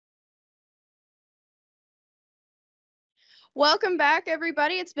Welcome back,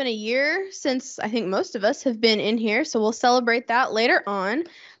 everybody. It's been a year since I think most of us have been in here, so we'll celebrate that later on.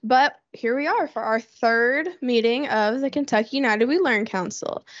 But here we are for our third meeting of the Kentucky United We Learn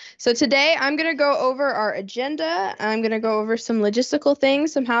Council. So today I'm going to go over our agenda. I'm going to go over some logistical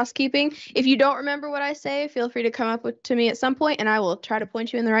things, some housekeeping. If you don't remember what I say, feel free to come up to me at some point and I will try to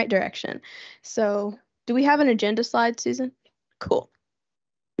point you in the right direction. So do we have an agenda slide, Susan? Cool.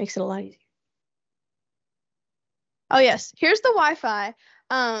 Makes it a lot easier. Oh, yes. Here's the Wi-Fi.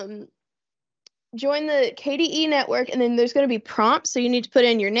 Join the KDE network, and then there's going to be prompts. So you need to put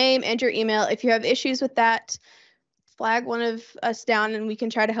in your name and your email. If you have issues with that, flag one of us down and we can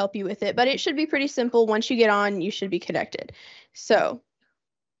try to help you with it. But it should be pretty simple. Once you get on, you should be connected. So,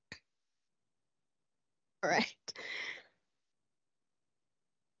 all right.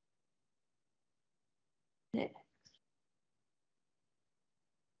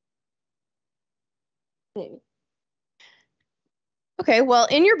 Okay, well,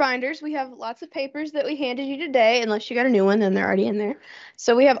 in your binders, we have lots of papers that we handed you today. Unless you got a new one, then they're already in there.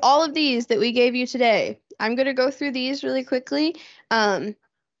 So we have all of these that we gave you today. I'm going to go through these really quickly. They're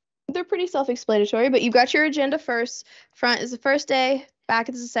pretty self-explanatory, but you've got your agenda first. Front is the first day, back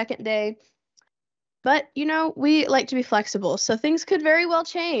is the second day. But, you know, we like to be flexible, so things could very well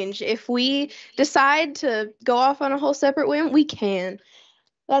change. If we decide to go off on a whole separate whim, we can.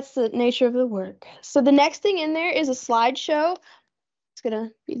 That's the nature of the work. So the next thing in there is a slideshow. It's going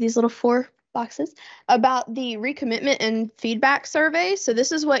to be these little 4 boxes about the recommitment and feedback survey. So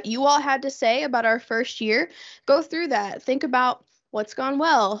this is what you all had to say about our first year. Go through that. Think about what's gone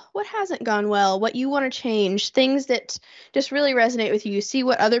well, what hasn't gone well, what you want to change, things that just really resonate with you. See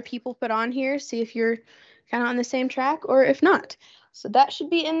what other people put on here. See if you're kind of on the same track or if not. So that should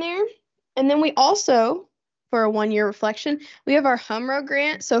be in there. And then we also, for a 1-year reflection, we have our HUMRO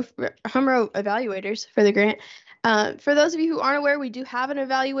grant. So HUMRO evaluators for the grant. For those of you who aren't aware, we do have an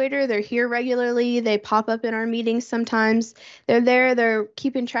evaluator. They're here regularly. They pop up in our meetings sometimes. They're there. They're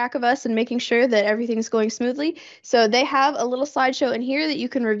keeping track of us and making sure that everything's going smoothly. So they have a little slideshow in here that you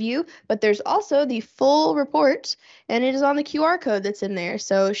can review, but there's also the full report, and it is on the QR code that's in there.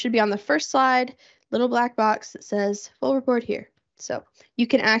 So it should be on the first slide, little black box that says full report here. So you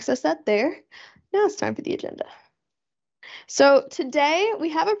can access that there. Now it's time for the agenda. So today we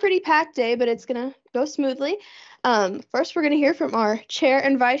have a pretty packed day, but it's going to go smoothly. First, we're going to hear from our chair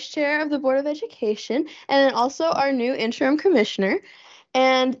and vice chair of the Board of Education, and then also our new interim commissioner.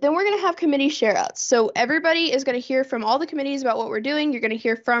 And then we're going to have committee share-outs. So everybody is going to hear from all the committees about what we're doing. You're going to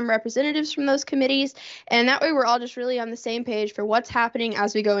hear from representatives from those committees. And that way we're all just really on the same page for what's happening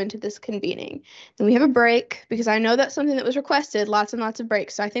as we go into this convening. Then we have a break because I know that's something that was requested, lots and lots of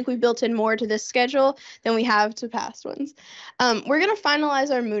breaks. So I think we've built in more to this schedule than we have to past ones. We're going to finalize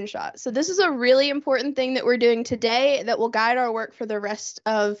our moonshot. So this is a really important thing that we're doing today that will guide our work for the rest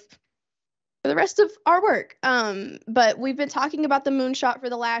of our work. But we've been talking about the moonshot for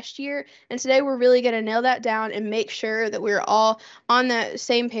the last year, and today we're really going to nail that down and make sure that we're all on that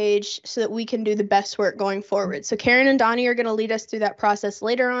same page so that we can do the best work going forward. So Karen and Donnie are going to lead us through that process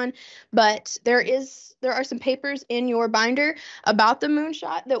later on, but there are some papers in your binder about the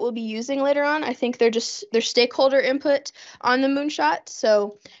moonshot that we'll be using later on. I think they're stakeholder input on the moonshot,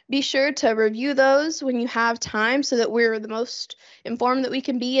 so be sure to review those when you have time so that we're the most informed that we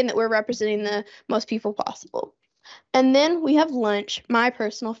can be and that we're representing the most people possible. And then we have lunch, my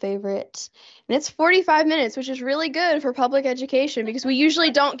personal favorite, and it's 45 minutes, which is really good for public education because we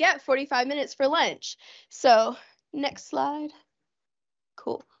usually don't get 45 minutes for lunch. So next slide.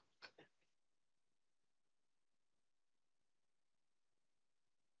 Cool.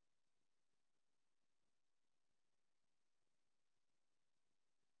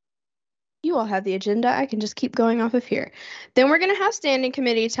 You all have the agenda. I can just keep going off of here. Then we're going to have standing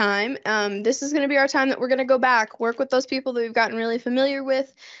committee time. This is going to be our time that we're going to go back, work with those people that we've gotten really familiar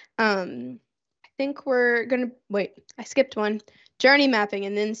with. I think we're going to, wait, I skipped one. Journey mapping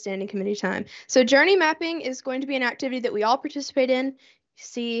and then standing committee time. So journey mapping is going to be an activity that we all participate in.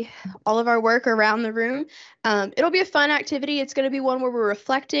 See all of our work around the room. It'll be a fun activity. It's going to be one where we're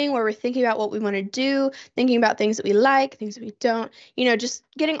reflecting, where we're thinking about what we want to do, thinking about things that we like, things that we don't, just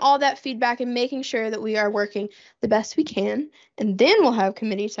getting all that feedback and making sure that we are working the best we can. And then we'll have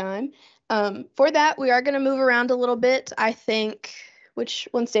committee time. For that, we are going to move around a little bit. I think, which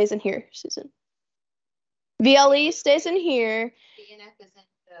one stays in here, Susan? VLE stays in here. DNF is in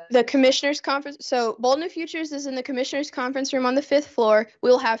the commissioners conference. So Bold New Futures is in the commissioners conference room on the 5th floor.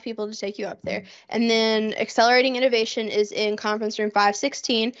 We'll have people to take you up there. And then Accelerating Innovation is in conference room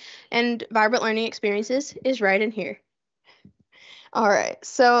 516, and Vibrant Learning Experiences is right in here. All right.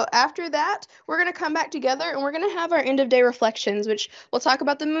 So after that, we're going to come back together and we're going to have our end of day reflections, which we'll talk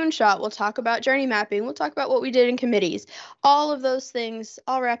about the moonshot, we'll talk about journey mapping, we'll talk about what we did in committees, all of those things,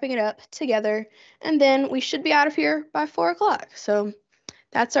 all wrapping it up together. And then we should be out of here by 4 o'clock. So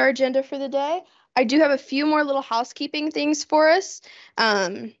that's our agenda for the day. I do have a few more little housekeeping things for us.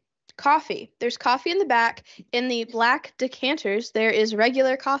 Coffee. There's coffee in the back. In the black decanters, there is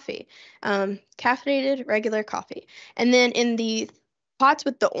regular coffee, caffeinated regular coffee. And then in the pots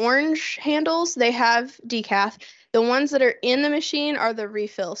with the orange handles, they have decaf. The ones that are in the machine are the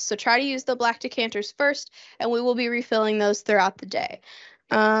refills. So try to use the black decanters first, and we will be refilling those throughout the day.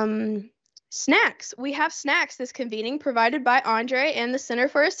 Snacks. We have snacks this convening provided by Andre and the Center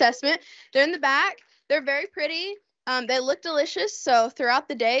for Assessment. They're in the back. They're very pretty. They look delicious. So throughout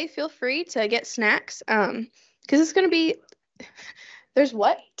the day, feel free to get snacks. Because it's going to be, there's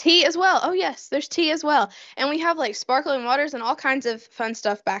what? Tea as well. Oh yes, there's tea as well. And we have like sparkling waters and all kinds of fun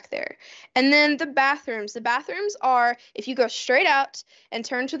stuff back there. And then the bathrooms. The bathrooms are, if you go straight out and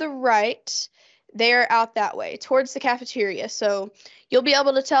turn to the right, they're out that way towards the cafeteria. So you'll be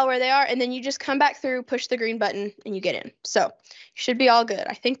able to tell where they are, and then you just come back through, push the green button, and you get in. So you should be all good.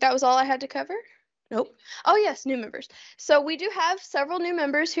 I think that was all I had to cover. Nope. Oh, yes, new members. So we do have several new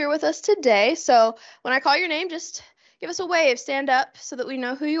members here with us today. So when I call your name, just give us a wave, stand up so that we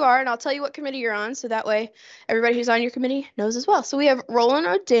know who you are, and I'll tell you what committee you're on, so that way everybody who's on your committee knows as well. So we have Roland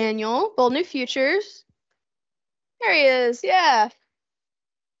O'Daniel, Bold New Futures. There he is, yeah.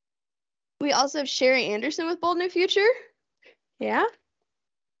 We also have Sherry Anderson with Bold New Future. Yeah.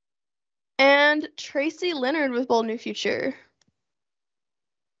 And Tracy Leonard with Bold New Future.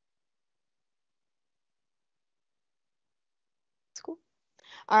 That's cool.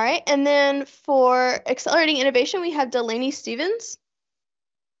 All right. And then for Accelerating Innovation, we have Delaney Stevens.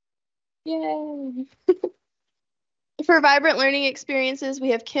 Yay. For Vibrant Learning Experiences,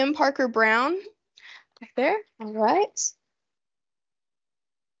 we have Kim Parker Brown. Back there. All right.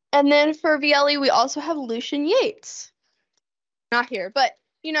 And then for VLE, we also have Lucian Yates. Not here, but,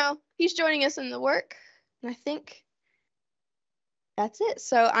 you know, he's joining us in the work. And I think that's it.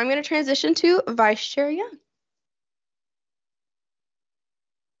 So I'm going to transition to Vice Chair Young.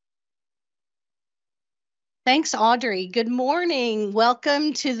 Thanks, Audrey. Good morning.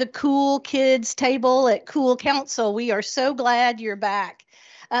 Welcome to the Cool Kids table at Cool Council. We are so glad you're back.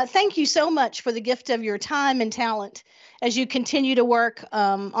 Thank you so much for the gift of your time and talent as you continue to work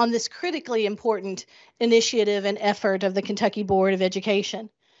on this critically important initiative and effort of the Kentucky Board of Education.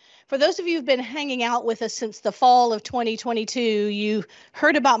 For those of you who've been hanging out with us since the fall of 2022, you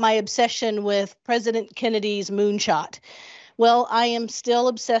heard about my obsession with President Kennedy's moonshot. Well, I am still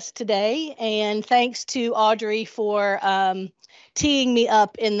obsessed today, and thanks to Audrey for teeing me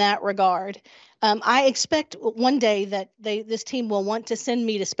up in that regard. I expect one day that this team will want to send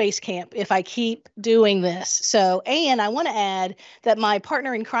me to space camp if I keep doing this. So, and I want to add that my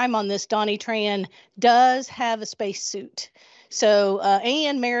partner in crime on this, Donnie Tran, does have a space suit. So,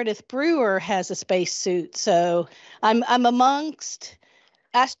 and Meredith Brewer has a space suit. So I'm amongst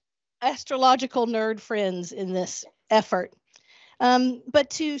astrological nerd friends in this effort.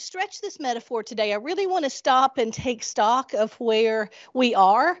 But to stretch this metaphor today, I really want to stop and take stock of where we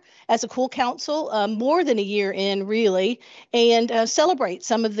are as a Cool Council, more than a year in, really, and celebrate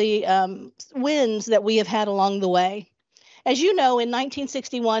some of the wins that we have had along the way. As you know, in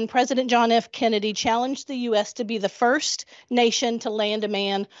 1961, President John F. Kennedy challenged the U.S. to be the first nation to land a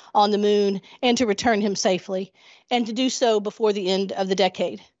man on the moon and to return him safely, and to do so before the end of the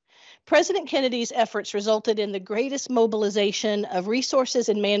decade. President Kennedy's efforts resulted in the greatest mobilization of resources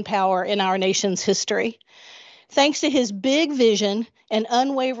and manpower in our nation's history. Thanks to his big vision and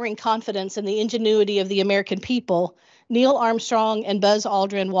unwavering confidence in the ingenuity of the American people, Neil Armstrong and Buzz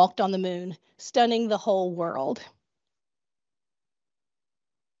Aldrin walked on the moon, stunning the whole world.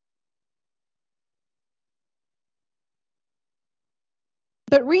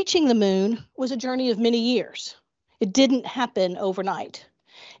 But reaching the moon was a journey of many years. It didn't happen overnight.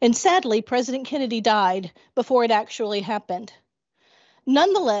 And sadly, President Kennedy died before it actually happened.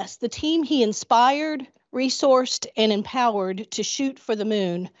 Nonetheless, the team he inspired, resourced, and empowered to shoot for the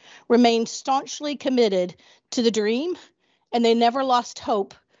moon remained staunchly committed to the dream, and they never lost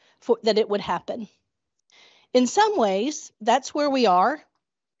hope that it would happen. In some ways, that's where we are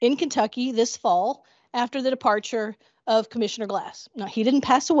in Kentucky this fall after the departure of Commissioner Glass. Now, he didn't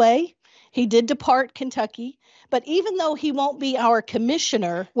pass away. He did depart Kentucky, but even though he won't be our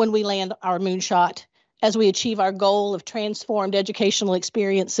commissioner when we land our moonshot, as we achieve our goal of transformed educational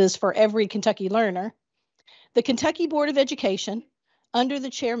experiences for every Kentucky learner, the Kentucky Board of Education, under the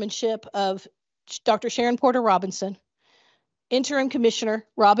chairmanship of Dr. Sharon Porter Robinson, Interim Commissioner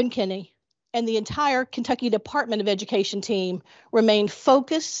Robin Kinney, and the entire Kentucky Department of Education team remain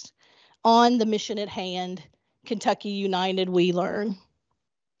focused on the mission at hand, Kentucky United We Learn.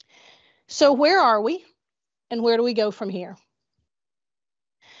 So where are we, and where do we go from here?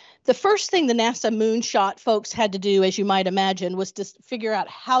 The first thing the NASA moonshot folks had to do, as you might imagine, was to figure out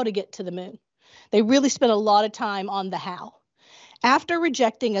how to get to the moon. They really spent a lot of time on the how. After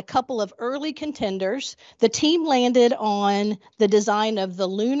rejecting a couple of early contenders, the team landed on the design of the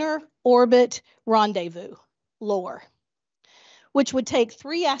Lunar Orbit Rendezvous, LOR, which would take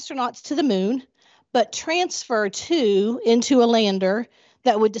 3 astronauts to the moon, but transfer 2 into a lander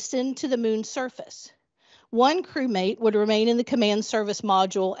that would descend to the moon's surface. 1 crewmate would remain in the command service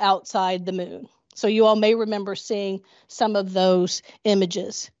module outside the moon. So you all may remember seeing some of those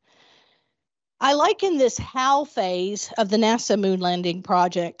images. I liken this how phase of the NASA moon landing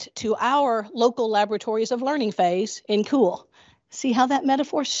project to our local laboratories of learning phase in Cool. See how that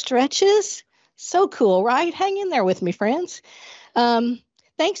metaphor stretches? So cool, right? Hang in there with me, friends.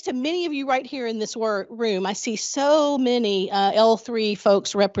 Thanks to many of you right here in this room, I see so many L3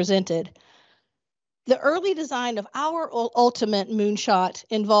 folks represented. The early design of our ultimate moonshot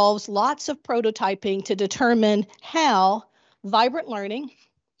involves lots of prototyping to determine how vibrant learning,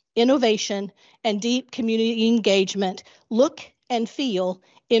 innovation, and deep community engagement look and feel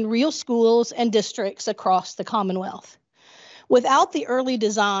in real schools and districts across the Commonwealth. Without the early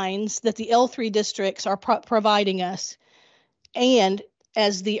designs that the L3 districts are providing us, and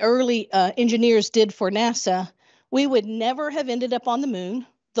as the early engineers did for NASA, we would never have ended up on the moon.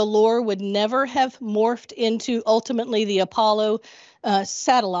 The LOR would never have morphed into ultimately the Apollo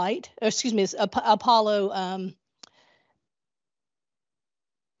satellite, Apollo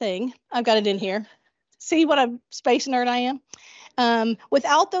thing. I've got it in here. See what a space nerd I am?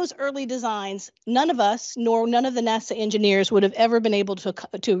 Without those early designs, none of us, nor none of the NASA engineers would have ever been able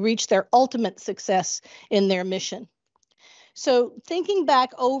to reach their ultimate success in their mission. So thinking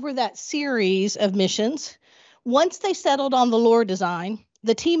back over that series of missions, once they settled on the LOR design,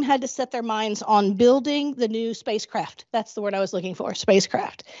 the team had to set their minds on building the new spacecraft. That's the word I was looking for,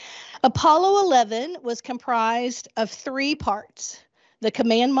 spacecraft. Apollo 11 was comprised of 3 parts: the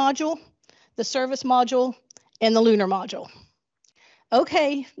command module, the service module, and the lunar module.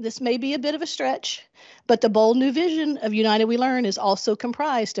 Okay, this may be a bit of a stretch, but the bold new vision of United We Learn is also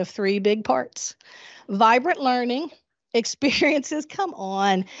comprised of 3 big parts: vibrant learning, experiences, come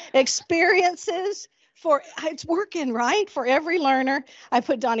on, experiences for, it's working, right? For every learner. I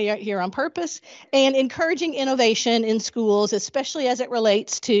put Donnie out here on purpose. And encouraging innovation in schools, especially as it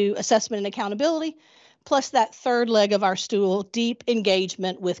relates to assessment and accountability, plus that third leg of our stool, deep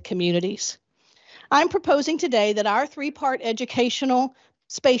engagement with communities. I'm proposing today that our 3-part educational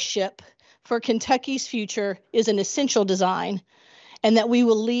spaceship for Kentucky's future is an essential design, and that we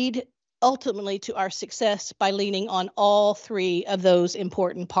will lead ultimately to our success by leaning on all 3 of those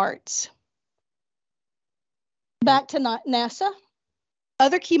important parts. Back to NASA.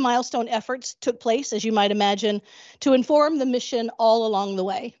 Other key milestone efforts took place, as you might imagine, to inform the mission all along the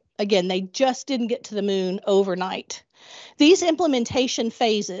way. Again, they just didn't get to the moon overnight. These implementation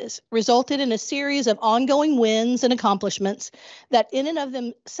phases resulted in a series of ongoing wins and accomplishments that in and of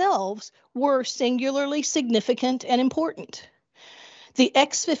themselves were singularly significant and important. The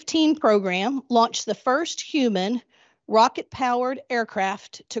X-15 program launched the first human rocket-powered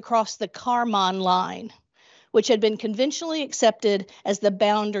aircraft to cross the Kármán line, which had been conventionally accepted as the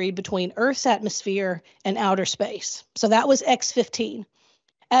boundary between Earth's atmosphere and outer space. So that was X-15.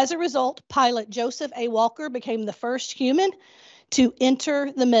 As a result, pilot Joseph A. Walker became the first human to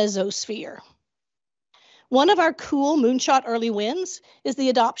enter the mesosphere. One of our cool moonshot early wins is the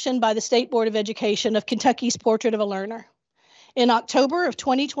adoption by the State Board of Education of Kentucky's Portrait of a Learner. In October of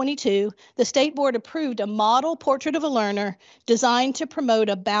 2022, the State Board approved a model portrait of a learner designed to promote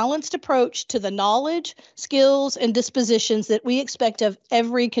a balanced approach to the knowledge, skills, and dispositions that we expect of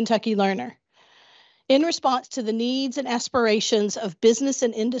every Kentucky learner. In response to the needs and aspirations of business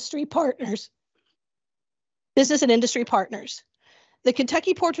and industry partners, the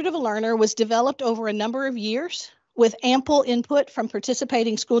Kentucky Portrait of a Learner was developed over a number of years with ample input from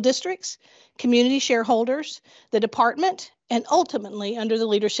participating school districts, community shareholders, the department, and ultimately under the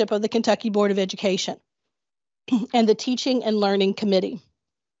leadership of the Kentucky Board of Education and the Teaching and Learning Committee.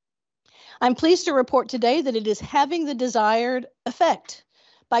 I'm pleased to report today that it is having the desired effect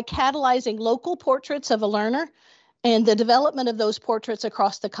by catalyzing local portraits of a learner and the development of those portraits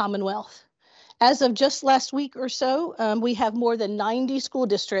across the Commonwealth. As of just last week or so, we have more than 90 school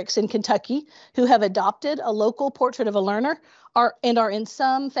districts in Kentucky who have adopted a local portrait of a learner and are in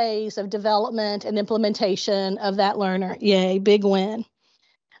some phase of development and implementation of that learner. Yay, big win.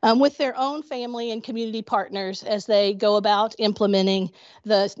 With their own family and community partners as they go about implementing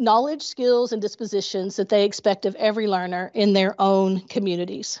the knowledge, skills, and dispositions that they expect of every learner in their own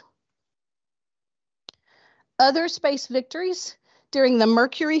communities. Other space victories. During the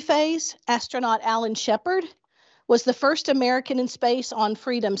Mercury phase, astronaut Alan Shepard was the first American in space on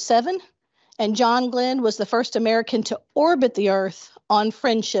Freedom 7, and John Glenn was the first American to orbit the Earth on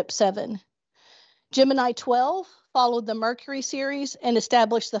Friendship 7. Gemini 12 followed the Mercury series and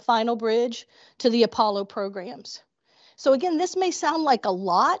established the final bridge to the Apollo programs. So again, this may sound like a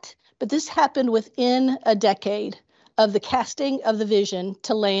lot, but this happened within a decade of the casting of the vision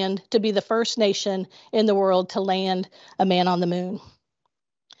to be the first nation in the world to land a man on the moon.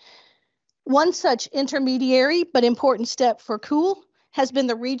 One such intermediary but important step for COOL has been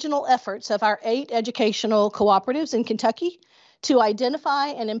the regional efforts of our 8 educational cooperatives in Kentucky to identify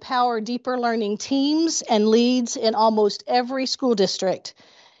and empower deeper learning teams and leads in almost every school district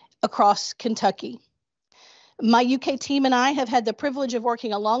across Kentucky. My UK team and I have had the privilege of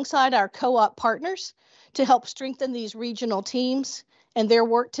working alongside our co-op partners to help strengthen these regional teams, and their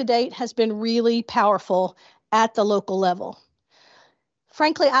work to date has been really powerful at the local level.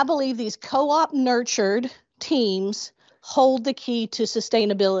 Frankly, I believe these co-op nurtured teams hold the key to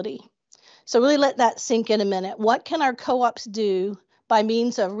sustainability. So really let that sink in a minute. What can our co-ops do by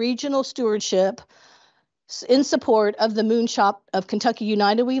means of regional stewardship in support of the Moonshot of Kentucky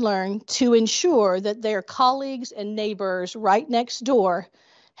United We Learn to ensure that their colleagues and neighbors right next door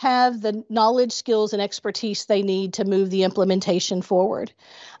have the knowledge, skills, and expertise they need to move the implementation forward?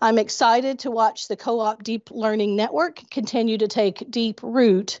 I'm excited to watch the Co-op Deep Learning Network continue to take deep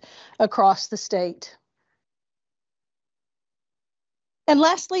root across the state. And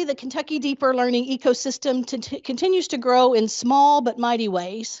lastly, the Kentucky Deeper Learning ecosystem continues to grow in small but mighty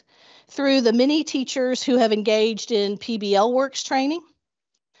ways through the many teachers who have engaged in PBL Works training,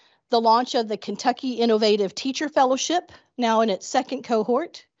 the launch of the Kentucky Innovative Teacher Fellowship, now in its 2nd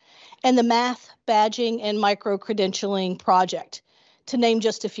cohort, and the Math Badging and Micro-Credentialing Project, to name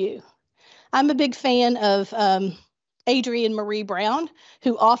just a few. I'm a big fan of Adrienne Marie Brown,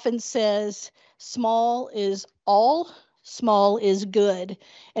 who often says, small is all, small is good.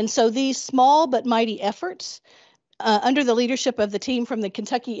 And so these small but mighty efforts, under the leadership of the team from the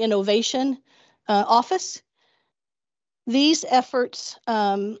Kentucky Innovation Office, these efforts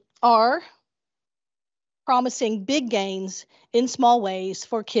are promising big gains in small ways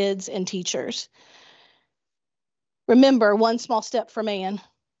for kids and teachers. Remember, one small step for man,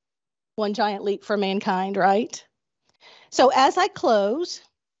 one giant leap for mankind, right? So as I close,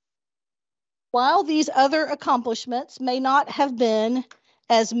 while these other accomplishments may not have been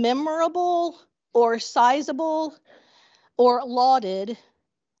as memorable or sizable or lauded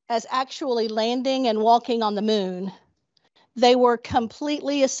as actually landing and walking on the moon, they were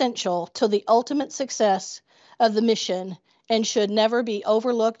completely essential to the ultimate success of the mission and should never be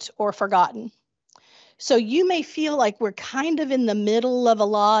overlooked or forgotten. So you may feel like we're kind of in the middle of a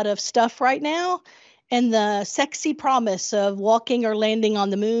lot of stuff right now, and the sexy promise of walking or landing on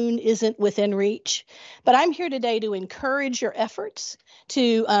the moon isn't within reach. But I'm here today to encourage your efforts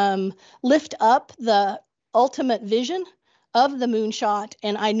to lift up the ultimate vision of the moonshot.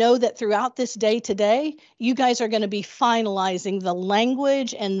 And I know that throughout this day today, you guys are going to be finalizing the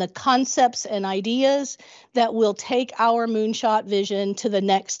language and the concepts and ideas that will take our moonshot vision to the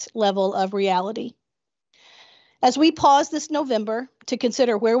next level of reality. As we pause this November to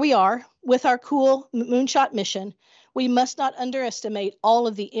consider where we are with our cool moonshot mission, we must not underestimate all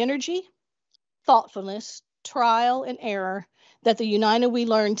of the energy, thoughtfulness, trial, and error that the United We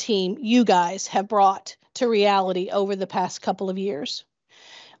Learn team, you guys, have brought to reality over the past couple of years.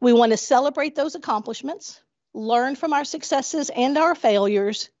 We want to celebrate those accomplishments, learn from our successes and our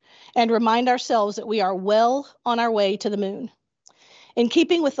failures, and remind ourselves that we are well on our way to the moon. In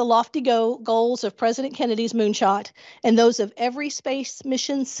keeping with the lofty goals of President Kennedy's moonshot and those of every space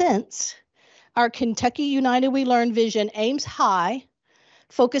mission since, our Kentucky United We Learn vision aims high,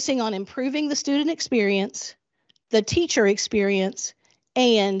 focusing on improving the student experience, the teacher experience,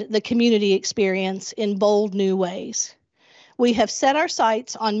 and the community experience in bold new ways. We have set our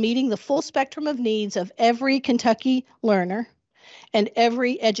sights on meeting the full spectrum of needs of every Kentucky learner and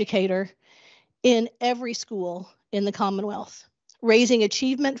every educator in every school in the Commonwealth, raising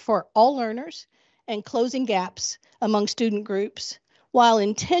achievement for all learners and closing gaps among student groups while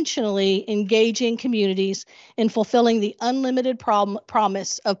intentionally engaging communities in fulfilling the unlimited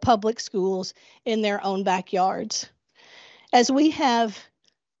promise of public schools in their own backyards. As we have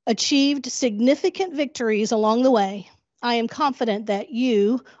achieved significant victories along the way, I am confident that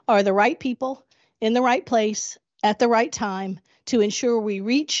you are the right people in the right place at the right time to ensure we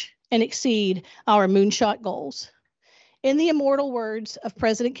reach and exceed our moonshot goals. In the immortal words of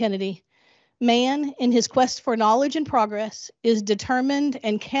President Kennedy, man, in his quest for knowledge and progress, is determined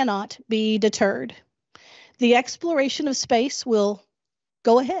and cannot be deterred. The exploration of space will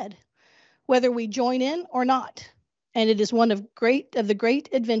go ahead, whether we join in or not, and it is one of the great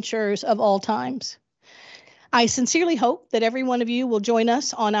adventures of all times. I sincerely hope that every one of you will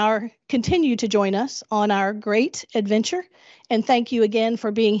continue to join us on our great adventure. And thank you again for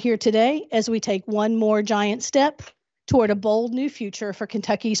being here today as we take one more giant step toward a bold new future for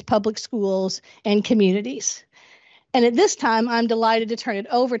Kentucky's public schools and communities. And at this time, I'm delighted to turn it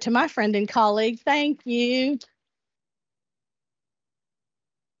over to my friend and colleague. Thank you.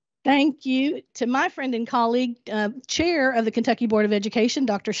 Thank you to my friend and colleague, Chair of the Kentucky Board of Education,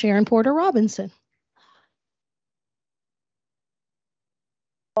 Dr. Sharon Porter Robinson.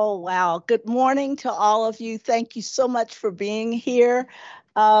 Oh, wow. Good morning to all of you. Thank you so much for being here.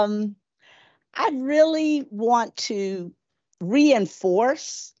 I really want to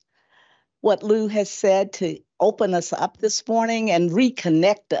reinforce what Lou has said to open us up this morning and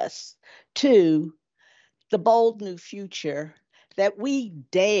reconnect us to the bold new future that we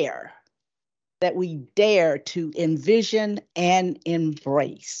dare to envision and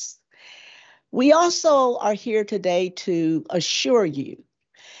embrace. We also are here today to assure you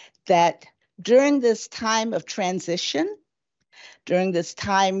that during this time of transition, during this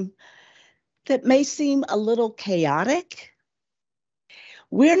time that may seem a little chaotic,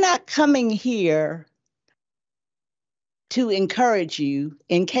 we're not coming here to encourage you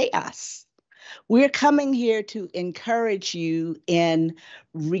in chaos. We're coming here to encourage you in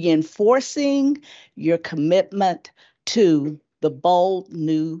reinforcing your commitment to the bold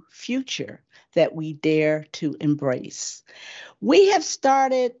new future that we dare to embrace. We have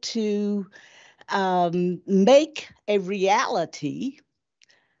started to make a reality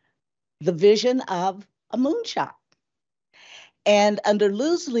the vision of a moonshot. And under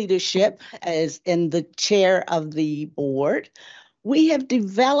Lou's leadership as in the chair of the board, we have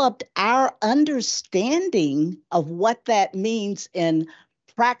developed our understanding of what that means in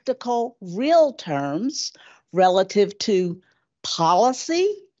practical, real terms relative to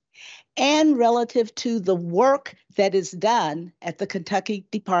policy and relative to the work that is done at the Kentucky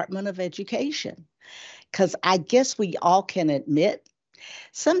Department of Education. Because I guess we all can admit,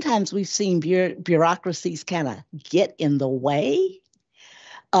 sometimes we've seen bureaucracies kind of get in the way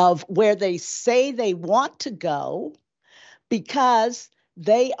of where they say they want to go because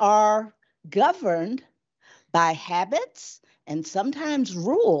they are governed by habits and sometimes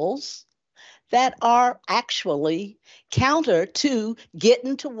rules that are actually counter to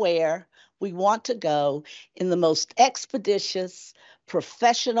getting to where we want to go in the most expeditious,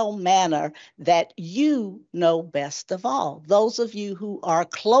 professional manner that you know best of all. Those of you who are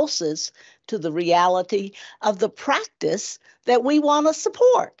closest to the reality of the practice that we want to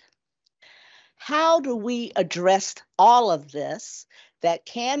support. How do we address all of this that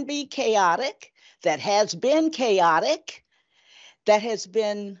can be chaotic, that has been chaotic, that has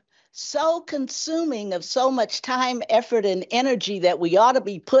been so consuming of so much time, effort, and energy that we ought to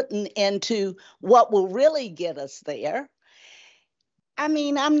be putting into what will really get us there? I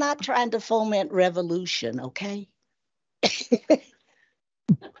mean, I'm not trying to foment revolution, okay?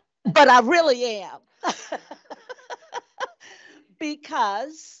 But I really am.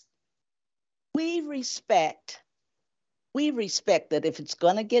 Because we respect that if it's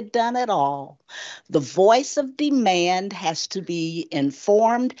going to get done at all, the voice of demand has to be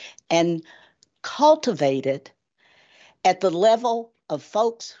informed and cultivated at the level of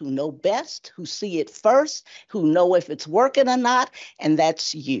folks who know best, who see it first, who know if it's working or not, and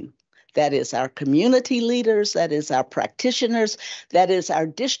that's you. That is our community leaders, that is our practitioners, that is our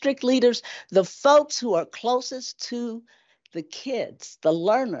district leaders, the folks who are closest to the kids, the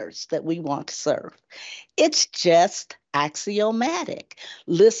learners that we want to serve. It's just axiomatic.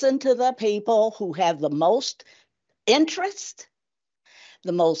 Listen to the people who have the most interest,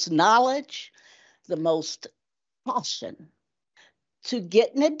 the most knowledge, the most passion to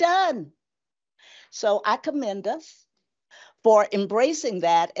getting it done. So I commend us for embracing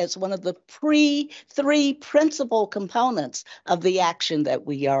that as one of the three principal components of the action that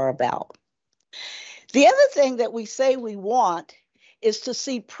we are about. The other thing that we say we want is to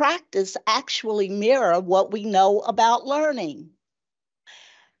see practice actually mirror what we know about learning.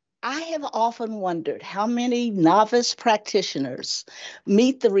 I have often wondered how many novice practitioners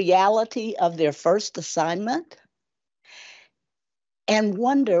meet the reality of their first assignment and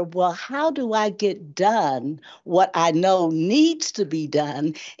wonder, well, how do I get done what I know needs to be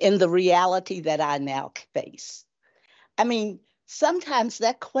done in the reality that I now face? I mean, sometimes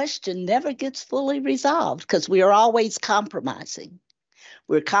that question never gets fully resolved because we are always compromising.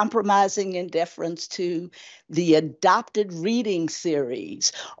 We're compromising in deference to the adopted reading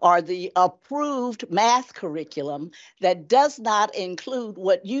series or the approved math curriculum that does not include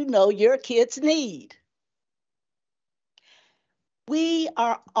what you know your kids need. We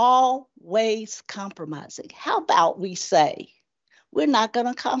are always compromising. How about we say, we're not going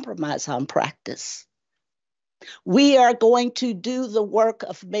to compromise on practice. We are going to do the work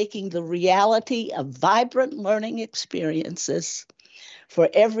of making the reality of vibrant learning experiences for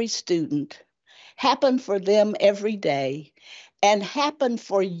every student happen for them every day and happen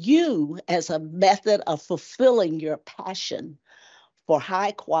for you as a method of fulfilling your passion for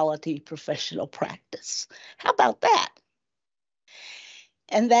high quality professional practice. How about that?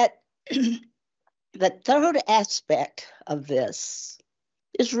 And that the third aspect of this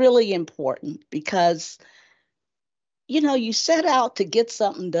is really important because, you set out to get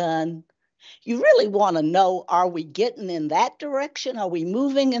something done. You really want to know, are we getting in that direction? Are we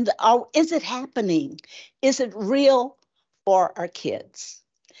moving in is it happening? Is it real for our kids?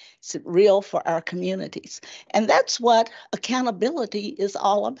 Is it real for our communities? And that's what accountability is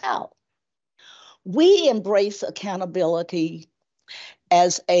all about. We embrace accountability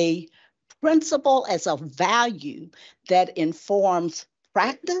as a principle, as a value that informs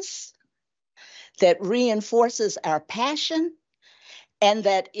practice, that reinforces our passion, and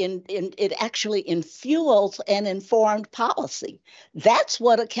that it actually infuels an informed policy. That's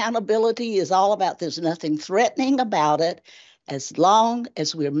what accountability is all about. There's nothing threatening about it as long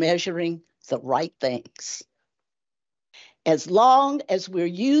as we're measuring the right things. As long as we're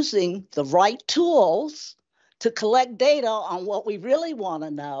using the right tools to collect data on what we really want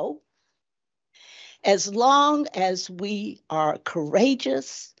to know, as long as we are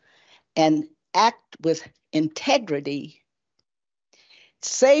courageous and act with integrity,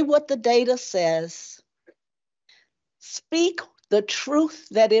 say what the data says, speak the truth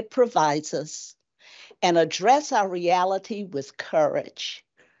that it provides us, and address our reality with courage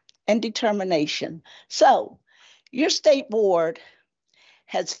and determination. So, your state board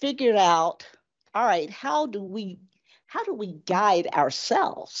has figured out, all right, how do we guide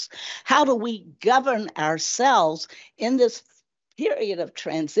ourselves? How do we govern ourselves in this period of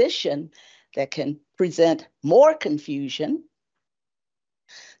transition that can present more confusion,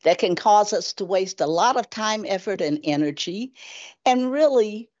 that can cause us to waste a lot of time, effort, and energy, and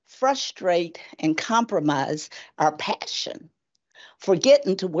really frustrate and compromise our passion for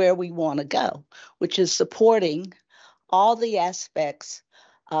getting to where we want to go, which is supporting all the aspects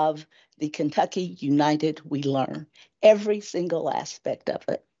of the Kentucky United We Learn, every single aspect of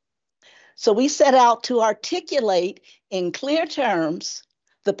it. So we set out to articulate in clear terms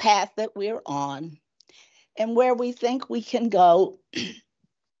the path that we're on and where we think we can go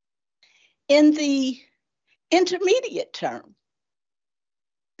in the intermediate term,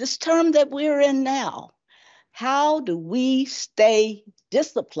 this term that we're in now. How do we stay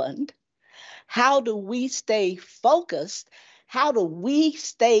disciplined? How do we stay focused? How do we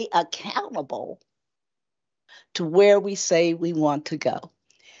stay accountable to where we say we want to go?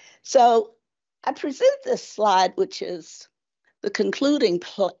 So I present this slide, which is the concluding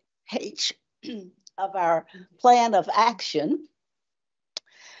page of our plan of action,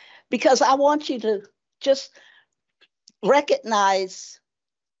 because I want you to just recognize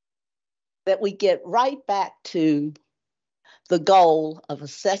that we get right back to the goal of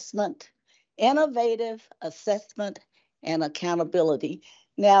assessment, innovative assessment, and accountability.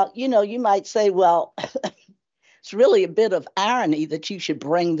 Now, you might say, well, it's really a bit of irony that you should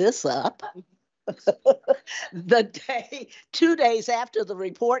bring this up the 2 days after the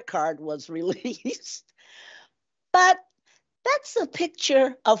report card was released. But that's a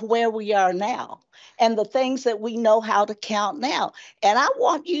picture of where we are now and the things that we know how to count now. And I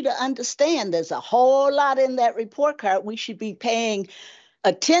want you to understand there's a whole lot in that report card we should be paying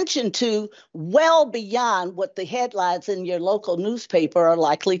attention to well beyond what the headlines in your local newspaper are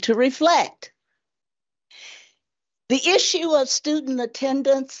likely to reflect. The issue of student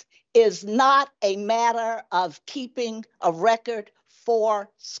attendance is not a matter of keeping a record for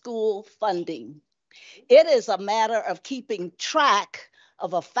school funding. It is a matter of keeping track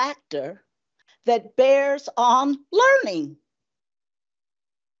of a factor that bears on learning.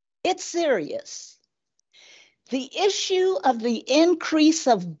 It's serious. The issue of the increase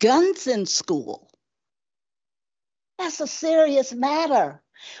of guns in school, that's a serious matter.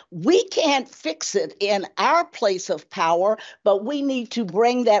 We can't fix it in our place of power, but we need to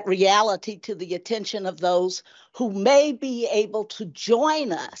bring that reality to the attention of those who may be able to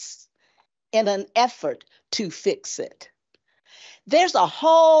join us in an effort to fix it. There's a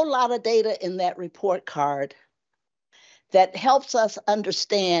whole lot of data in that report card that helps us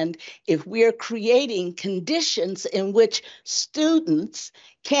understand if we're creating conditions in which students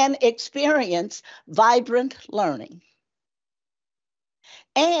can experience vibrant learning.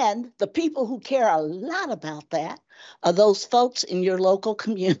 And the people who care a lot about that are those folks in your local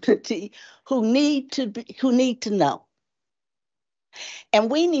community who need to know. And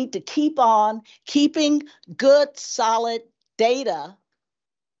we need to keep on keeping good, solid data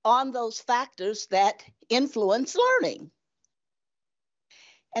on those factors that influence learning.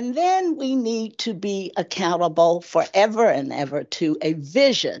 And then we need to be accountable forever and ever to a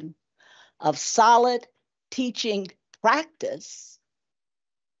vision of solid teaching practice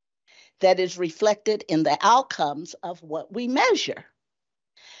that is reflected in the outcomes of what we measure.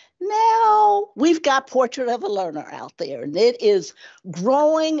 Now, we've got Portrait of a Learner out there, and it is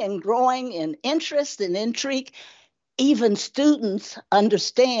growing and growing in interest and intrigue. Even students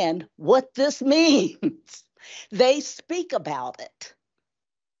understand what this means. They speak about it.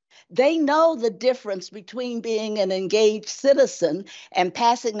 They know the difference between being an engaged citizen and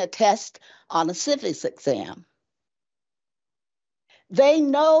passing a test on a civics exam. They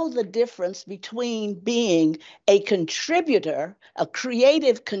know the difference between being a contributor, a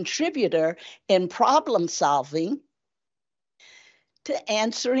creative contributor in problem solving, to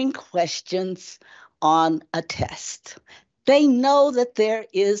answering questions on a test. They know that there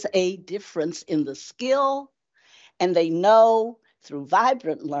is a difference in the skill, and they know through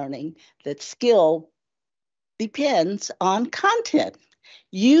vibrant learning that skill depends on content,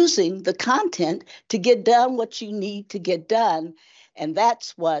 using the content to get done what you need to get done. And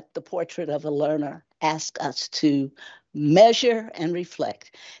that's what the Portrait of a Learner asks us to measure and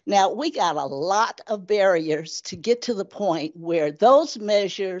reflect. Now, we got a lot of barriers to get to the point where those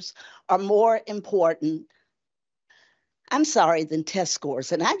measures are more important, than test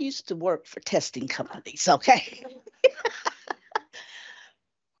scores. And I used to work for testing companies, okay?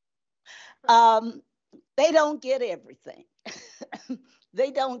 They don't get everything.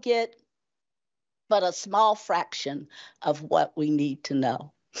 They don't get but a small fraction of what we need to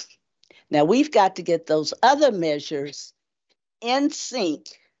know. Now, we've got to get those other measures in sync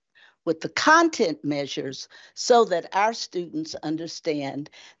with the content measures so that our students understand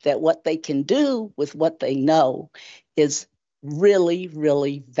that what they can do with what they know is really,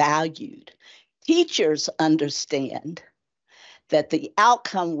 really valued. Teachers understand that the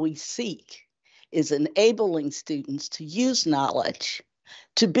outcome we seek is enabling students to use knowledge,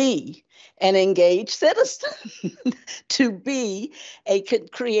 to be an engaged citizen, to be a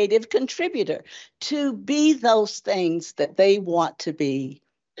creative contributor, to be those things that they want to be,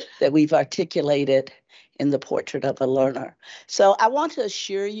 that we've articulated in the Portrait of a Learner. So I want to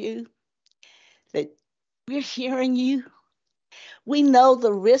assure you that we're hearing you. We know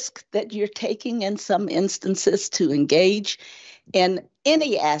the risk that you're taking in some instances to engage in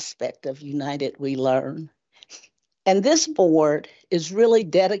any aspect of United We Learn. And this board is really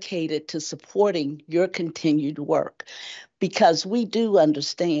dedicated to supporting your continued work because we do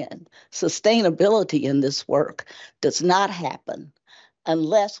understand sustainability in this work does not happen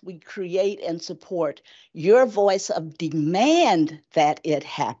unless we create and support your voice of demand that it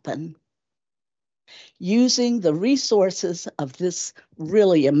happen using the resources of this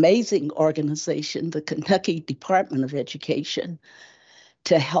really amazing organization, the Kentucky Department of Education,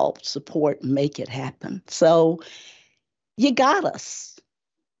 to help support and make it happen. So you got us.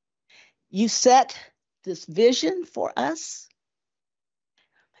 You set this vision for us.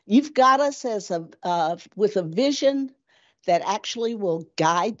 You've got us as with a vision that actually will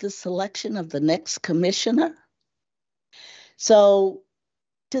guide the selection of the next commissioner. So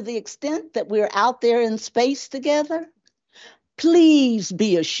to the extent that we're out there in space together, please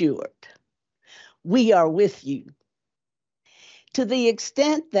be assured we are with you. To the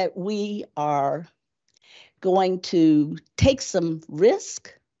extent that we are going to take some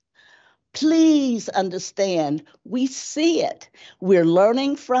risk, please understand we see it. We're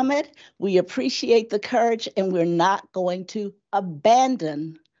learning from it. We appreciate the courage, and we're not going to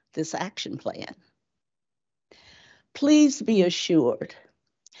abandon this action plan. Please be assured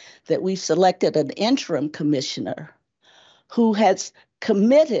that we've selected an interim commissioner who has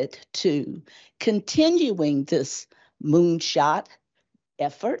committed to continuing this moonshot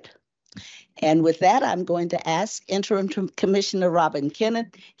effort And with that, I'm going to ask Interim Commissioner Robin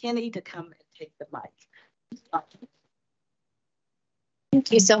Kinney to come and take the mic.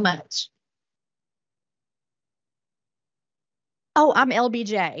 Thank you so much. Oh, I'm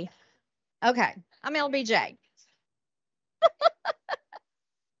LBJ. Okay, I'm LBJ.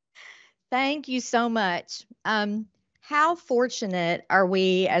 Thank you so much. How fortunate are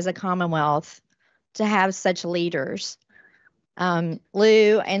we as a Commonwealth to have such leaders?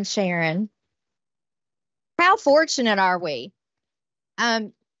 Lou and Sharon, how fortunate are we?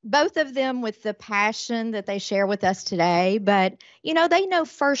 Both of them with the passion that they share with us today, but they know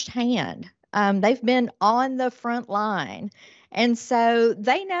firsthand. They've been on the front line. And so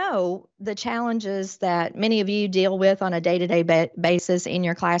they know the challenges that many of you deal with on a day-to-day basis in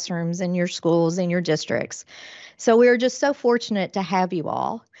your classrooms, in your schools, in your districts. So we're just so fortunate to have you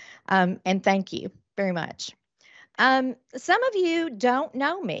all. And thank you very much. Some of you don't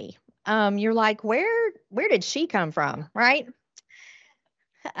know me. You're like, where did she come from, right?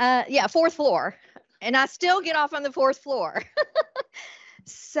 Yeah, fourth floor. And I still get off on the fourth floor.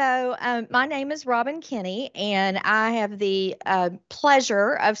 So my name is Robin Kinney, and I have the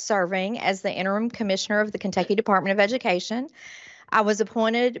pleasure of serving as the interim commissioner of the Kentucky Department of Education. I was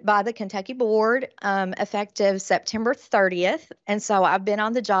appointed by the Kentucky Board effective September 30th, and so I've been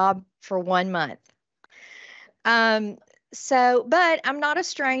on the job for 1 month. But I'm not a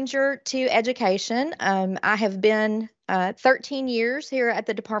stranger to education. I have been 13 years here at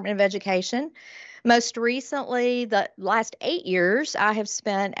the Department of Education. Most recently, the last 8 years, I have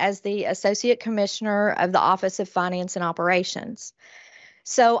spent as the Associate Commissioner of the Office of Finance and Operations.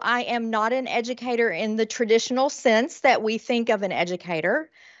 So I am not an educator in the traditional sense that we think of an educator,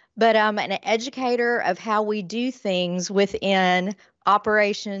 but I'm an educator of how we do things within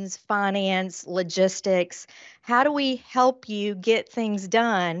operations, finance, logistics. How do we help you get things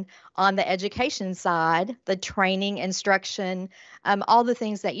done on the education side, the training, instruction, all the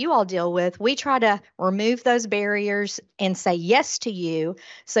things that you all deal with? We try to remove those barriers and say yes to you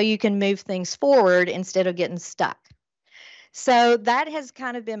so you can move things forward instead of getting stuck. So that has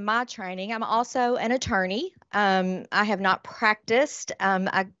kind of been my training. I'm also an attorney. I have not practiced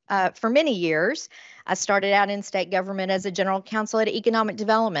for many years. I started out in state government as a general counsel at economic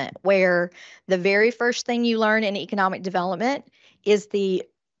development, where the very first thing you learn in economic development is the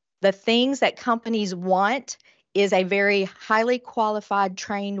things that companies want is a very highly qualified,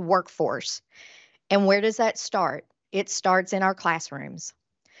 trained workforce. And where does that start? It starts in our classrooms.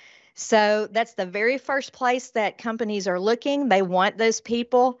 So that's the very first place that companies are looking. They want those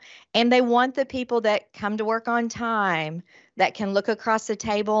people, and they want the people that come to work on time, that can look across the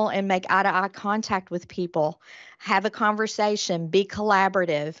table and make eye-to-eye contact with people, have a conversation, be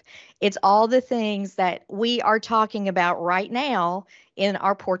collaborative. It's all the things that we are talking about right now in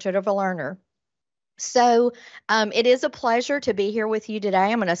our Portrait of a Learner. So it is a pleasure to be here with you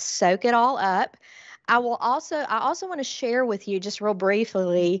today. I'm going to soak it all up. I also want to share with you just real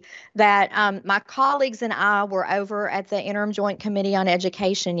briefly that my colleagues and I were over at the Interim Joint Committee on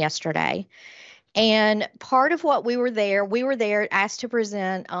Education yesterday. And part of what we were there asked to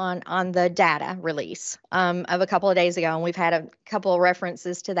present on the data release of a couple of days ago. And we've had a couple of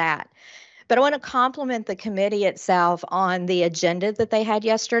references to that. But I want to compliment the committee itself on the agenda that they had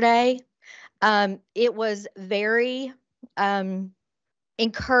yesterday. It was very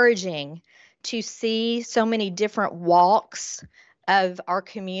encouraging to see so many different walks of our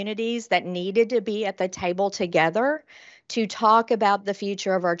communities that needed to be at the table together to talk about the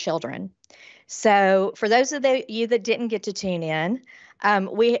future of our children. So for those of you that didn't get to tune in,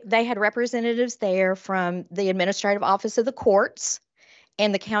 they had representatives there from the Administrative Office of the Courts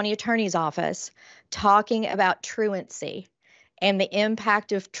and the County Attorney's Office talking about truancy and the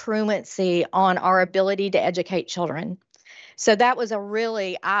impact of truancy on our ability to educate children. So that was a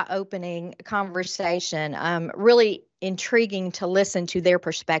really eye-opening conversation, really intriguing to listen to their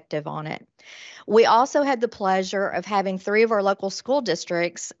perspective on it. We also had the pleasure of having 3 of our local school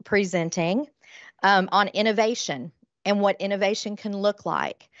districts presenting on innovation and what innovation can look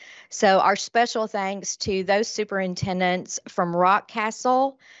like. So our special thanks to those superintendents from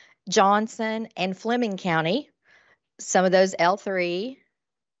Rockcastle, Johnson, and Fleming County, some of those L3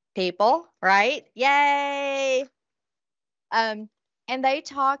 people, right? Yay! And they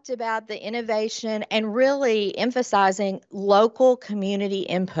talked about the innovation and really emphasizing local community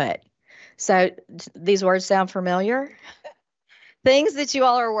input. So these words sound familiar? Things that you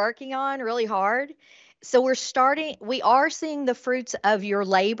all are working on really hard. So we are seeing the fruits of your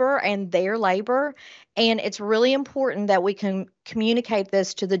labor and their labor, and it's really important that we can communicate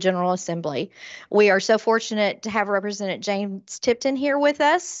this to the General Assembly. We are so fortunate to have Representative James Tipton here with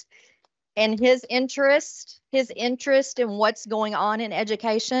us. and his interest in what's going on in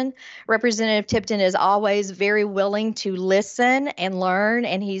education. Representative Tipton is always very willing to listen and learn,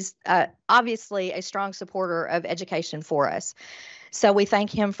 and he's obviously a strong supporter of education for us. So we thank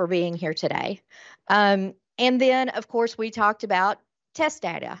him for being here today. And then, of course, we talked about test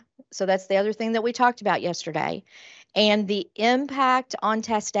data. So that's the other thing that we talked about yesterday. And the impact on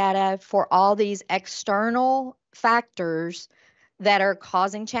test data for all these external factors that are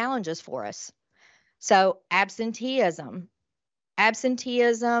causing challenges for us. So absenteeism,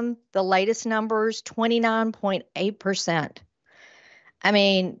 the latest numbers, 29.8%. I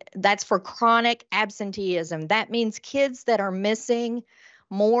mean, that's for chronic absenteeism. That means kids that are missing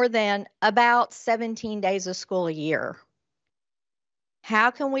more than about 17 days of school a year.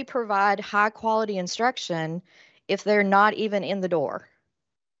 How can we provide high quality instruction if they're not even in the door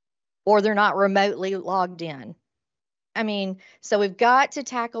or they're not remotely logged in? I mean, so we've got to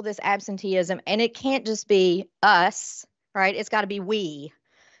tackle this absenteeism, and it can't just be us, right? It's got to be we.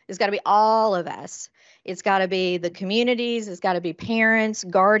 It's got to be all of us. It's got to be the communities. It's got to be parents,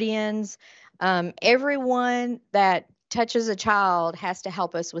 guardians. Everyone that touches a child has to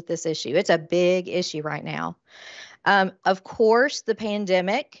help us with this issue. It's a big issue right now. Of course, the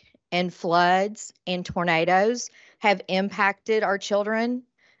pandemic and floods and tornadoes have impacted our children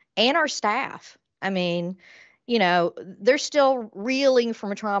and our staff. I mean, you know, they're still reeling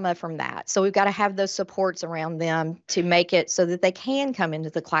from trauma from that. So we've got to have those supports around them to make it so that they can come into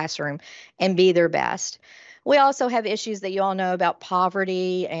the classroom and be their best. We also have issues that you all know about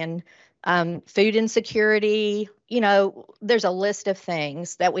poverty and food insecurity. You know, there's a list of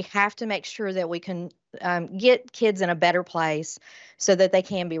things that we have to make sure that we can get kids in a better place so that they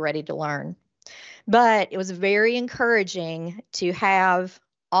can be ready to learn. But it was very encouraging to have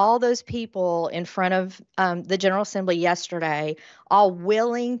all those people in front of the General Assembly yesterday, all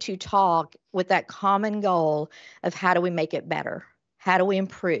willing to talk with that common goal of how do we make it better? How do we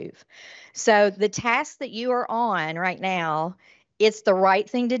improve? So the task that you are on right now, it's the right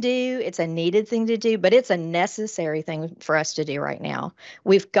thing to do. It's a needed thing to do, but it's a necessary thing for us to do right now.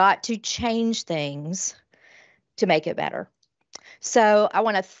 We've got to change things to make it better. So I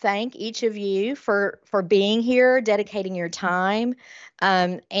want to thank each of you for being here, dedicating your time.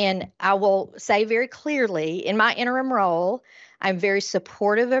 And I will say very clearly, in my interim role, I'm very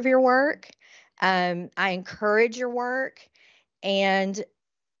supportive of your work. I encourage your work. And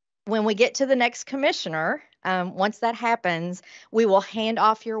when we get to the next commissioner, once that happens, we will hand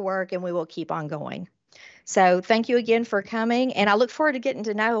off your work and we will keep on going. So thank you again for coming. And I look forward to getting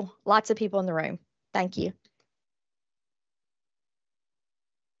to know lots of people in the room. Thank you.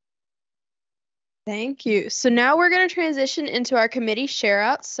 Thank you. So now we're going to transition into our committee share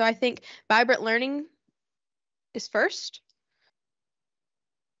outs. So I think Vibrant Learning is first.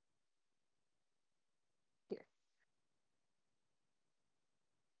 Here.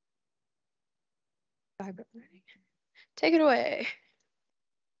 Vibrant Learning. Take it away.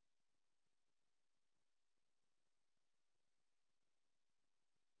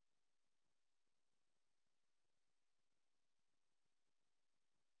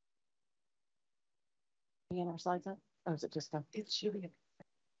 Getting our slides up? Or is it just up? It's shooting.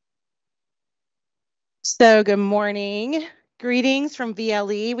 So good morning. Greetings from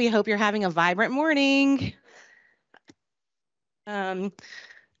VLE. We hope you're having a vibrant morning.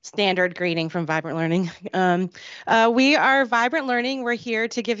 Standard greeting from Vibrant Learning. We are Vibrant Learning. We're here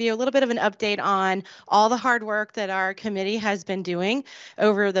to give you a little bit of an update on all the hard work that our committee has been doing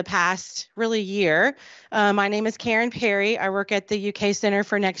over the past really year. My name is Karen Perry. I work at the UK Center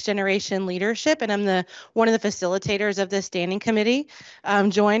for Next Generation Leadership, and I'm one of the facilitators of this standing committee. I'm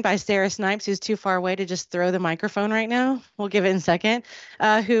joined by Sarah Snipes, who's too far away to just throw the microphone right now. We'll give it in a second,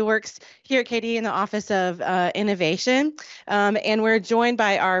 who works here at KD in the Office of Innovation. And we're joined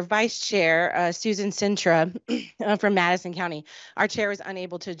by our vice chair, Susan Sintra from Madison County. Our chair was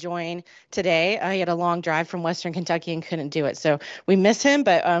unable to join today. He had a long drive from Western Kentucky and couldn't do it. So we miss him,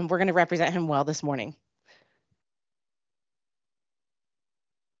 but we're going to represent him well this morning.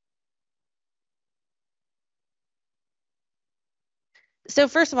 So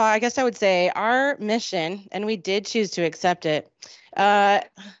first of all, I guess I would say our mission, and we did choose to accept it,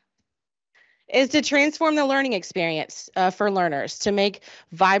 is to transform the learning experience for learners, to make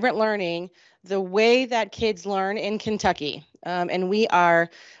vibrant learning the way that kids learn in Kentucky. And we are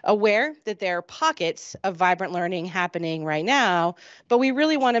aware that there are pockets of vibrant learning happening right now, but we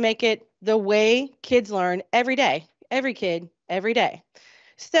really want to make it the way kids learn every day, every kid, every day.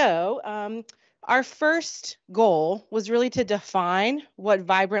 So our first goal was really to define what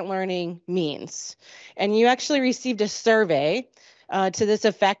vibrant learning means. And you actually received a survey to this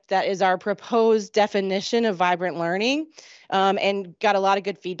effect that is our proposed definition of vibrant learning, and got a lot of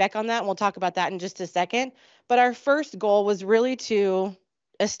good feedback on that. And we'll talk about that in just a second. But our first goal was really to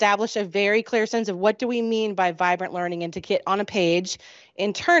establish a very clear sense of what do we mean by vibrant learning and to get on a page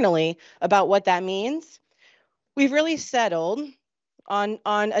internally about what that means. We've really settled on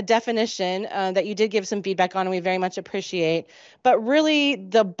a definition that you did give some feedback on and we very much appreciate. But really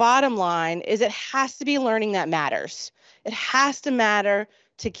the bottom line is it has to be learning that matters. It has to matter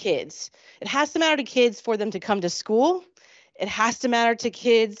to kids. It has to matter to kids for them to come to school. It has to matter to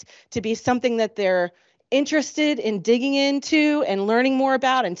kids to be something that they're interested in digging into and learning more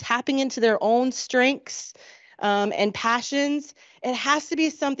about and tapping into their own strengths and passions. It has to be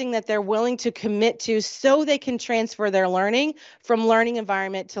something that they're willing to commit to so they can transfer their learning from learning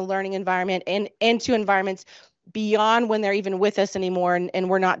environment to learning environment and to environments beyond when they're even with us anymore and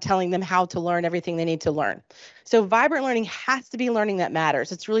we're not telling them how to learn everything they need to learn. So vibrant learning has to be learning that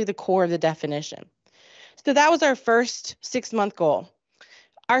matters. It's really the core of the definition. So that was our first 6-month goal.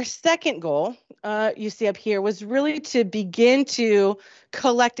 Our second goal, you see up here, was really to begin to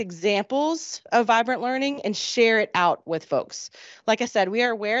collect examples of vibrant learning and share it out with folks. Like I said, we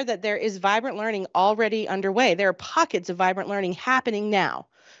are aware that there is vibrant learning already underway. There are pockets of vibrant learning happening now,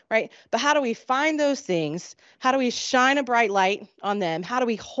 right? But how do we find those things? How do we shine a bright light on them? How do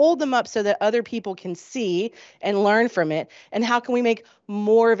we hold them up so that other people can see and learn from it? And how can we make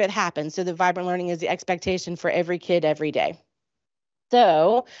more of it happen so that vibrant learning is the expectation for every kid every day?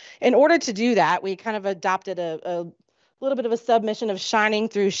 So in order to do that, we kind of adopted a little bit of a submission of shining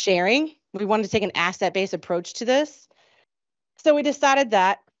through sharing. We wanted to take an asset-based approach to this. So we decided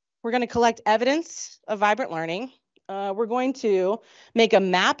that we're going to collect evidence of vibrant learning. We're going to make a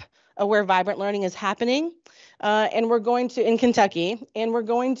map of where vibrant learning is happening. And we're going to, in Kentucky, and we're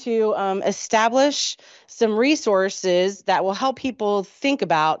going to establish some resources that will help people think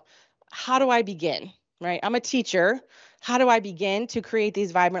about, how do I begin, right? I'm a teacher. How do I begin to create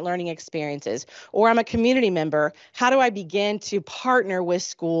these vibrant learning experiences? Or I'm a community member. How do I begin to partner with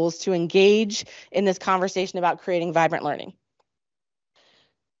schools to engage in this conversation about creating vibrant learning?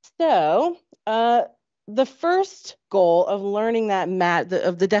 So the first goal of learning that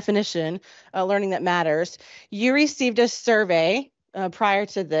of the definition, learning that matters, you received a survey prior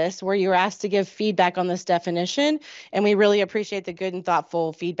to this where you were asked to give feedback on this definition, and we really appreciate the good and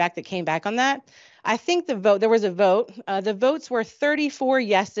thoughtful feedback that came back on that. I think there was a vote. The votes were 34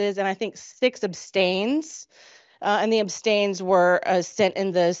 yeses and I think 6 abstains. And the abstains were sent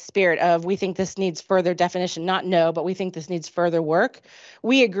in the spirit of, we think this needs further definition, not no, but we think this needs further work.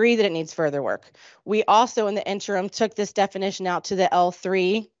 We agree that it needs further work. We also, in the interim, took this definition out to the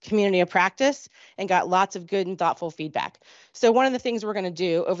L3 community of practice and got lots of good and thoughtful feedback. So one of the things we're going to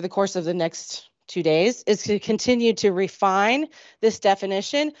do over the course of the next 2 days is to continue to refine this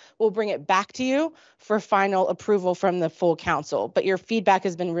definition. We'll bring it back to you for final approval from the full council, but your feedback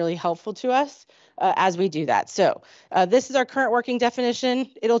has been really helpful to us as we do that. So this is our current working definition.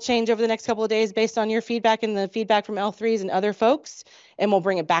 It'll change over the next couple of days based on your feedback and the feedback from L3s and other folks, and we'll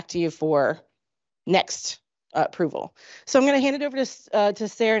bring it back to you for next approval. So I'm going to hand it over to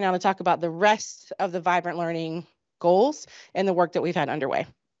Sarah now to talk about the rest of the vibrant learning goals and the work that we've had underway.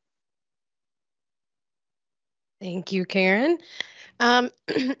 Thank you, Karen. And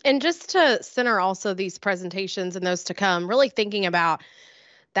just to center also these presentations and those to come, really thinking about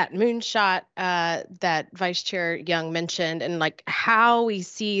that moonshot that Vice Chair Young mentioned, and like how we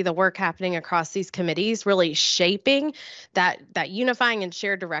see the work happening across these committees really shaping that unifying and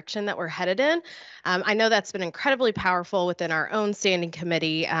shared direction that we're headed in. I know that's been incredibly powerful within our own standing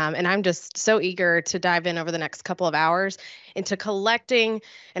committee, and I'm just so eager to dive in over the next couple of hours into collecting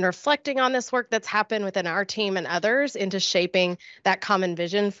and reflecting on this work that's happened within our team and others into shaping that common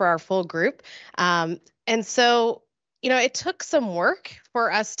vision for our full group. And so, you know, it took some work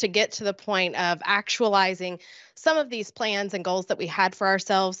for us to get to the point of actualizing some of these plans and goals that we had for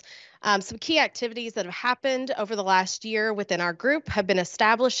ourselves. Some key activities that have happened over the last year within our group have been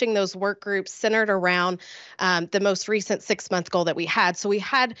establishing those work groups centered around the most recent 6-month goal that we had. So we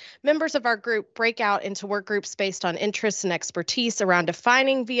had members of our group break out into work groups based on interests and expertise around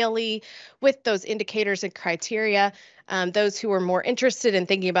defining VLE with those indicators and criteria. Those who were more interested in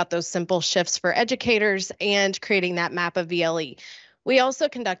thinking about those simple shifts for educators and creating that map of VLE. We also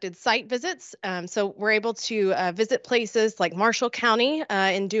conducted site visits. So we're able to visit places like Marshall County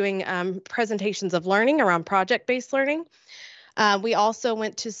in doing presentations of learning around project-based learning. We also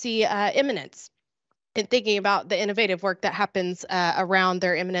went to see Eminence and thinking about the innovative work that happens around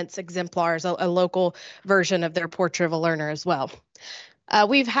their Eminence exemplars, a local version of their Portrait of a Learner as well.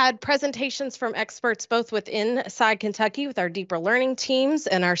 We've had presentations from experts both within Side Kentucky with our deeper learning teams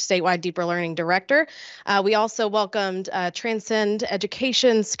and our statewide deeper learning director. We also welcomed Transcend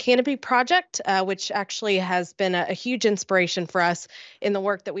Education's Canopy Project, which actually has been a huge inspiration for us in the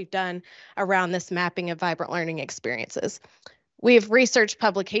work that we've done around this mapping of vibrant learning experiences. We have research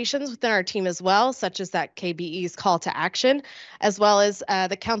publications within our team as well, such as that KBE's Call to Action, as well as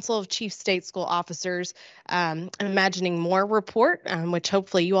the Council of Chief State School Officers Imagining More report, which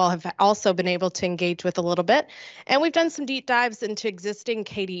hopefully you all have also been able to engage with a little bit. And we've done some deep dives into existing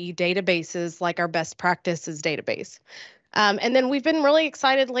KDE databases like our best practices database. And then we've been really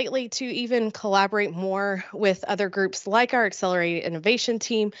excited lately to even collaborate more with other groups like our Accelerated Innovation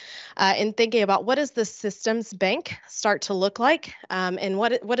team in thinking about what does the systems bank start to look like and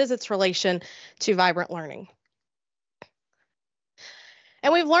what is its relation to vibrant learning.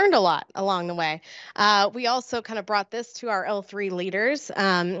 And we've learned a lot along the way. We also kind of brought this to our L3 leaders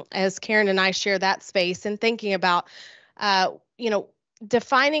as Karen and I share that space and thinking about,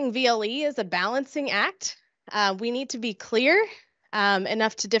 defining VLE as a balancing act. We need to be clear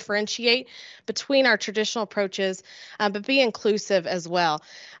enough to differentiate between our traditional approaches, but be inclusive as well.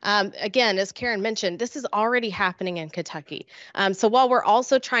 Again, as Karen mentioned, this is already happening in Kentucky. So while we're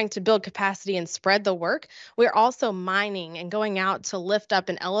also trying to build capacity and spread the work, we're also mining and going out to lift up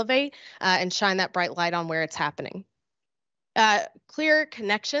and elevate and shine that bright light on where it's happening. Clear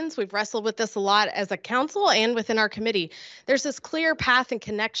connections. We've wrestled with this a lot as a council and within our committee. There's this clear path and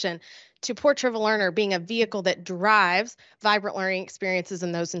connection to Portrait of a Learner being a vehicle that drives vibrant learning experiences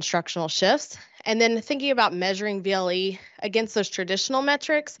and those instructional shifts. And then thinking about measuring VLE against those traditional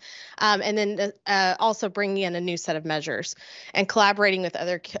metrics, and then also bringing in a new set of measures. And collaborating with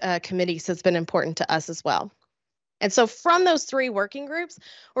other committees has been important to us as well. And so from those three working groups,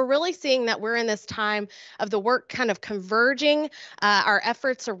 we're really seeing that we're in this time of the work kind of converging our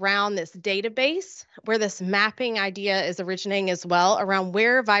efforts around this database, where this mapping idea is originating as well, around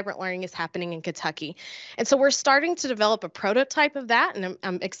where vibrant learning is happening in Kentucky. And so we're starting to develop a prototype of that, and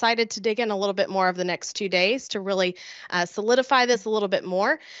I'm excited to dig in a little bit more over the next 2 days to really solidify this a little bit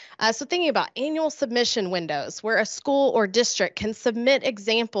more. So thinking about annual submission windows, where a school or district can submit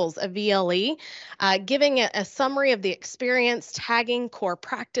examples of VLE, giving a summary of the experience, tagging core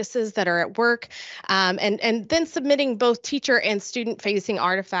practices that are at work, and then submitting both teacher and student-facing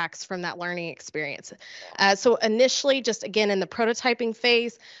artifacts from that learning experience. So initially, just again in the prototyping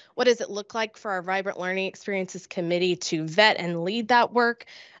phase, what does it look like for our Vibrant Learning Experiences Committee to vet and lead that work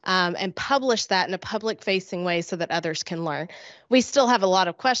and publish that in a public-facing way so that others can learn? We still have a lot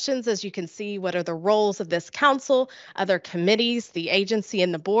of questions, as you can see. What are the roles of this council, other committees, the agency,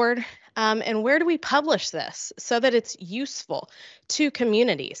 and the board? And where do we publish this so that it's useful to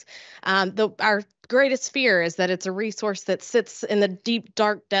communities? Our greatest fear is that it's a resource that sits in the deep,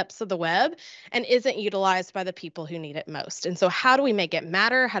 dark depths of the web and isn't utilized by the people who need it most. And so how do we make it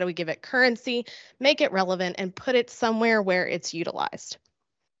matter? How do we give it currency, make it relevant, and put it somewhere where it's utilized?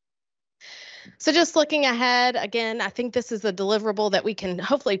 So just looking ahead, again, I think this is a deliverable that we can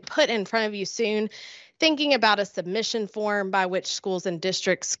hopefully put in front of you soon. Thinking about a submission form by which schools and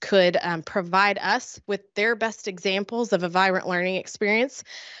districts could provide us with their best examples of a vibrant learning experience,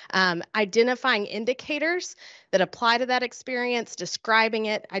 identifying indicators that apply to that experience, describing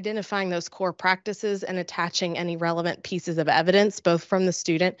it, identifying those core practices, and attaching any relevant pieces of evidence, both from the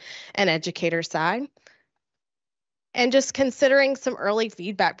student and educator side. And just considering some early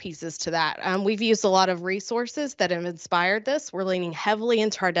feedback pieces to that. We've used a lot of resources that have inspired this. We're leaning heavily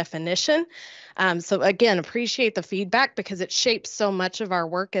into our definition. So again, appreciate the feedback because it shapes so much of our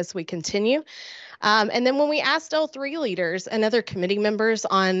work as we continue. And then when we asked L3 leaders and other committee members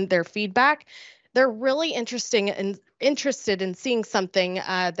on their feedback, they're really interested in seeing something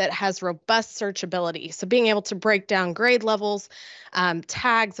that has robust searchability. So being able to break down grade levels,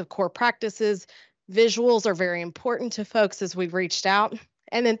 tags of core practices. Visuals are very important to folks as we've reached out.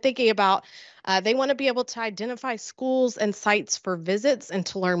 And then thinking about, they want to be able to identify schools and sites for visits and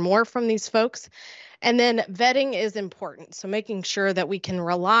to learn more from these folks. And then vetting is important. So making sure that we can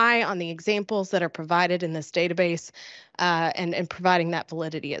rely on the examples that are provided in this database and providing that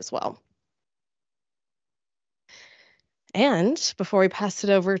validity as well. And before we pass it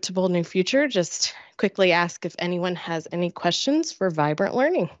over to Bold New Future, just quickly ask if anyone has any questions for Vibrant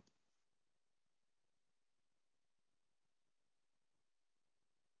Learning.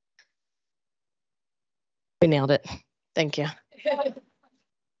 We nailed it. Thank you.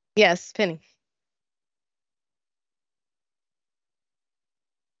 Yes, Penny.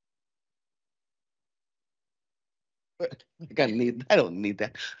 I don't need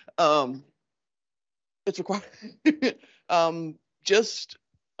that. It's required. just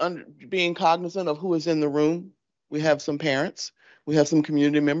being cognizant of who is in the room. We have some parents, we have some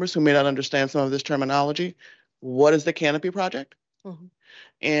community members who may not understand some of this terminology. What is the Canopy Project? Mm-hmm.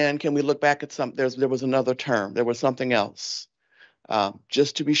 And can we look back at there was another term, there was something else,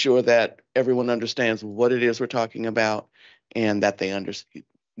 just to be sure that everyone understands what it is we're talking about and that they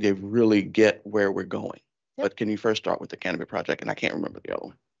really get where we're going. Yep. But can you first start with the Canopy Project? And I can't remember the other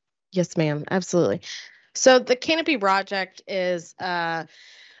one. Yes, ma'am. Absolutely. So the Canopy Project is a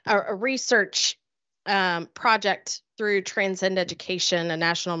research project through Transcend Education, a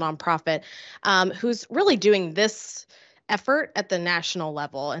national nonprofit, who's really doing this effort at the national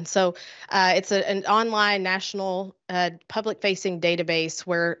level. And so it's an online national public-facing database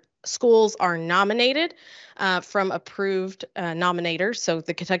where schools are nominated from approved nominators. So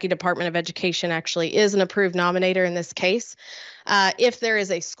the Kentucky Department of Education actually is an approved nominator in this case. If there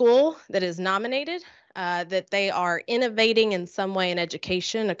is a school that is nominated, that they are innovating in some way in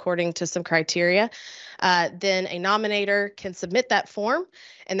education according to some criteria, then a nominator can submit that form,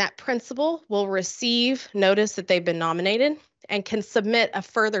 and that principal will receive notice that they've been nominated and can submit a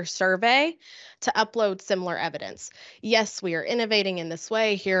further survey to upload similar evidence. Yes, we are innovating in this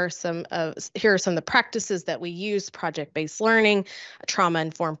way. Here are some of the practices that we use: project-based learning,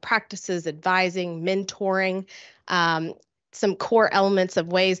 trauma-informed practices, advising, mentoring, some core elements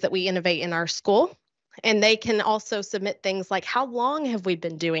of ways that we innovate in our school. And they can also submit things like, how long have we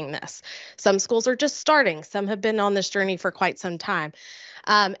been doing this? Some schools are just starting. Some have been on this journey for quite some time.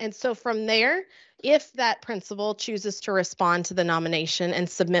 And so from there, if that principal chooses to respond to the nomination and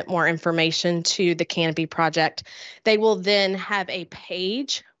submit more information to the Canopy Project, they will then have a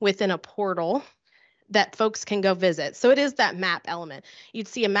page within a portal that folks can go visit. So it is that map element. You'd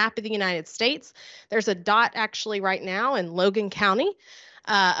see a map of the United States. There's a dot actually right now in Logan County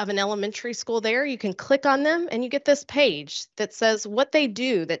of an elementary school there. You can click on them and you get this page that says what they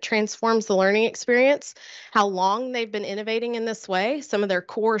do that transforms the learning experience, how long they've been innovating in this way, some of their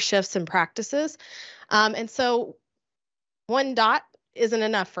core shifts and practices. And so one dot isn't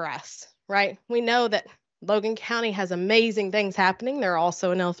enough for us, right? We know that Logan County has amazing things happening. They're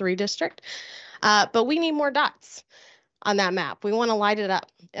also an L3 district. But we need more dots on that map. We want to light it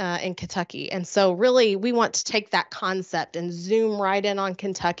up in Kentucky. And so really, we want to take that concept and zoom right in on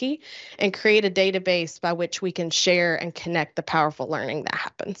Kentucky and create a database by which we can share and connect the powerful learning that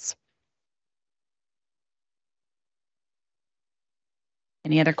happens.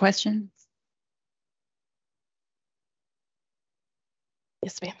 Any other questions?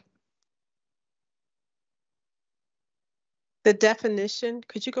 Yes, ma'am. The definition,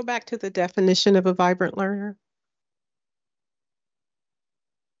 could you go back to the definition of a vibrant learner?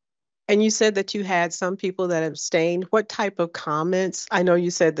 And you said that you had some people that abstained. What type of comments? I know you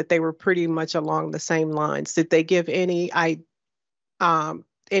said that they were pretty much along the same lines. Did they give any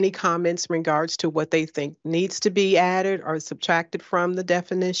comments in regards to what they think needs to be added or subtracted from the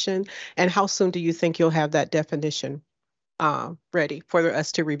definition? And how soon do you think you'll have that definition ready for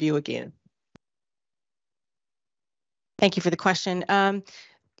us to review again? Thank you for the question.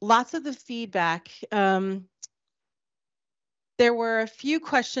 Lots of the feedback. There were a few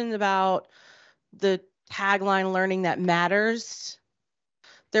questions about the tagline, learning that matters.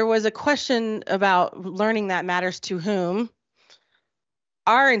 There was a question about learning that matters to whom.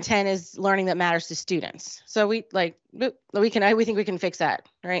 Our intent is learning that matters to students. So we think we can fix that,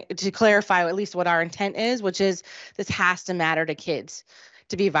 right? To clarify at least what our intent is, which is this has to matter to kids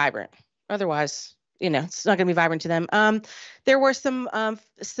to be vibrant. Otherwise, it's not going to be vibrant to them. There were some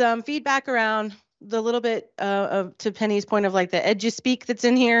feedback around the little bit to Penny's point of like the edu-speak that's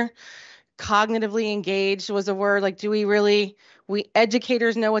in here. Cognitively engaged was a word. Like, do we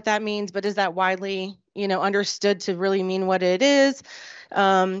educators know what that means, but is that widely, understood to really mean what it is?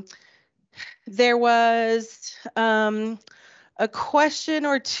 There was a question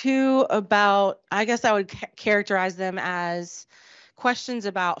or two about, I guess I would characterize them as questions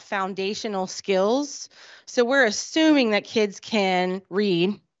about foundational skills. So we're assuming that kids can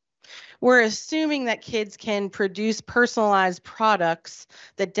read. We're assuming that kids can produce personalized products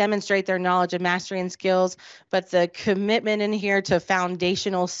that demonstrate their knowledge of mastery and skills, but the commitment in here to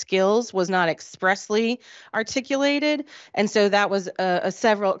foundational skills was not expressly articulated. And so that was a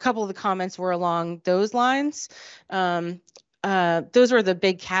couple of the comments were along those lines. Those were the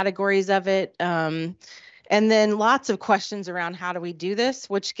big categories of it. And then lots of questions around how do we do this,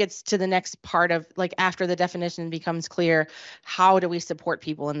 which gets to the next part of like after the definition becomes clear, how do we support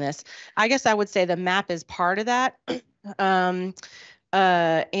people in this? I guess I would say the map is part of that.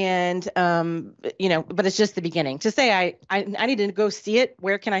 and but it's just the beginning. To say I need to go see it,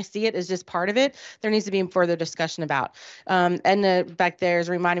 where can I see it, is just part of it. There needs to be further discussion about. And back there is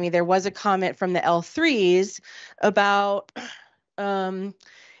reminding me, there was a comment from the L3s about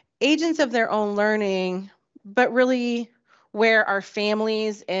agents of their own learning, but really where are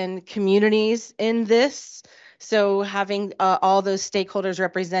families and communities in this? So having all those stakeholders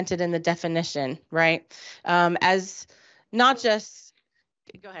represented in the definition, right? As not just,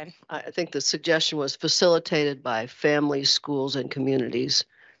 go ahead. I think the suggestion was facilitated by families, schools, and communities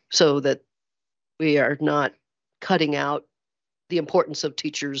so that we are not cutting out the importance of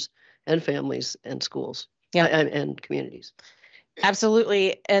teachers and families and schools and communities.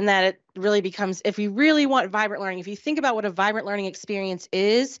 Absolutely. And that it really becomes, if you really want vibrant learning, if you think about what a vibrant learning experience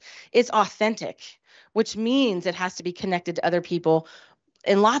is, it's authentic, which means it has to be connected to other people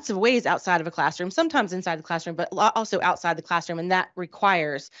in lots of ways outside of a classroom, sometimes inside the classroom, but also outside the classroom. And that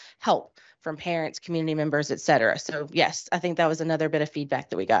requires help from parents, community members, et cetera. So yes, I think that was another bit of feedback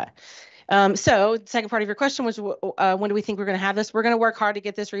that we got. So the second part of your question was, when do we think we're going to have this? We're going to work hard to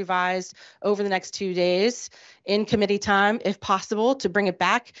get this revised over the next 2 days in committee time, if possible, to bring it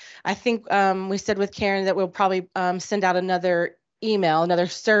back. I think we said with Karen that we'll probably send out another email, another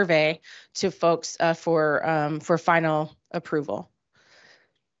survey to folks for final approval.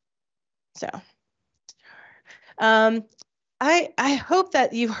 So I hope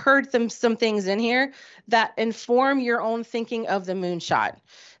that you've heard some things in here that inform your own thinking of the moonshot.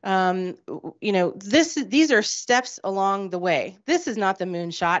 These are steps along the way. This is not the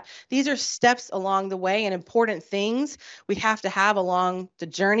moonshot. These are steps along the way and important things we have to have along the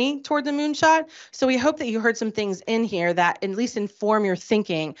journey toward the moonshot. So we hope that you heard some things in here that at least inform your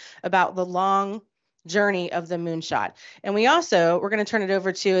thinking about the long journey of the moonshot. And we're going to turn it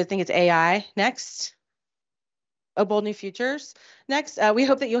over to, I think it's AI next. Bold New Futures next. We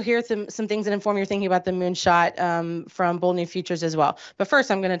hope that you'll hear some things that inform your thinking about the moonshot from Bold New Futures as well. But first,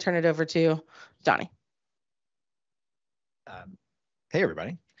 I'm going to turn it over to Donnie. Hey,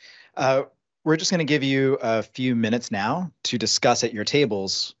 everybody. We're just going to give you a few minutes now to discuss at your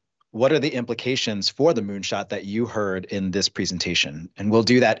tables what are the implications for the moonshot that you heard in this presentation. And we'll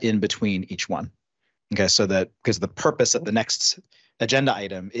do that in between each one. Okay, so that because the purpose of the next agenda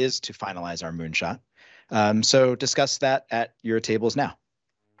item is to finalize our moonshot. So discuss that at your tables now.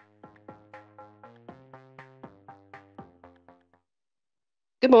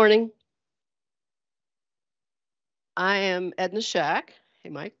 Good morning. I am Edna Shack. Hey,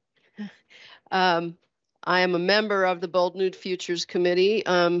 Mike. I am a member of the Bold New Futures Committee.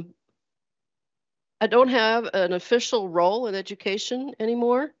 I don't have an official role in education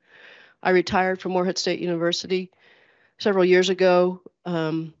anymore. I retired from Morehead State University several years ago.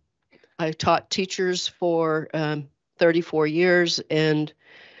 I taught teachers for 34 years, and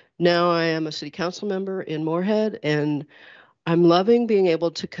now I am a city council member in Morehead, and I'm loving being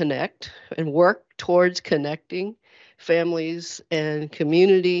able to connect and work towards connecting families and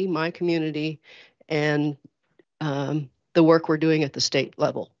community, my community, and the work we're doing at the state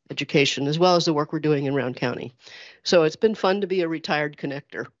level, education, as well as the work we're doing in Round County. So it's been fun to be a retired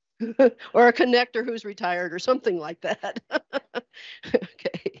connector or a connector who's retired or something like that.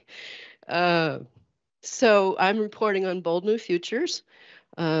 Okay. So I'm reporting on Bold New Futures.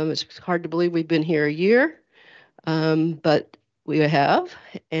 It's hard to believe we've been here a year, but we have.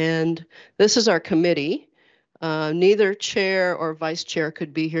 And this is our committee. Neither chair or vice chair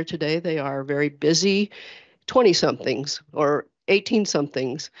could be here today. They are very busy 20-somethings or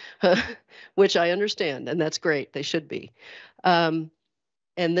 18-somethings, which I understand, and that's great. They should be. And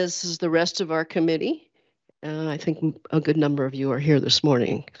this is the rest of our committee. I think a good number of you are here this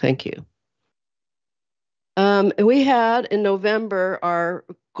morning. Thank you. We had in November our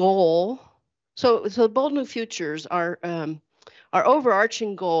goal. So Bold New Futures, our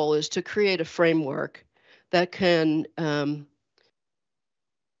overarching goal is to create a framework that can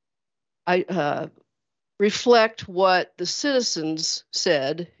reflect what the citizens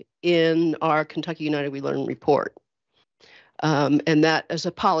said in our Kentucky United We Learn report, and that as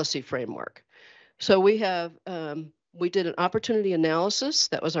a policy framework. So we have we did an opportunity analysis.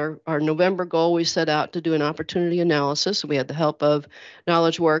 That was our November goal. We set out to do an opportunity analysis. We had the help of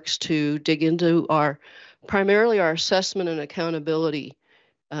KnowledgeWorks to dig into primarily our assessment and accountability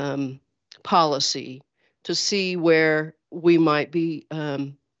policy to see where we might be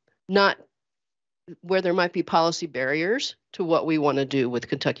where there might be policy barriers to what we want to do with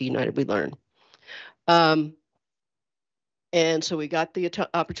Kentucky United We Learn. And so we got the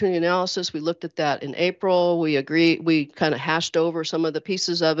opportunity analysis. We looked at that in April. We agreed, we kind of hashed over some of the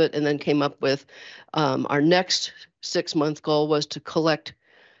pieces of it and then came up with our next 6-month goal was to collect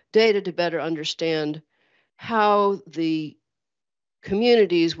data to better understand how the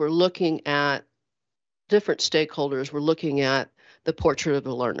communities were looking at, different stakeholders were looking at the portrait of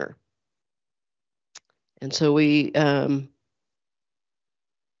the learner. And so we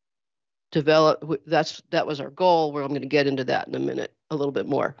that was our goal. Where I'm going to get into that in a minute, a little bit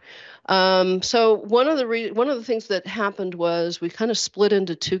more. So one of the things that happened was we kind of split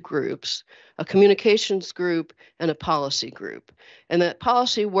into 2 groups, a communications group and a policy group. And that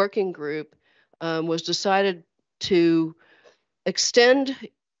policy working group was decided to extend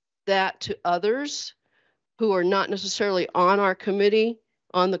that to others who are not necessarily on our committee,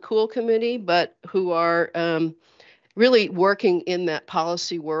 on the COOL committee, but who are really working in that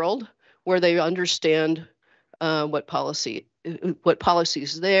policy world, where they understand what policy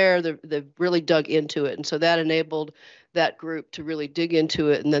is there. They've really dug into it. And so that enabled that group to really dig into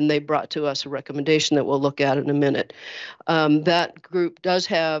it. And then they brought to us a recommendation that we'll look at in a minute. That group does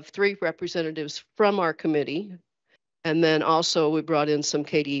have 3 representatives from our committee. And then also we brought in some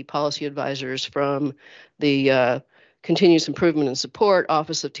KDE policy advisors from the Continuous Improvement and Support,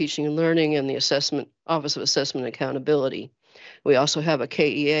 Office of Teaching and Learning, and the Office of Assessment and Accountability. We also have a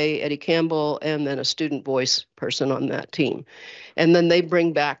KEA, Eddie Campbell, and then a student voice person on that team. And then they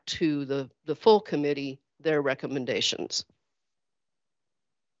bring back to the full committee their recommendations.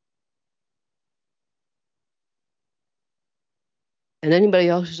 And anybody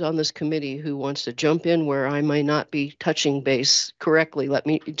else who's on this committee who wants to jump in where I might not be touching base correctly, let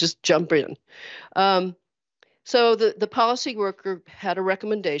me just jump in. So the policy work group had a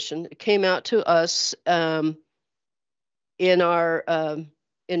recommendation. It came out to us in our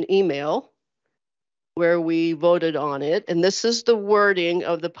in email where we voted on it. And this is the wording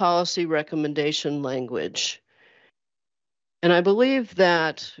of the policy recommendation language. And I believe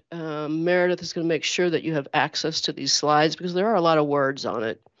that Meredith is going to make sure that you have access to these slides because there are a lot of words on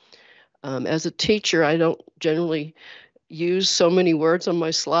it. As a teacher, I don't generally use so many words on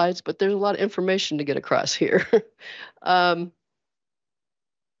my slides, but there's a lot of information to get across here. So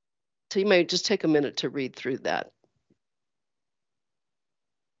you may just take a minute to read through that.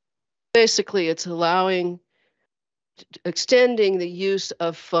 Basically, it's extending the use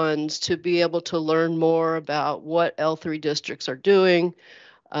of funds to be able to learn more about what L3 districts are doing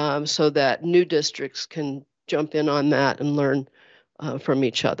so that new districts can jump in on that and learn from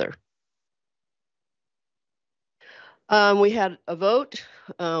each other. We had a vote.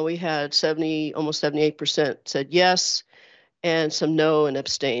 We had almost 78% said yes, and some no and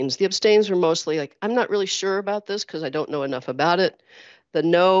abstains. The abstains were mostly like, I'm not really sure about this because I don't know enough about it. The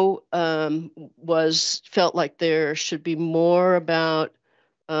no felt like there should be more about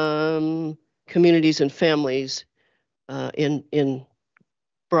communities and families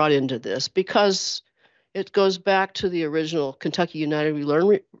brought into this because it goes back to the original Kentucky United We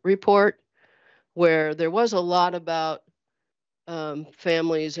Learn report, where there was a lot about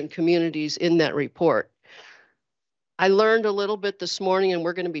families and communities in that report. I learned a little bit this morning, and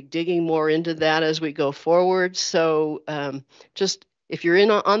we're going to be digging more into that as we go forward. So just if you're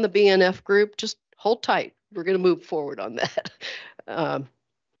in on the BNF group, just hold tight. We're going to move forward on that. All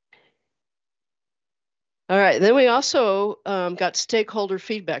right. Then we also got stakeholder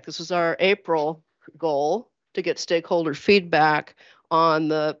feedback. This was our April goal, to get stakeholder feedback on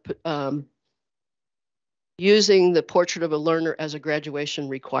the using the portrait of a learner as a graduation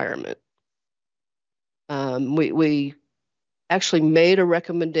requirement. We actually made a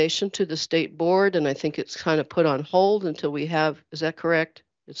recommendation to the state board, and I think it's kind of put on hold until we have, is that correct?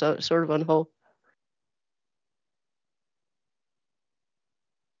 It's sort of on hold.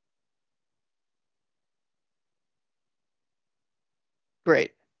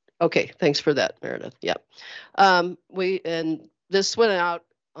 Great. Okay, thanks for that, Meredith. Yep. And this went out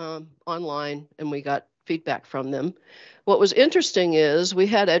online, and we got feedback from them. What was interesting is we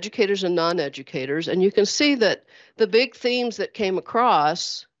had educators and non-educators, and you can see that the big themes that came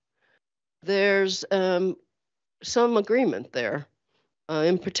across, there's some agreement there,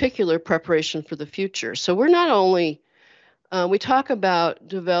 in particular preparation for the future. So we're not only, we talk about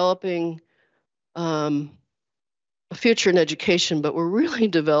developing a future in education, but we're really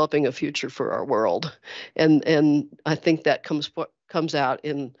developing a future for our world. And I think that comes out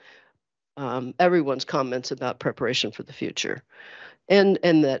in everyone's comments about preparation for the future, and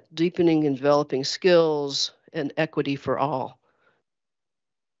that deepening and developing skills and equity for all.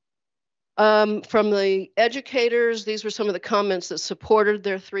 From the educators, these were some of the comments that supported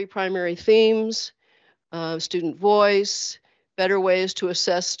their 3 primary themes: student voice, better ways to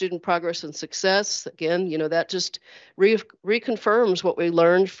assess student progress and success. Again, that just reconfirms what we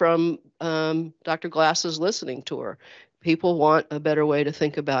learned from Dr. Glass's listening tour. People want a better way to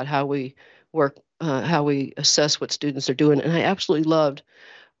think about how we work, how we assess what students are doing. And I absolutely loved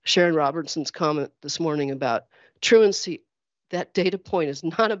Sharon Robertson's comment this morning about truancy. That data point is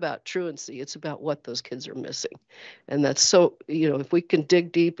not about truancy. It's about what those kids are missing. And that's so, if we can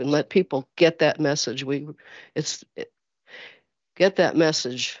dig deep and let people get that message, get that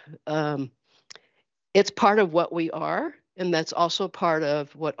message. It's part of what we are. And that's also part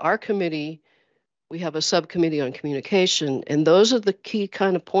of what our committee, we have a subcommittee on communication. And those are the key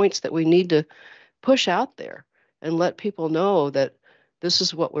kind of points that we need to push out there and let people know that this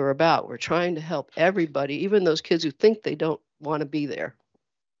is what we're about. We're trying to help everybody, even those kids who think they don't want to be there.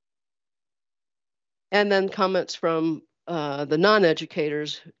 And then comments from the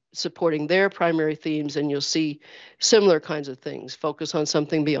non-educators supporting their primary themes, and you'll see similar kinds of things. Focus on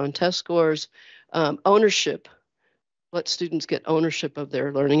something beyond test scores, ownership. Let students get ownership of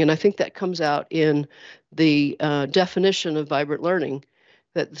their learning. And I think that comes out in the definition of vibrant learning,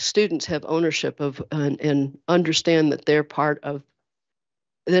 that the students have ownership of and understand that they're part of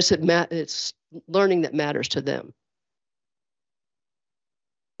this. It's learning that matters to them.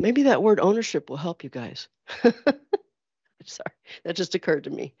 Maybe that word ownership will help you guys. Sorry, that just occurred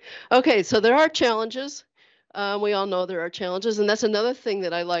to me. Okay, so there are challenges. We all know there are challenges, and that's another thing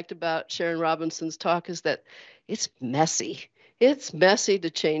that I liked about Sharon Robinson's talk, is that it's messy. It's messy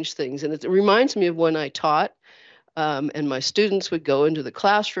to change things, and it reminds me of when I taught, and my students would go into the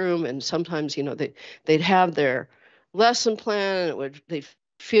classroom, and sometimes, they'd have their lesson plan, and they'd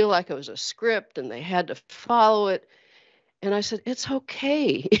feel like it was a script, and they had to follow it. And I said, it's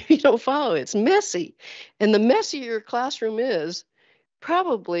okay if you don't follow it. It's messy. And the messier your classroom is,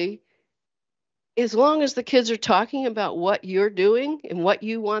 probably, as long as the kids are talking about what you're doing and what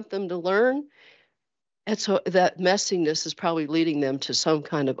you want them to learn, and so that messiness is probably leading them to some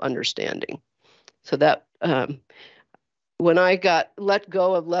kind of understanding. So that when I got let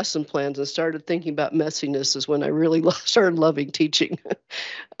go of lesson plans and started thinking about messiness is when I really started loving teaching.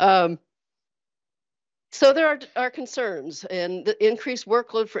 So there are concerns, and the increased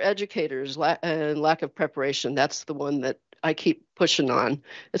workload for educators and lack of preparation. That's the one that I keep pushing on.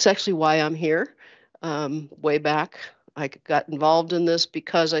 It's actually why I'm here. Way back, I got involved in this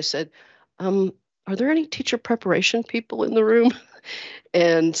because I said, are there any teacher preparation people in the room?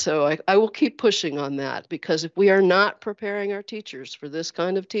 And so I will keep pushing on that, because if we are not preparing our teachers for this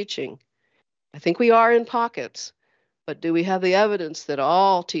kind of teaching, I think we are in pockets, but do we have the evidence that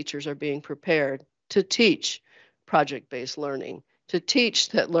all teachers are being prepared to teach project-based learning, to teach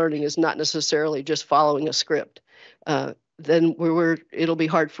that learning is not necessarily just following a script? Then it'll be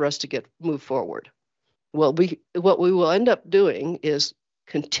hard for us to move forward. Well, what we will end up doing is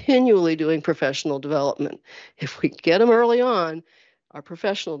continually doing professional development. If we get them early on, our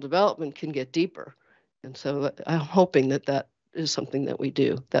professional development can get deeper. And so I'm hoping that is something that we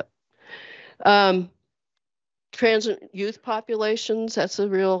do. That transient youth populations, that's a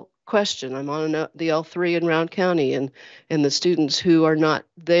real question. I'm on the L3 in Round County, and the students who are not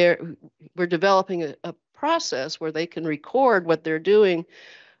there, we're developing a process where they can record what they're doing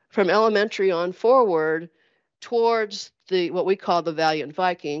from elementary on forward towards what we call the Valiant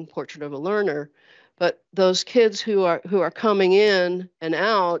Viking, Portrait of a Learner. But those kids who are coming in and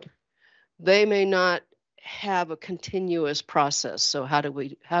out, they may not have a continuous process. So how do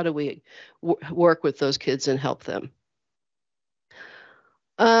we work with those kids and help them?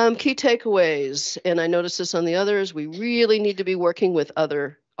 Key takeaways, and I noticed this on the others, we really need to be working with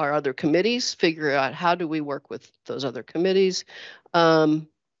our other committees, figure out how do we work with those other committees.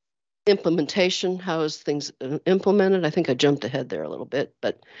 Implementation, how is things implemented? I think I jumped ahead there a little bit,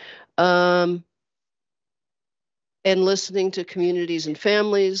 but and listening to communities and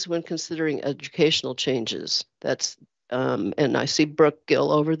families when considering educational changes. That's and I see Brooke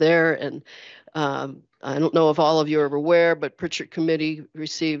Gill over there, and I don't know if all of you are aware, but Pritchard Committee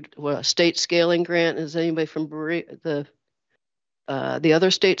received a state scaling grant. Is anybody from the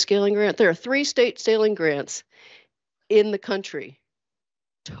other state scaling grant? There are 3 state scaling grants in the country.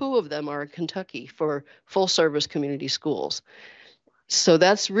 2 of them are in Kentucky for full service community schools. So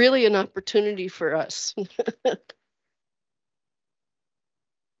that's really an opportunity for us.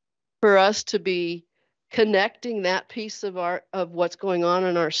 For us to be connecting that piece of what's going on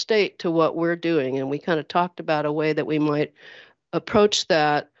in our state to what we're doing. And we kind of talked about a way that we might approach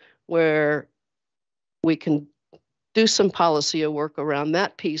that, where we can do some policy work around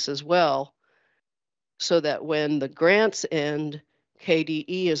that piece as well, so that when the grants end,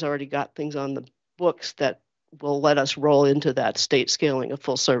 KDE has already got things on the books that will let us roll into that state scaling of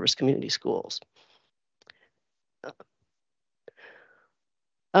full service community schools.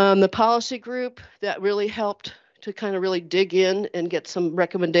 The policy group, that really helped to kind of really dig in and get some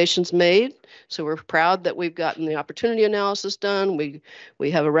recommendations made. So we're proud that we've gotten the opportunity analysis done.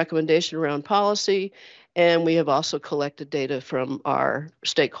 We have a recommendation around policy, and we have also collected data from our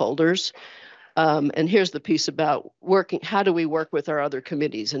stakeholders. And here's the piece about working, how do we work with our other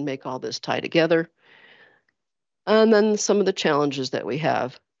committees and make all this tie together? And then some of the challenges that we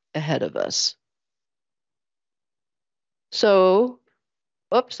have ahead of us. So,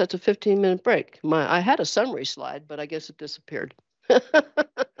 oops, that's a 15-minute break. I had a summary slide, but I guess it disappeared.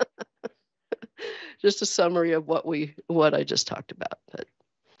 Just a summary of what I just talked about. But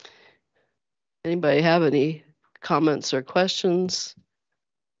anybody have any comments or questions?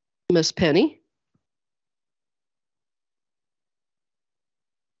 Miss Penny?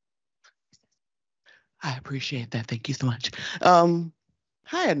 I appreciate that. Thank you so much.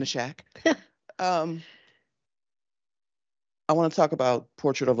 Hi, Edna Shack. I want to talk about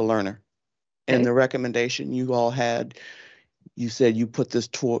Portrait of a Learner. Okay. And the recommendation you all had, you said you put this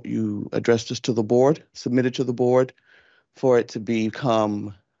you addressed this to the board, submitted to the board for it to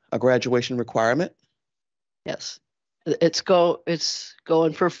become a graduation requirement. Yes, it's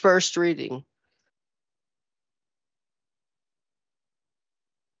going for first reading.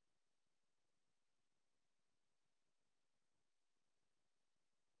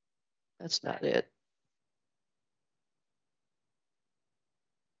 That's not it.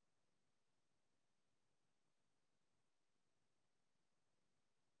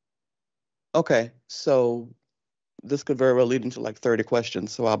 Okay, so this could very well lead into like 30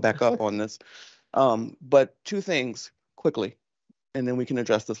 questions, so I'll back up on this. But two things quickly, and then we can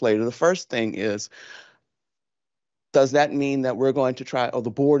address this later. The first thing is, does that mean that we're going to try, or the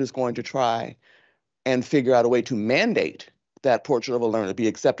board is going to try and figure out a way to mandate that Portrait of a Learner be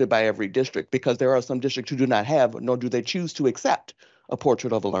accepted by every district? Because there are some districts who do not have, nor do they choose to accept a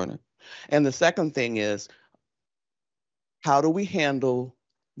Portrait of a Learner. And the second thing is, how do we handle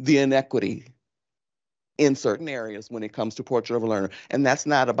the inequity in certain areas when it comes to Portrait of a Learner? And that's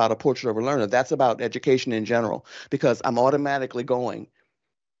not about a Portrait of a Learner, that's about education in general, because I'm automatically going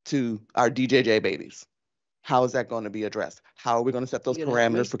to our DJJ babies. How is that going to be addressed? How are we going to set those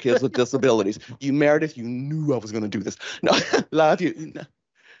parameters for kids with disabilities? You, Meredith, you knew I was going to do this. No, love you. No.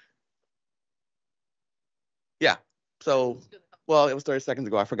 Yeah, so, well, it was 30 seconds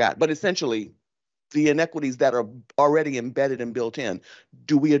ago, I forgot. But essentially, the inequities that are already embedded and built in,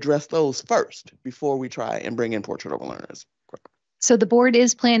 do we address those first before we try and bring in Portrait of a Learner? So the board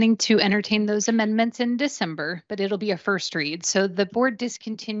is planning to entertain those amendments in December, but it'll be a first read. So the board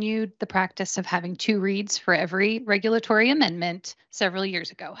discontinued the practice of having 2 reads for every regulatory amendment several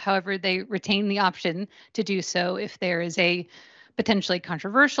years ago. However, they retain the option to do so if there is a potentially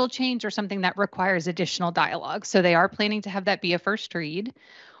controversial change or something that requires additional dialogue. So they are planning to have that be a first read.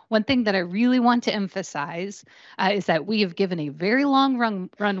 One thing that I really want to emphasize is that we have given a very long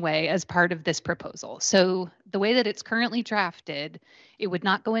runway as part of this proposal. So the way that it's currently drafted, it would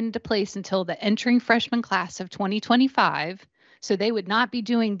not go into place until the entering freshman class of 2025. So they would not be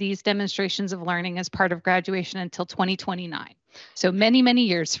doing these demonstrations of learning as part of graduation until 2029. So many, many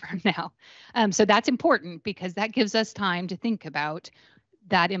years from now. So that's important because that gives us time to think about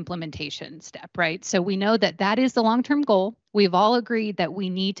that implementation step, right? So we know that that is the long-term goal. We've all agreed that we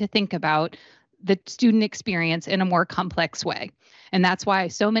need to think about the student experience in a more complex way. And that's why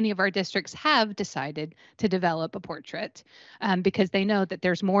so many of our districts have decided to develop a portrait because they know that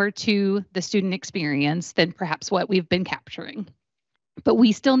there's more to the student experience than perhaps what we've been capturing. But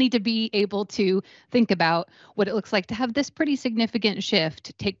we still need to be able to think about what it looks like to have this pretty significant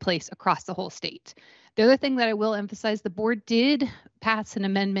shift take place across the whole state. The other thing that I will emphasize, the board did pass an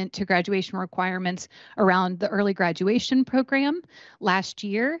amendment to graduation requirements around the early graduation program last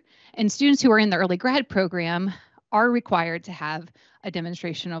year. And students who are in the early grad program are required to have a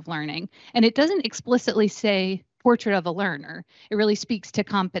demonstration of learning. And it doesn't explicitly say Portrait of a Learner. It really speaks to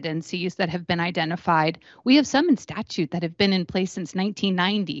competencies that have been identified. We have some in statute that have been in place since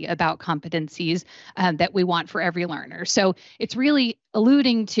 1990 about competencies that we want for every learner. So it's really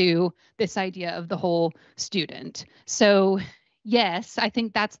alluding to this idea of the whole student. So yes, I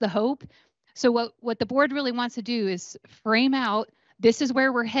think that's the hope. So what the board really wants to do is frame out, this is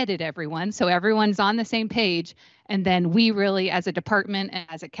where we're headed, everyone. So everyone's on the same page. And then we really, as a department and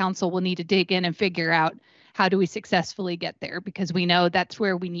as a council, will need to dig in and figure out how do we successfully get there, because we know that's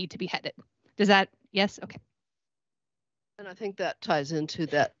where we need to be headed. Does that, yes? Okay. And I think that ties into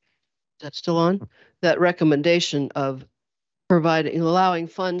that, that's still on, that recommendation of allowing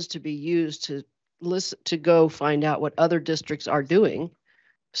funds to be used to listen to go find out what other districts are doing,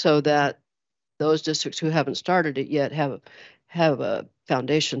 so that those districts who haven't started it yet have a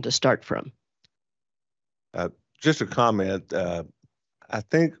foundation to start from. Just a comment. I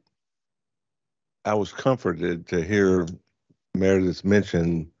think I was comforted to hear Meredith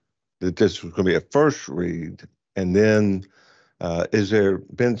mention that this was going to be a first read, and then is there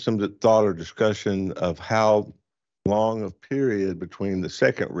been some thought or discussion of how long a period between the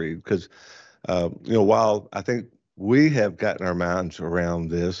second read? Because while I think we have gotten our minds around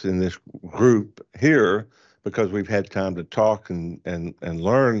this in this group here because we've had time to talk and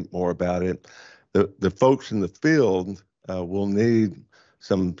learn more about it, the folks in the field will need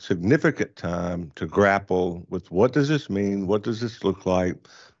some significant time to grapple with what does this mean, what does this look like,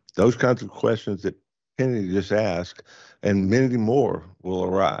 those kinds of questions that Penny just asked, and many more will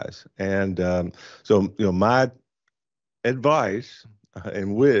arise. And so my advice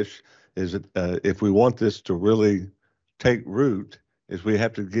and wish is that if we want this to really take root, is we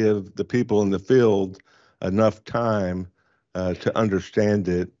have to give the people in the field enough time to understand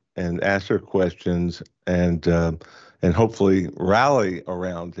it and ask their questions and hopefully rally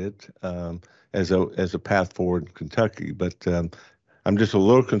around it as a path forward in Kentucky. But I'm just a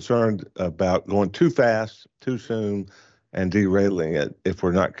little concerned about going too fast, too soon, and derailing it if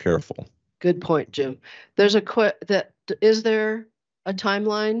we're not careful. Good point, Jim. Is there a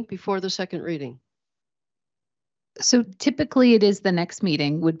timeline before the second reading? So typically it is the next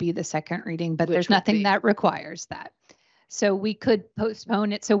meeting would be the second reading, but there's nothing that requires that. So we could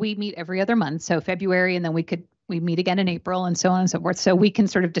postpone it. So we meet every other month. So February, and then we meet again in April, and so on and so forth. So we can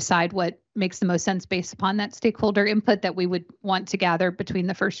sort of decide what makes the most sense based upon that stakeholder input that we would want to gather between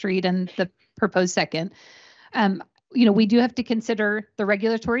the first read and the proposed second. We do have to consider the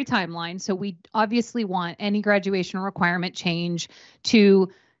regulatory timeline. So we obviously want any graduation requirement change to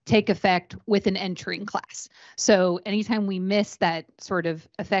take effect with an entering class. So anytime we miss that sort of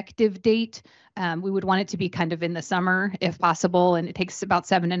effective date, we would want it to be kind of in the summer if possible. And it takes about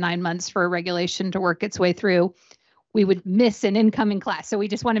 7 to 9 months for a regulation to work its way through. We would miss an incoming class. So we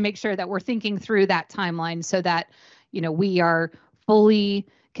just want to make sure that we're thinking through that timeline so that, we are fully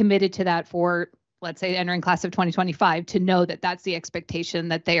committed to that for, let's say, entering class of 2025, to know that that's the expectation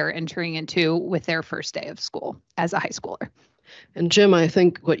that they are entering into with their first day of school as a high schooler. And Jim, I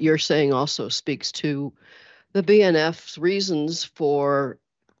think what you're saying also speaks to the BNF's reasons for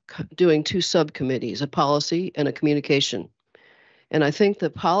doing 2 subcommittees, a policy and a communication. And I think the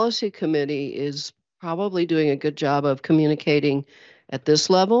policy committee is probably doing a good job of communicating at this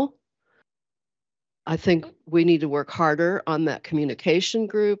level. I think we need to work harder on that communication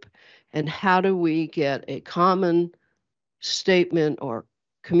group, and how do we get a common statement or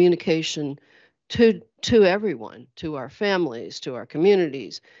communication to everyone, to our families, to our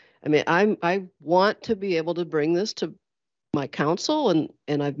communities. I mean, I want to be able to bring this to my council,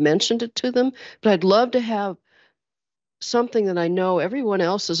 and I've mentioned it to them, but I'd love to have something that I know everyone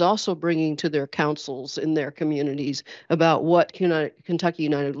else is also bringing to their councils in their communities about what Kentucky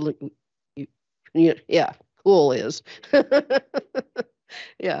United Cool is.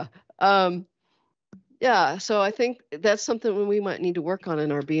 Yeah. So I think that's something we might need to work on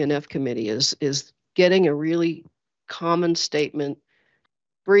in our BNF committee is getting a really common statement,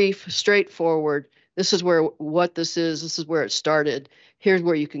 brief, straightforward. This is what this is. This is where it started. Here's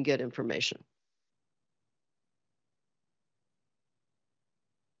where you can get information.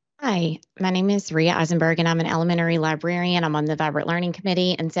 Hi, my name is Rhea Eisenberg, and I'm an elementary librarian. I'm on the Vibrant Learning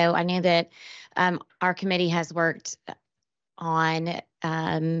Committee. And so I know that our committee has worked on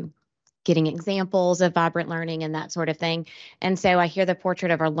getting examples of vibrant learning and that sort of thing. And so I hear the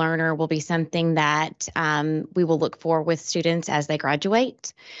portrait of a learner will be something that we will look for with students as they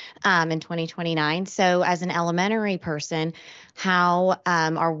graduate in 2029. So as an elementary person, how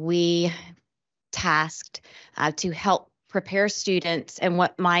are we tasked to help prepare students, and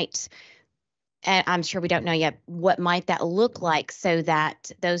what might, and I'm sure we don't know yet, what might that look like so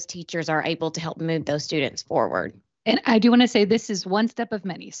that those teachers are able to help move those students forward? And I do want to say this is one step of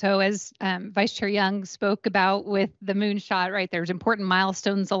many. So as Vice Chair Young spoke about with the moonshot, right, there's important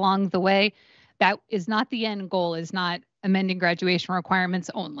milestones along the way. That is not the end goal, is not amending graduation requirements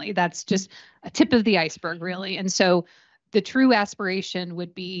only. That's just a tip of the iceberg, really. And so the true aspiration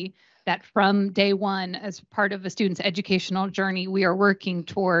would be that from day one, as part of a student's educational journey, we are working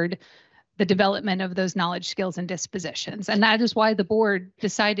toward the development of those knowledge, skills, and dispositions. And that is why the board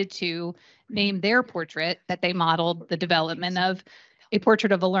decided to name their portrait that they modeled the development of a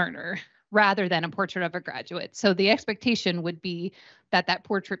portrait of a learner rather than a portrait of a graduate. So the expectation would be that that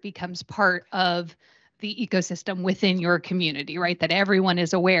portrait becomes part of the ecosystem within your community, right? That everyone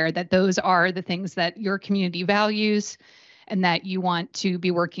is aware that those are the things that your community values and that you want to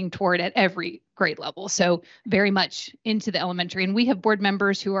be working toward at every grade level. So very much into the elementary. And we have board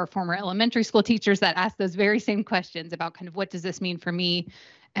members who are former elementary school teachers that ask those very same questions about kind of what does this mean for me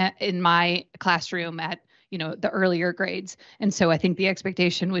in my classroom at, you know, the earlier grades. And so I think the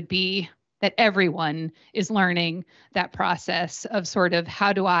expectation would be that everyone is learning that process of sort of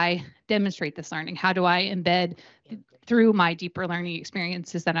how do I demonstrate this learning? How do I embed through my deeper learning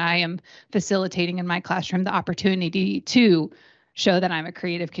experiences that I am facilitating in my classroom the opportunity to show that I'm a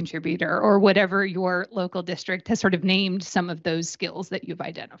creative contributor, or whatever your local district has sort of named some of those skills that you've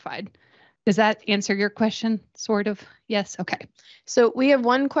identified. Does that answer your question? Sort of? Yes. Okay. So we have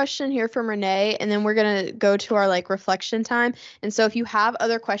one question here from Renee, and then we're going to go to our like reflection time. And so if you have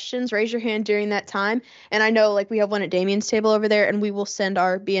other questions, raise your hand during that time. And I know like we have one at Damien's table over there, and we will send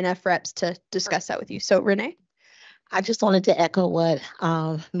our BNF reps to discuss that with you. So Renee? I just wanted to echo what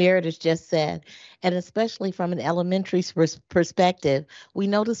Meredith just said, and especially from an elementary perspective, we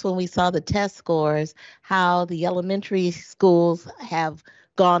noticed when we saw the test scores how the elementary schools have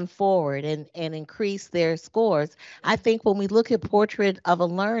gone forward and increased their scores. I think when we look at Portrait of a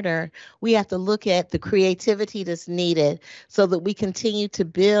Learner, we have to look at the creativity that's needed so that we continue to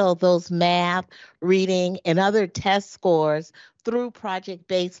build those math, reading, and other test scores through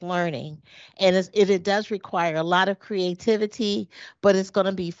project-based learning. And it does require a lot of creativity, but it's going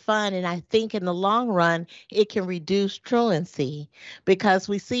to be fun. And I think in the long run, it can reduce truancy, because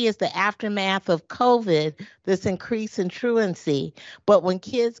we see as the aftermath of COVID, this increase in truancy. But when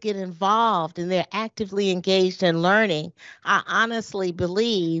kids get involved and they're actively engaged in learning, I honestly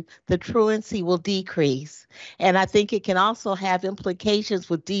believe the truancy will decrease. And I think it can also have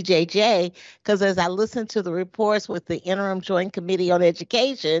implications with DJJ, because as I listened to the reports with the Interim Joint Committee on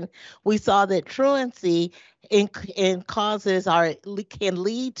Education, we saw that truancy in causes can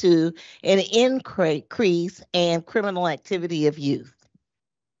lead to an increase in criminal activity of youth.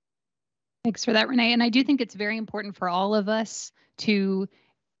 Thanks for that, Renee. And I do think it's very important for all of us to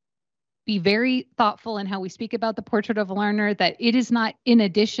be very thoughtful in how we speak about the Portrait of a Learner, that it is not in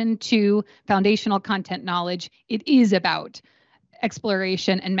addition to foundational content knowledge, it is about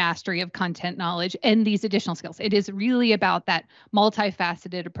exploration and mastery of content knowledge and these additional skills. It is really about that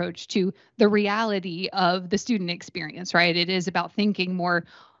multifaceted approach to the reality of the student experience, right? It is about thinking more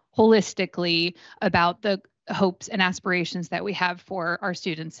holistically about the hopes and aspirations that we have for our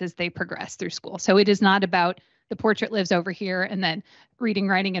students as they progress through school. So it is not about the portrait lives over here and then reading,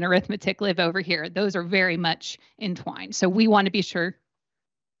 writing, and arithmetic live over here. Those are very much entwined. So we want to be sure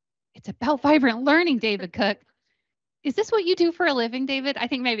it's about vibrant learning, David Cook. Is this what you do for a living, David? I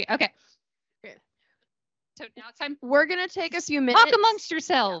think maybe. Okay. So now it's time. We're going to take a few minutes. Talk amongst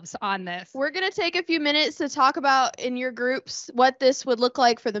yourselves on this. We're going to take a few minutes to talk about in your groups what this would look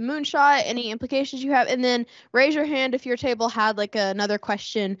like for the moonshot, any implications you have, and then raise your hand if your table had like another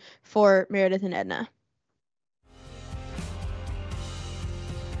question for Meredith and Edna.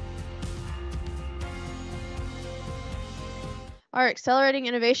 Our accelerating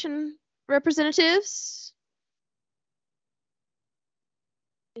innovation representatives.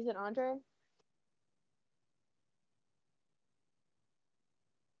 Is it Andre?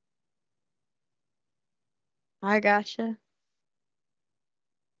 I gotcha.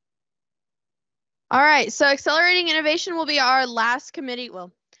 All right, so accelerating innovation will be our last committee.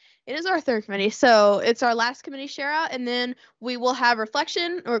 Well, it is our third committee, so it's our last committee share out, and then we will have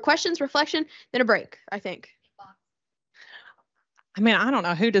reflection or questions, reflection, then a break, I think. I mean, I don't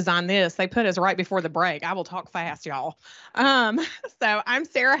know who designed this. They put us right before the break. I will talk fast, y'all. So I'm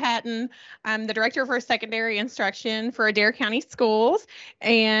Sarah Hatton. I'm the director for secondary instruction for Adair County Schools.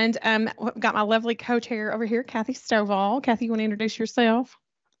 And got my lovely co-chair over here, Kathy Stovall. Kathy, you want to introduce yourself?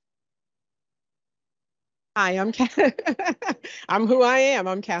 Hi, I'm who I am.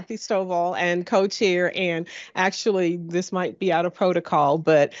 I'm Kathy Stovall and co-chair. And actually, this might be out of protocol,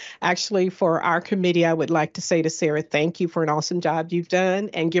 but actually for our committee, I would like to say to Sarah, thank you for an awesome job you've done,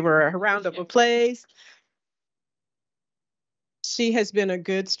 and give her a round of applause. She has been a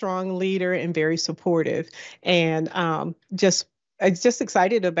good, strong leader and very supportive, and I'm just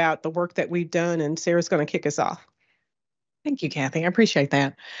excited about the work that we've done, and Sarah's going to kick us off. Thank you, Kathy. I appreciate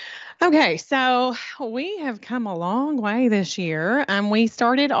that. Okay, so we have come a long way this year. We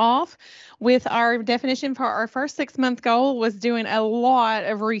started off with our definition for our first 6-month goal was doing a lot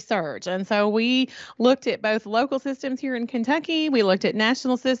of research. And so we looked at both local systems here in Kentucky, we looked at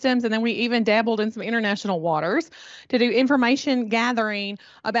national systems, and then we even dabbled in some international waters to do information gathering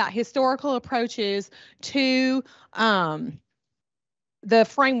about historical approaches to the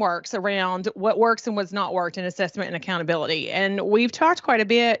frameworks around what works and what's not worked in assessment and accountability. And we've talked quite a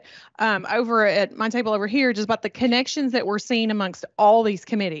bit over at my table over here just about the connections that we're seeing amongst all these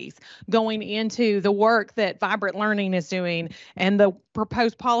committees going into the work that Vibrant Learning is doing and the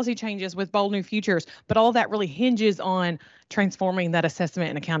proposed policy changes with Bold New Futures. But all that really hinges on transforming that assessment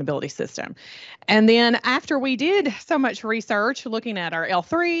and accountability system. And then after we did so much research, looking at our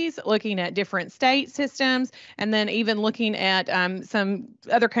L3s, looking at different state systems, and then even looking at some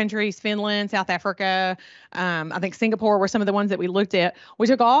other countries, Finland, South Africa, I think Singapore were some of the ones that we looked at. We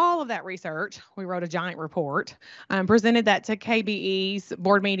took all of that research. We wrote a giant report, presented that to KBE's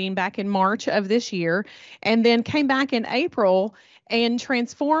board meeting back in March of this year, and then came back in April and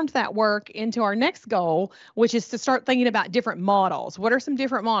transformed that work into our next goal, which is to start thinking about different models. What are some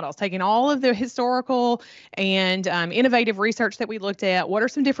different models? Taking all of the historical and innovative research that we looked at, what are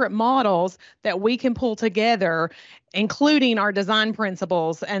some different models that we can pull together, including our design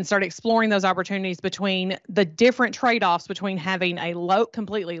principles, and start exploring those opportunities between the different trade-offs between having a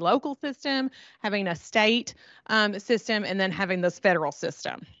completely local system, having a state system, and then having this federal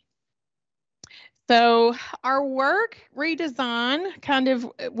system. So our work redesign,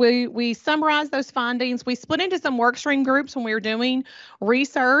 we summarized those findings. We split into some work stream groups when we were doing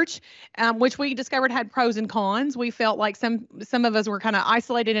research, which we discovered had pros and cons. We felt like some of us were kind of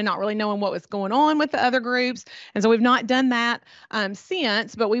isolated and not really knowing what was going on with the other groups. And so we've not done that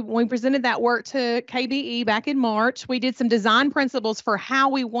since, but we presented that work to KBE back in March. We did some design principles for how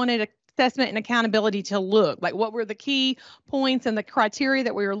we wanted assessment and accountability to look, like what were the key points and the criteria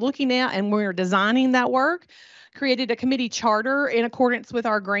that we were looking at and we were designing that work, created a committee charter in accordance with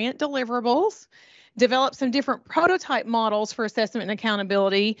our grant deliverables, developed some different prototype models for assessment and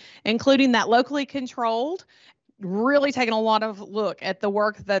accountability, including that locally controlled, really taking a lot of look at the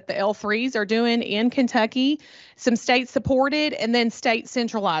work that the L3s are doing in Kentucky, some state supported and then state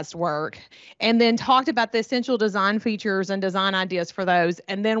centralized work, and then talked about the essential design features and design ideas for those.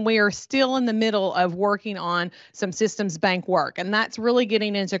 And then we are still in the middle of working on some systems bank work, and that's really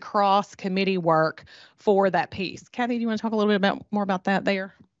getting into cross committee work for that piece. Kathy, do you want to talk a little bit more about that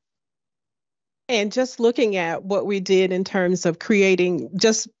there? And just looking at what we did in terms of creating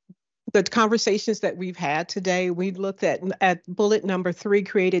just the conversations that we've had today, we looked at bullet number 3,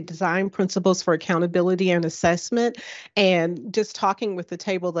 created design principles for accountability and assessment. And just talking with the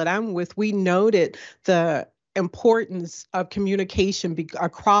table that I'm with, we noted the importance of communication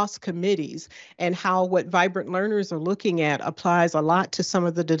across committees and how what Vibrant Learners are looking at applies a lot to some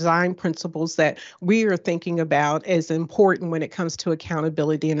of the design principles that we are thinking about as important when it comes to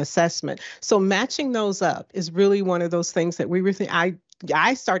accountability and assessment. So matching those up is really one of those things that we were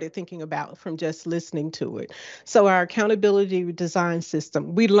I started thinking about from just listening to it. So our accountability design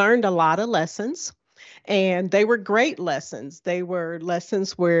system, we learned a lot of lessons, and they were great lessons. They were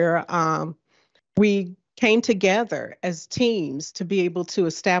lessons where we came together as teams to be able to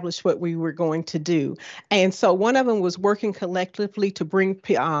establish what we were going to do. And so one of them was working collectively to bring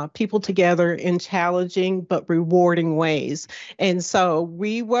people together in challenging but rewarding ways. And so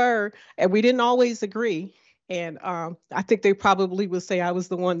we didn't always agree. And I think they probably would say I was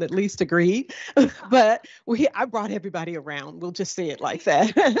the one that least agreed, but I brought everybody around. We'll just say it like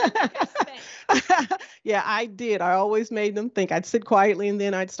that. Yeah, I did. I always made them think. I'd sit quietly and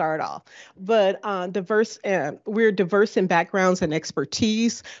then I'd start off. But we're diverse in backgrounds and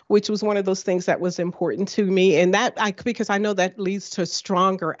expertise, which was one of those things that was important to me. And because I know that leads to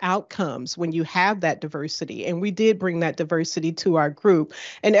stronger outcomes when you have that diversity. And we did bring that diversity to our group.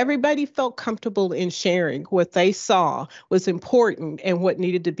 And everybody felt comfortable in sharing what they saw was important and what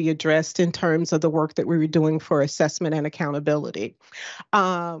needed to be addressed in terms of the work that we were doing for assessment and accountability.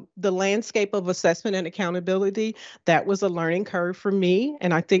 The landscape of assessment and accountability, that was a learning curve for me.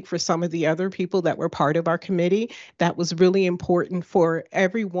 And I think for some of the other people that were part of our committee, that was really important for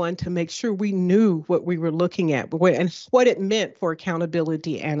everyone to make sure we knew what we were looking at and what it meant for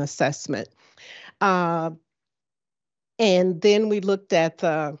accountability and assessment. And then we looked at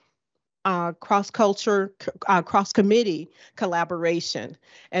the cross-culture, cross-committee collaboration.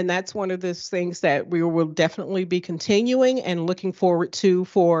 And that's one of those things that we will definitely be continuing and looking forward to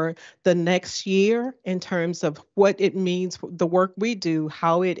for the next year in terms of what it means, the work we do,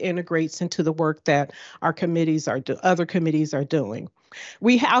 how it integrates into the work that our other committees are doing.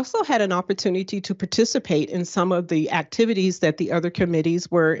 We also had an opportunity to participate in some of the activities that the other committees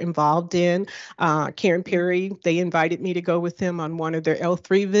were involved in. Karen Perry, they invited me to go with them on one of their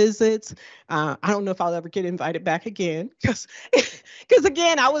L3 visits. I don't know if I'll ever get invited back again because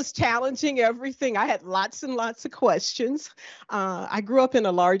again, I was challenging everything. I had lots and lots of questions. I grew up in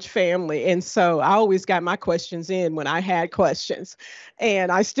a large family, and so I always got my questions in when I had questions,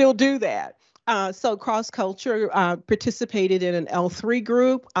 and I still do that. So Cross Culture participated in an L3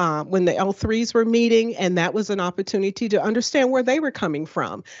 group when the L3s were meeting, and that was an opportunity to understand where they were coming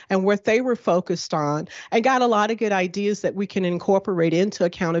from and what they were focused on, and got a lot of good ideas that we can incorporate into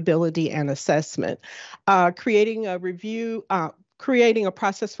accountability and assessment. Creating a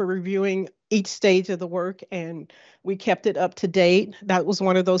process for reviewing each stage of the work, and we kept it up to date. That was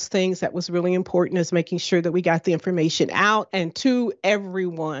one of those things that was really important, is making sure that we got the information out and to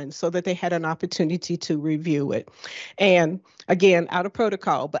everyone so that they had an opportunity to review it. And again, out of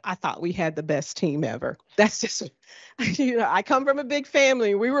protocol, but I thought we had the best team ever. That's just, I come from a big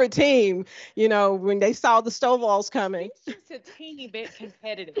family. We were a team, when they saw the Stovall's coming. It's just a teeny bit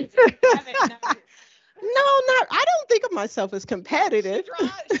competitive. No, I don't think of myself as competitive.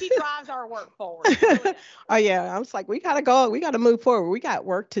 She drives our work forward. Oh yeah, I was like, we gotta go, we gotta move forward. We got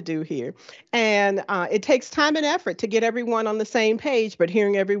work to do here, and it takes time and effort to get everyone on the same page. But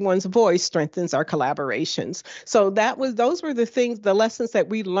hearing everyone's voice strengthens our collaborations. So those were the lessons that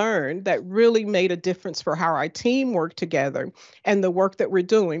we learned that really made a difference for how our team worked together and the work that we're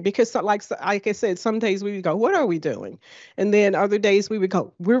doing. Because like I said, some days we would go, what are we doing? And then other days we would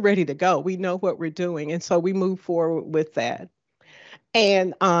go, we're ready to go. We know what we're doing. And so we move forward with that.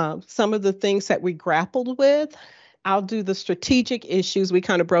 And some of the things that we grappled with, I'll do the strategic issues. We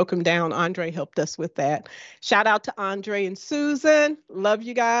kind of broke them down. Andre helped us with that. Shout out to Andre and Susan. Love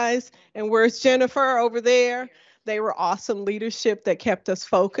you guys. And where's Jennifer over there? They were awesome leadership that kept us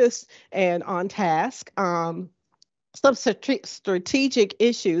focused and on task. Some strategic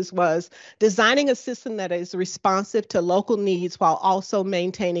issues was designing a system that is responsive to local needs while also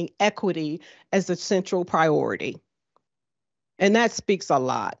maintaining equity as a central priority. And that speaks a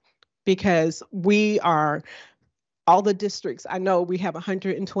lot, because all the districts, I know we have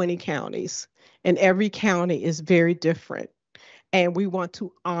 120 counties, and every county is very different. And we want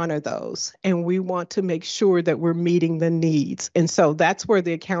to honor those, and we want to make sure that we're meeting the needs. And so that's where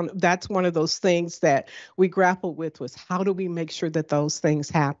that's one of those things that we grappled with, was how do we make sure that those things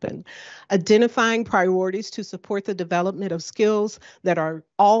happen? Identifying priorities to support the development of skills that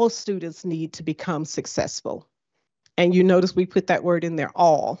all students need to become successful. And you notice we put that word in there,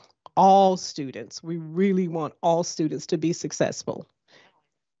 all students. We really want all students to be successful.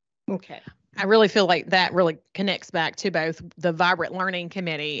 Okay. I really feel like that really connects back to both the Vibrant Learning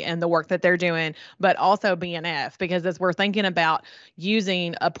Committee and the work that they're doing, but also BNF, because as we're thinking about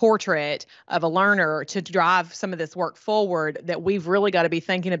using a portrait of a learner to drive some of this work forward, that we've really got to be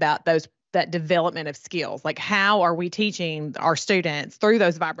thinking about that development of skills. Like, how are we teaching our students through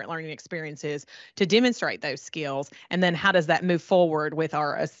those vibrant learning experiences to demonstrate those skills? And then how does that move forward with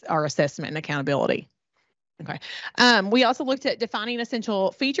our assessment and accountability? Okay. We also looked at defining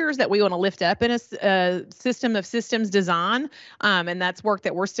essential features that we want to lift up in a system of systems design. And that's work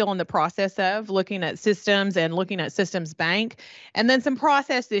that we're still in the process of, looking at systems and looking at systems bank. And then some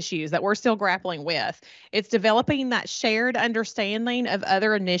process issues that we're still grappling with. It's developing that shared understanding of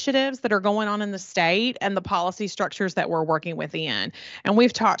other initiatives that are going on in the state and the policy structures that we're working within. And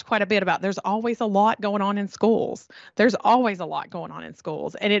we've talked quite a bit about there's always a lot going on in schools. There's always a lot going on in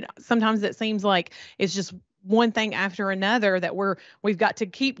schools. And sometimes it seems like it's just one thing after another, that we've got to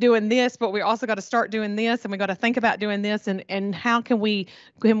keep doing this, but we also got to start doing this, and we got to think about doing this, and how can we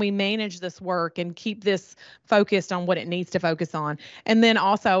manage this work and keep this focused on what it needs to focus on. And then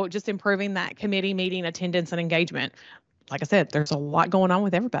also just improving that committee meeting attendance and engagement. Like I said, there's a lot going on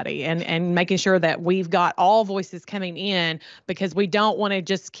with everybody, and making sure that we've got all voices coming in, because we don't want to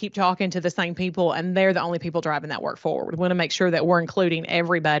just keep talking to the same people and they're the only people driving that work forward. We want to make sure that we're including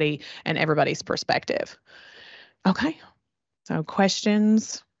everybody and everybody's perspective. Okay, so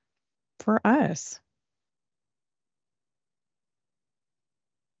questions for us?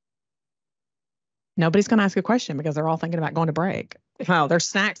 Nobody's going to ask a question because they're all thinking about going to break. Oh, there's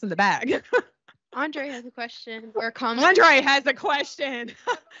snacks in the bag. Andre has a question or a comment. Andre has a question.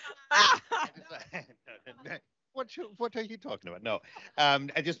 What are you talking about? No,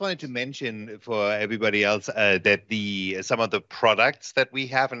 I just wanted to mention for everybody else that some of the products that we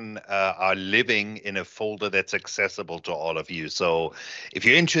have are living in a folder that's accessible to all of you. So if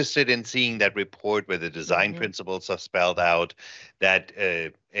you're interested in seeing that report where the design principles are spelled out, that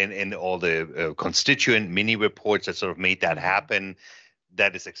and all the constituent mini reports that sort of made that happen,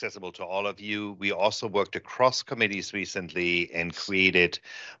 that is accessible to all of you. We also worked across committees recently and created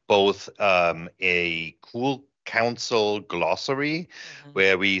both a cool council glossary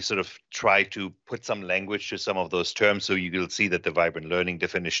where we sort of try to put some language to some of those terms, so you will see that the vibrant learning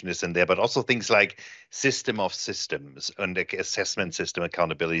definition is in there, but also things like system of systems and the assessment system,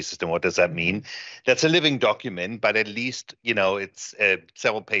 accountability system. What does that mean? That's a living document, but at least, you know, it's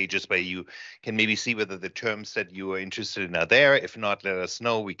several pages where you can maybe see whether the terms that you are interested in are there. If not, let us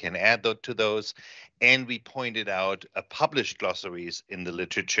know. We can add to those. And we pointed out published glossaries in the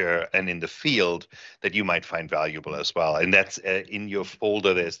literature and in the field that you might find valuable as well. And that's in your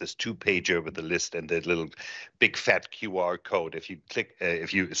folder. There's this 2-pager with the list and the little big fat QR code. If you click,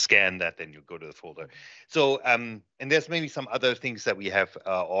 if you scan that, then you go to the folder. So, and there's maybe some other things that we have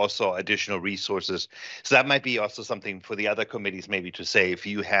also additional resources. So that might be also something for the other committees maybe to say, if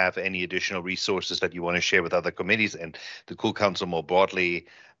you have any additional resources that you want to share with other committees and the Cool Council more broadly,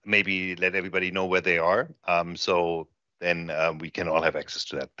 maybe let everybody know where they are. So then we can all have access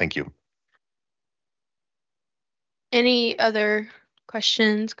to that. Thank you. Any other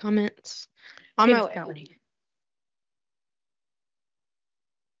questions, comments? On my way.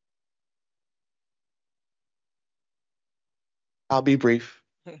 I'll be brief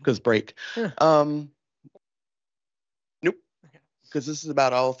because break. Nope. Because this is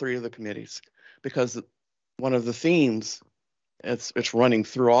about all 3 of the committees. Because one of the themes, it's running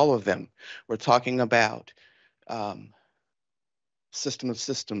through all of them. We're talking about system of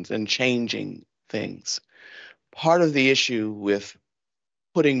systems and changing things. Part of the issue with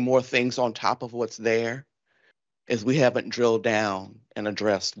putting more things on top of what's there is we haven't drilled down and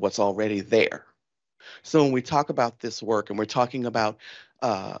addressed what's already there. So when we talk about this work and we're talking about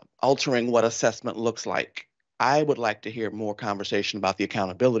altering what assessment looks like, I would like to hear more conversation about the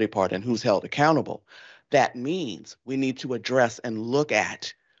accountability part and who's held accountable. That means we need to address and look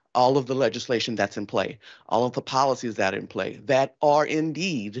at all of the legislation that's in play, all of the policies that are in play that are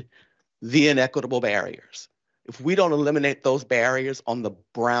indeed the inequitable barriers. If we don't eliminate those barriers on the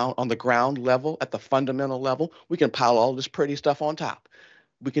ground level, at the fundamental level, we can pile all this pretty stuff on top.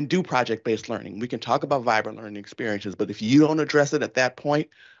 We can do project-based learning. We can talk about vibrant learning experiences, but if you don't address it at that point,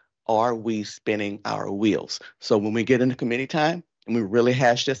 are we spinning our wheels? So when we get into committee time and we really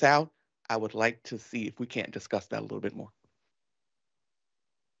hash this out, I would like to see if we can't discuss that a little bit more.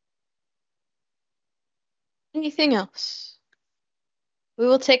 Anything else? We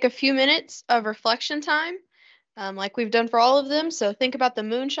will take a few minutes of reflection time, like we've done for all of them. So think about the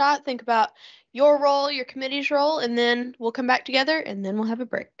moonshot, think about your role, your committee's role, and then we'll come back together and then we'll have a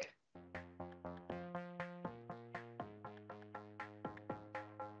break.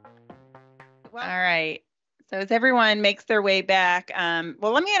 All right. So as everyone makes their way back,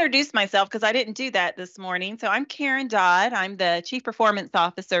 well, let me introduce myself because I didn't do that this morning. So I'm Karen Dodd. I'm the Chief Performance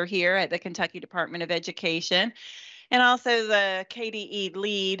Officer here at the Kentucky Department of Education, and also the KDE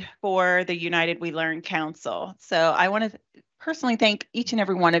lead for the United We Learn Council. So I want to personally thank each and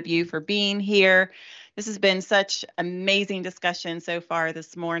every one of you for being here. This has been such amazing discussion so far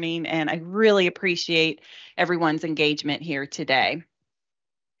this morning, and I really appreciate everyone's engagement here today.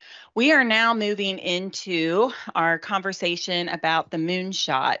 We are now moving into our conversation about the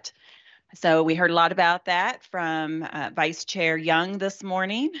moonshot. So we heard a lot about that from Vice Chair Young this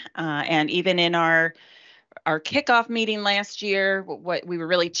morning, and even in our kickoff meeting last year, what we were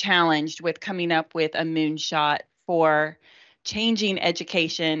really challenged with coming up with a moonshot for changing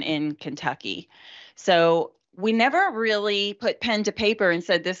education in Kentucky. So we never really put pen to paper and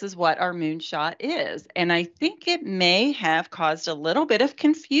said, this is what our moonshot is. And I think it may have caused a little bit of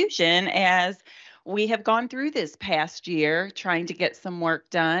confusion as we have gone through this past year trying to get some work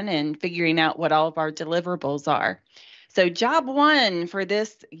done and figuring out what all of our deliverables are. So job one for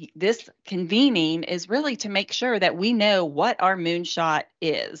this convening is really to make sure that we know what our moonshot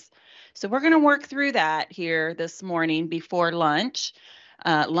is. So we're going to work through that here this morning before lunch.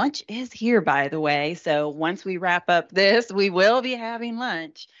 Lunch is here, by the way. So once we wrap up this, we will be having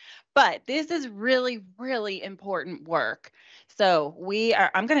lunch. But this is really, really important work. So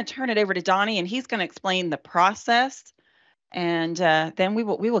I'm going to turn it over to Donnie, and he's going to explain the process. And then we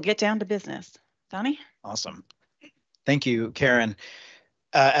will get down to business. Donnie? Awesome. Thank you, Karen.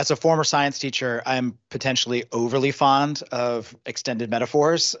 As a former science teacher, I'm potentially overly fond of extended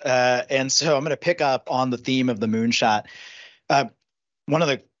metaphors. And so I'm going to pick up on the theme of the moonshot. One of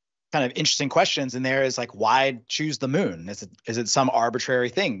the kind of interesting questions in there is like, why choose the moon? Is it some arbitrary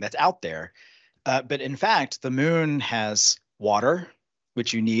thing that's out there? But in fact, the moon has water,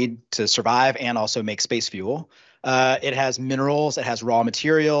 which you need to survive and also make space fuel. It has minerals, it has raw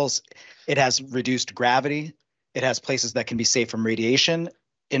materials, it has reduced gravity, It has places that can be safe from radiation.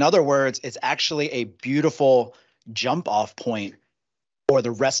 In other words, it's actually a beautiful jump off point for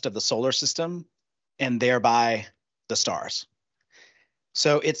the rest of the solar system and thereby the stars.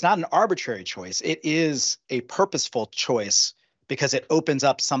 So it's not an arbitrary choice. It is a purposeful choice because it opens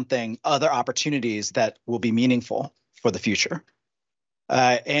up other opportunities that will be meaningful for the future.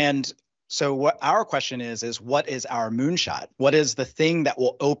 And so what our question is what is our moonshot? What is the thing that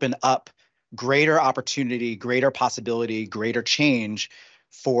will open up greater opportunity, greater possibility, greater change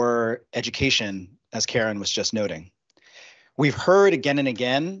for education, as Karen was just noting? We've heard again and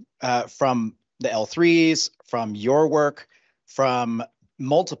again from the L3s, from your work, from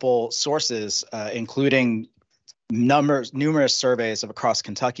multiple sources, including numerous surveys across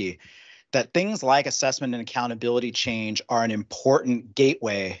Kentucky, that things like assessment and accountability change are an important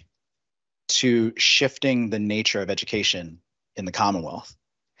gateway to shifting the nature of education in the Commonwealth.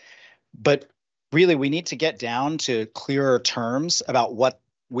 But really, we need to get down to clearer terms about what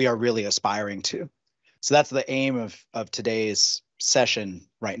we are really aspiring to. So that's the aim of today's session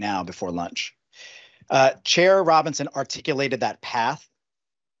right now before lunch. Chair Robinson articulated that path.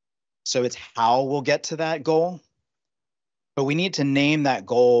 So it's how we'll get to that goal. But we need to name that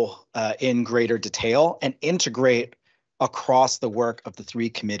goal in greater detail and integrate across the work of the three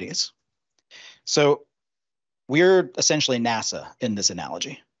committees. So we're essentially NASA in this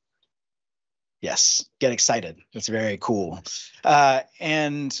analogy. Yes, get excited. It's very cool.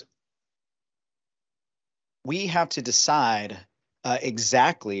 And we have to decide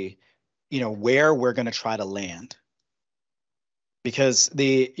exactly, where we're going to try to land. Because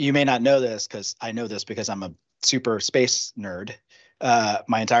you may not know this, because I know this because I'm a super space nerd.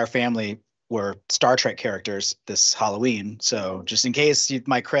 My entire family were Star Trek characters this Halloween. So just in case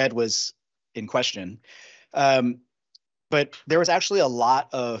my cred was in question. But there was actually a lot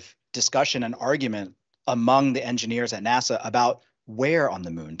of discussion and argument among the engineers at NASA about where on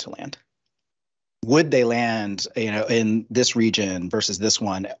the moon to land. Would they land, in this region versus this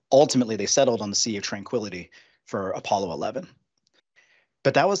one? Ultimately, they settled on the Sea of Tranquility for Apollo 11.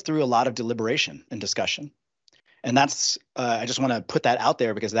 But that was through a lot of deliberation and discussion. And that's, I just want to put that out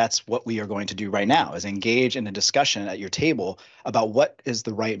there because that's what we are going to do right now, is engage in a discussion at your table about what is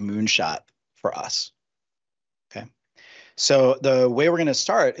the right moonshot for us. Okay. So the way we're going to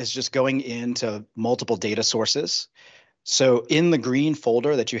start is just going into multiple data sources. So in the green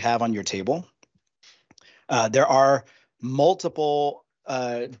folder that you have on your table, there are multiple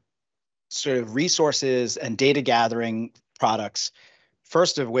sort of resources and data gathering products,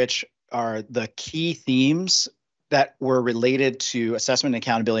 first of which are the key themes that were related to assessment and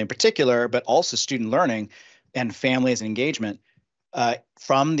accountability in particular, but also student learning and families and engagement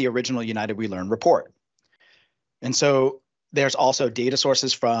from the original United We Learn report. And so there's also data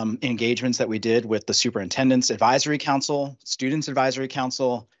sources from engagements that we did with the Superintendent's Advisory Council, Students Advisory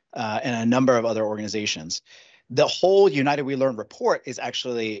Council, and a number of other organizations. The whole United We Learn report is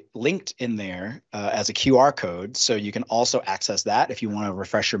actually linked in there as a QR code, so you can also access that if you want to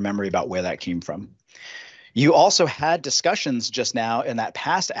refresh your memory about where that came from. You also had discussions just now in that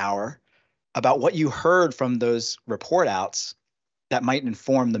past hour about what you heard from those report outs that might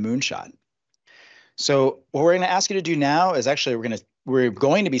inform the moonshot. So what we're going to ask you to do now is actually we're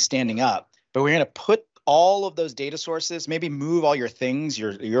going to be standing up, but we're going to put all of those data sources, maybe move all your things,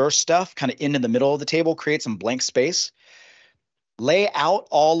 your stuff kind of into the middle of the table, create some blank space, lay out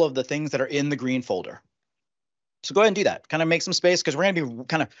all of the things that are in the green folder. So go ahead and do that. Kind of make some space because we're going to be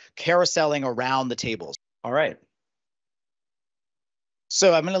kind of carouseling around the tables. All right.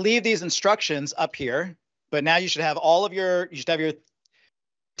 So I'm going to leave these instructions up here, but now you should have your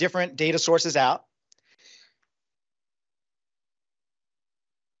different data sources out.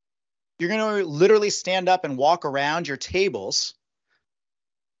 You're going to literally stand up and walk around your tables.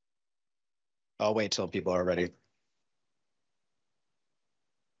 I'll wait till people are ready.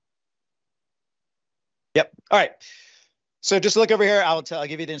 Yep. All right. So just look over here. I'll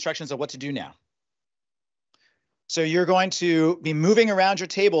give you the instructions of what to do now. So you're going to be moving around your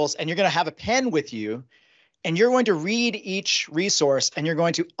tables and you're going to have a pen with you and you're going to read each resource and you're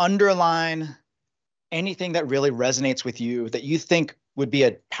going to underline anything that really resonates with you that you think would be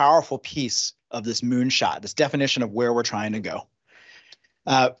a powerful piece of this moonshot, this definition of where we're trying to go.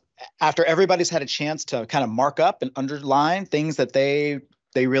 After everybody's had a chance to kind of mark up and underline things that they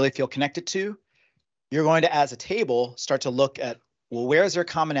really feel connected to, you're going to, as a table, start to look at, well, where is there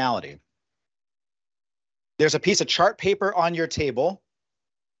commonality? There's a piece of chart paper on your table,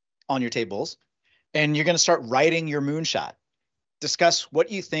 on your tables, and you're going to start writing your moonshot. Discuss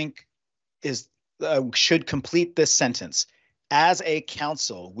what you think is should complete this sentence. As a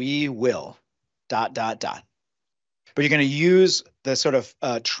council, we will ... but you're going to use the sort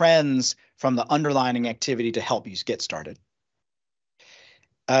of trends from the underlining activity to help you get started.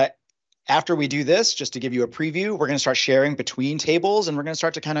 After we do this, just to give you a preview, we're going to start sharing between tables, and we're going to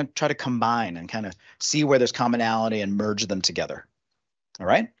start to kind of try to combine and kind of see where there's commonality and merge them together. All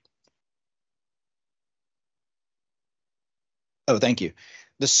right? Oh, thank you.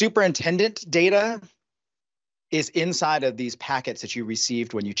 The superintendent data is inside of these packets that you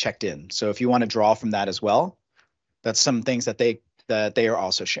received when you checked in. So if you want to draw from that as well, that's some things that they are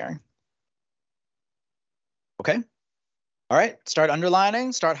also sharing. Okay. All right, start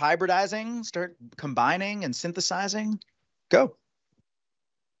underlining, start hybridizing, start combining and synthesizing. Go.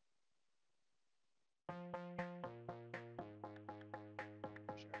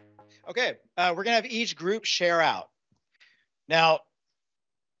 Okay, we're gonna have each group share out. Now,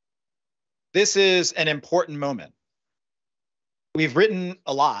 this is an important moment. We've written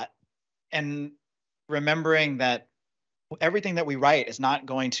a lot, and remembering that everything that we write is not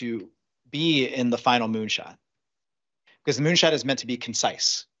going to be in the final moonshot, because the moonshot is meant to be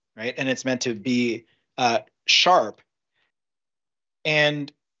concise, right? And it's meant to be sharp.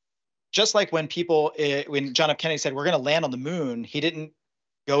 And just like when when John F. Kennedy said, we're going to land on the moon, he didn't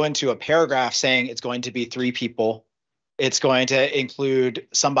go into a paragraph saying it's going to be 3 people. It's going to include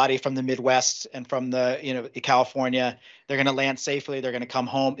somebody from the Midwest and from California. They're going to land safely. They're going to come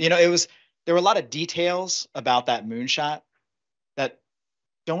home. There were a lot of details about that moonshot that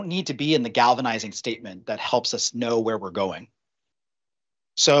don't need to be in the galvanizing statement that helps us know where we're going.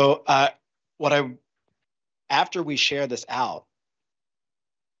 So after we share this out,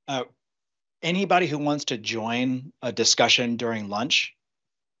 anybody who wants to join a discussion during lunch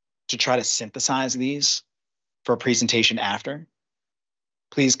to try to synthesize these for a presentation after,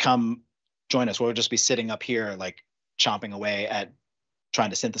 please come join us. We'll just be sitting up here like chomping away at trying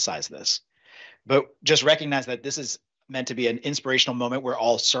to synthesize this. But just recognize that this is meant to be an inspirational moment. We're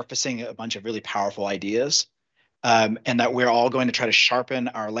all surfacing a bunch of really powerful ideas, and that we're all going to try to sharpen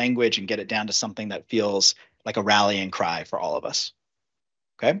our language and get it down to something that feels like a rallying cry for all of us.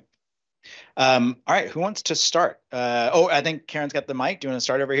 Okay. All right, who wants to start? I think Karen's got the mic. Do you want to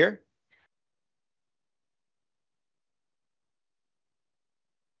start over here?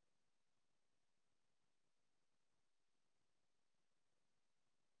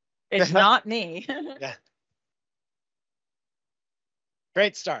 It's not me. Yeah.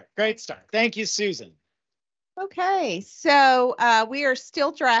 Great start. Great start. Thank you, Susan. Okay, so we are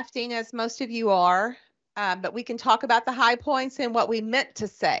still drafting, as most of you are, but we can talk about the high points and what we meant to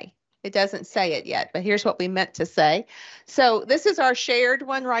say. It doesn't say it yet, but here's what we meant to say. So this is our shared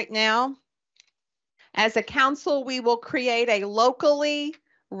one right now. As a council, we will create a locally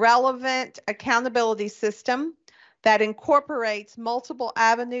relevant accountability system that incorporates multiple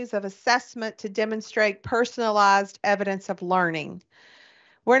avenues of assessment to demonstrate personalized evidence of learning.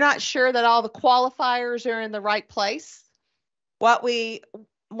 We're not sure that all the qualifiers are in the right place. What we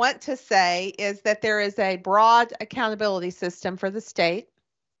want to say is that there is a broad accountability system for the state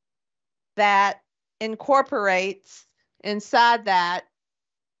that incorporates inside that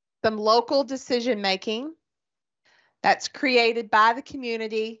some local decision making that's created by the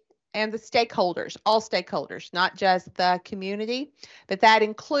community and the stakeholders, all stakeholders, not just the community, but that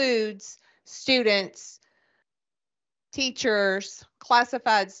includes students, teachers,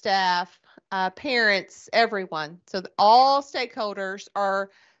 classified staff, parents, everyone. So all stakeholders are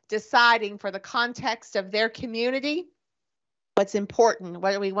deciding for the context of their community what's important,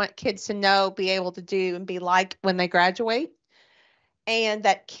 what do we want kids to know, be able to do, and be like when they graduate. And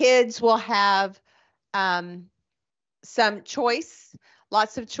that kids will have some choice,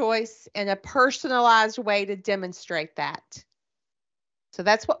 lots of choice, and a personalized way to demonstrate that. So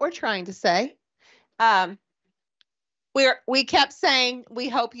that's what we're trying to say. We kept saying, we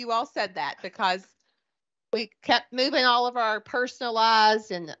hope you all said that, because we kept moving all of our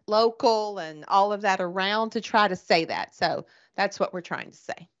personalized and local and all of that around to try to say that. So that's what we're trying to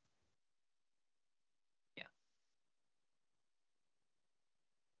say. Yeah.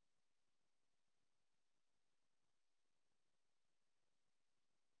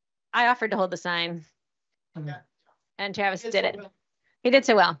 I offered to hold the sign. And Travis did it. He did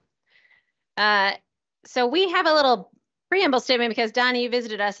so well. So we have a little preamble statement because Donnie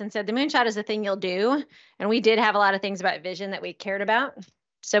visited us and said the moonshot is the thing you'll do. And we did have a lot of things about vision that we cared about.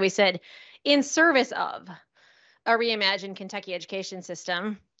 So we said, in service of a reimagined Kentucky education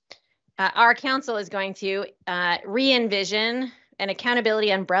system, our council is going to re-envision an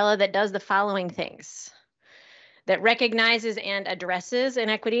accountability umbrella that does the following things: that recognizes and addresses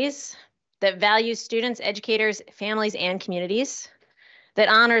inequities, that values students, educators, families, and communities, that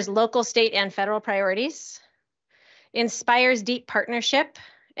honors local, state, and federal priorities, inspires deep partnership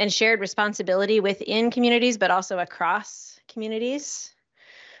and shared responsibility within communities, but also across communities,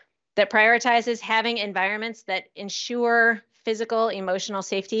 that prioritizes having environments that ensure physical, emotional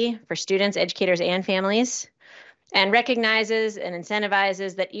safety for students, educators, and families, and recognizes and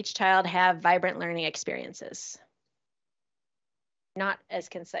incentivizes that each child have vibrant learning experiences. Not as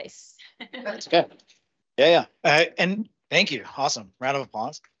concise. That's good. Yeah. And thank you. Awesome. Round of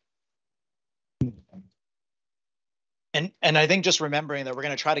applause. And I think just remembering that we're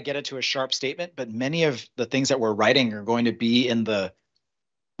going to try to get it to a sharp statement, but many of the things that we're writing are going to be in the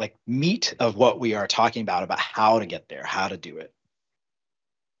like meat of what we are talking about how to get there, how to do it.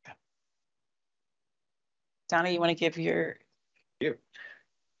 Yeah. Donna, you want to give your...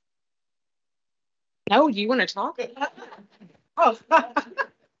 No, you want to talk? Oh.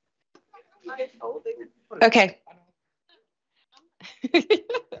 Okay.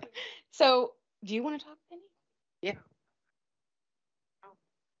 So, do you want to talk, Penny? Yeah.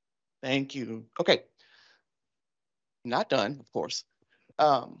 Thank you. Okay. Not done, of course.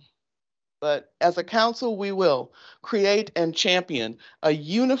 But as a council, we will create and champion a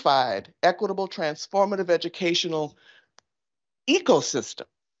unified, equitable, transformative educational ecosystem,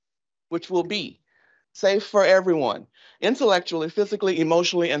 which will be safe for everyone, intellectually, physically,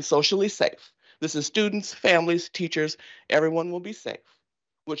 emotionally, and socially safe. This is students, families, teachers, everyone will be safe,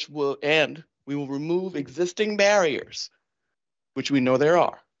 and we will remove existing barriers, which we know there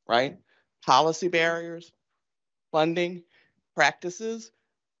are, right? Policy barriers, funding, practices,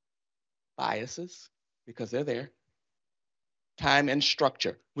 biases, because they're there, time and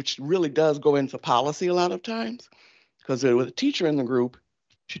structure, which really does go into policy a lot of times, because there was a teacher in the group,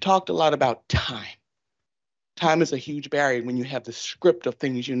 she talked a lot about time. Time is a huge barrier when you have the script of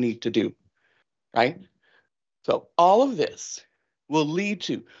things you need to do, right? So all of this will lead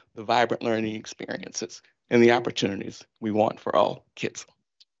to the vibrant learning experiences and the opportunities we want for all kids.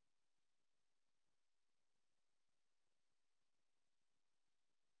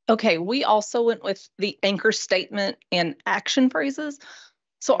 Okay, we also went with the anchor statement and action phrases.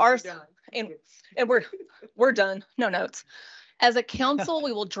 So ours, and we're done, no notes. As a council,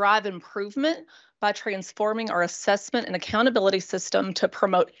 we will drive improvement by transforming our assessment and accountability system to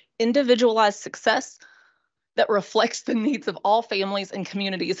promote individualized success that reflects the needs of all families and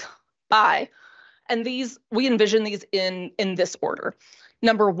communities by, and these, we envision these in this order.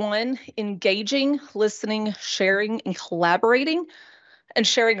 Number one, engaging, listening, sharing, and collaborating, and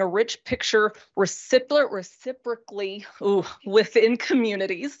sharing a rich picture reciprocally within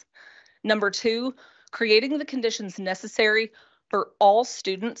communities. Number two, creating the conditions necessary for all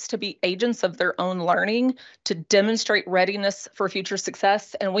students to be agents of their own learning to demonstrate readiness for future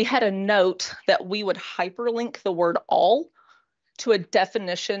success. And we had a note that we would hyperlink the word all to a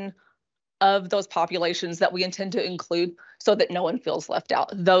definition of those populations that we intend to include so that no one feels left out.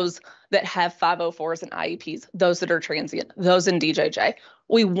 Those that have 504s and IEPs, those that are transient, those in DJJ.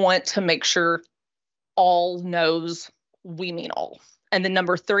 We want to make sure all knows we mean all. And then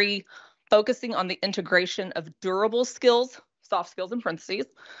number three, focusing on the integration of durable skills, soft skills in parentheses,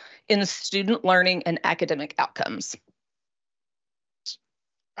 in student learning and academic outcomes.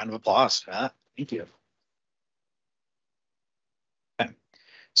 Round of applause. Thank you. Okay.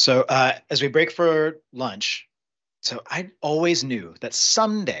 So as we break for lunch, so I always knew that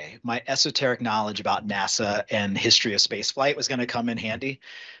someday my esoteric knowledge about NASA and history of spaceflight was going to come in handy.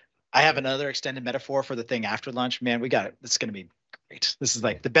 I have another extended metaphor for the thing after lunch. Man, we got it. It's going to be great. This is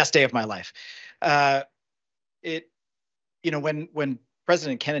like the best day of my life. When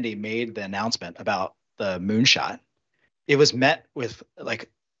President Kennedy made the announcement about the moonshot, it was met with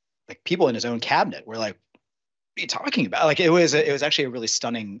like people in his own cabinet were like, "What are you talking about?" Like it was actually a really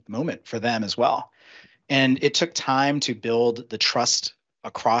stunning moment for them as well. And it took time to build the trust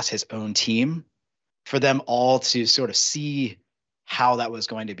across his own team for them all to sort of see how that was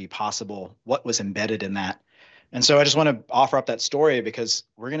going to be possible, what was embedded in that. And so I just want to offer up that story because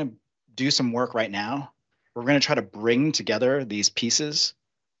we're going to do some work right now. We're going to try to bring together these pieces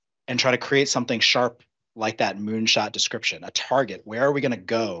and try to create something sharp like that moonshot description, a target. Where are we going to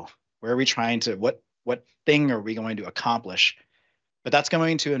go? Where are we trying to, what thing are we going to accomplish? But that's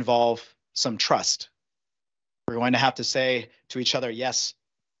going to involve some trust. We're going to have to say to each other, yes,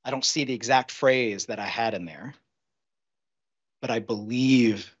 I don't see the exact phrase that I had in there, but I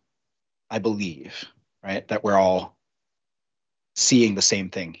believe, right, that we're all seeing the same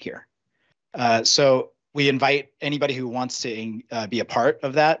thing here. So we invite anybody who wants to be a part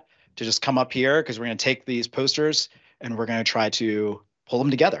of that to just come up here because we're going to take these posters and we're going to try to pull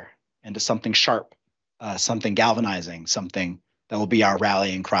them together into something sharp, something galvanizing, something that will be our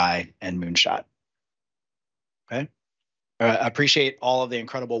rallying cry and moonshot. Okay. appreciate all of the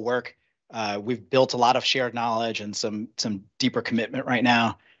incredible work. We've built a lot of shared knowledge and some deeper commitment right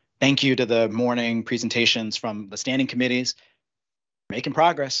now. Thank you to the morning presentations from the standing committees. Making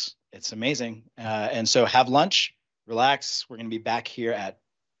progress. It's amazing. And so have lunch, relax. We're going to be back here at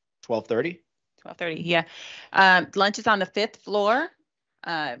 12:30. 12:30, yeah. Lunch is on the 5th floor.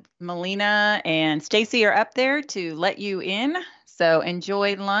 Melina and Stacy are up there to let you in. So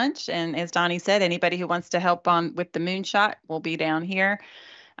enjoy lunch. And as Donnie said, anybody who wants to help on with the moonshot will be down here.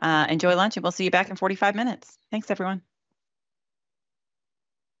 Enjoy lunch, and we'll see you back in 45 minutes. Thanks, everyone.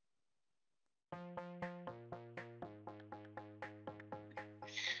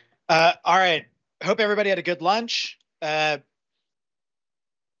 All right. Hope everybody had a good lunch.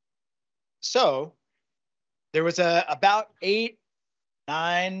 So there was about 8,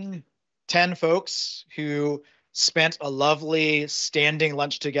 9, 10 folks who spent a lovely standing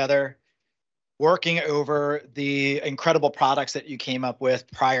lunch together, working over the incredible products that you came up with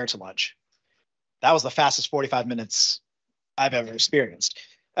prior to lunch. That was the fastest 45 minutes I've ever experienced.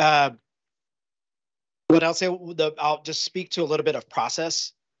 What I'll say, I'll just speak to a little bit of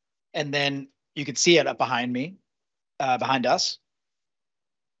process, and then you can see it up behind me, behind us.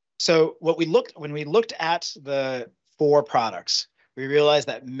 So when we looked at the 4 products, we realized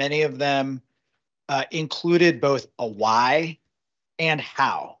that many of them included both a why and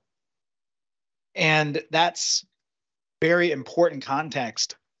how. And that's very important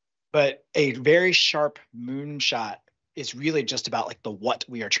context, but a very sharp moonshot is really just about like the what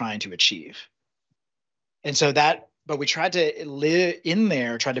we are trying to achieve. And so but we tried to live in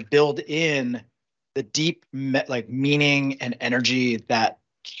there, try to build in the deep meaning and energy that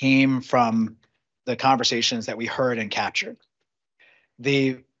came from the conversations that we heard and captured.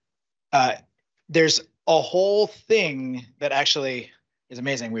 There's a whole thing that actually is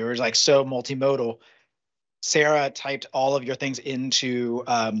amazing. We were like so multimodal. Sarah typed all of your things into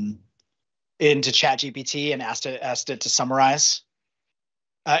ChatGPT and asked it to summarize.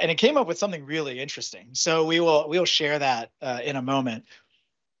 And it came up with something really interesting. So we'll share that in a moment,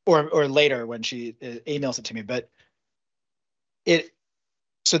 or later when she emails it to me. But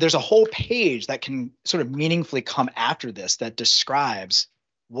so there's a whole page that can sort of meaningfully come after this that describes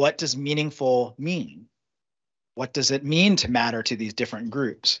what does meaningful mean? What does it mean to matter to these different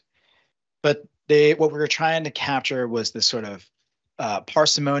groups? But what we were trying to capture was this sort of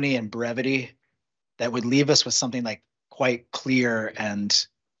parsimony and brevity that would leave us with something like quite clear and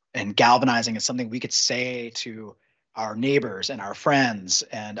galvanizing, and something we could say to our neighbors and our friends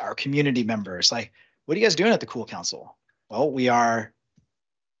and our community members. Like, what are you guys doing at the Cool Council? Well, we are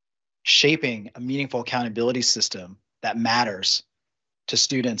shaping a meaningful accountability system that matters to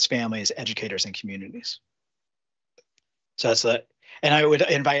students, families, educators, and communities. So that's and I would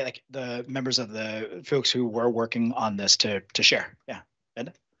invite like the members of the folks who were working on this to share. Yeah,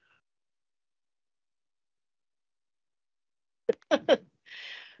 Ed?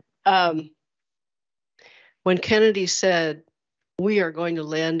 When Kennedy said, "We are going to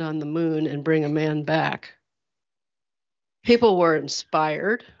land on the moon and bring a man back," people were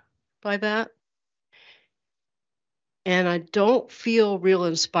inspired by that. And I don't feel real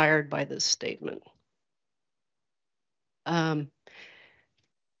inspired by this statement. And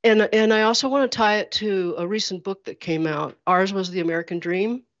I also want to tie it to a recent book that came out. Ours Was the American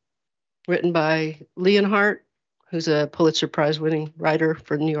Dream, written by Leonhardt, who's a Pulitzer Prize winning writer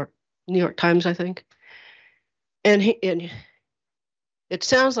for New York Times, I think. And it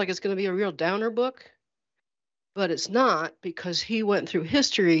sounds like it's going to be a real downer book, but it's not, because he went through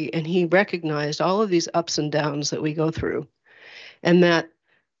history and he recognized all of these ups and downs that we go through. And that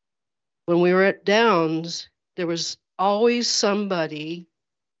when we were at Downs, there was always somebody,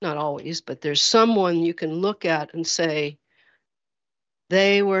 not always, but there's someone you can look at and say,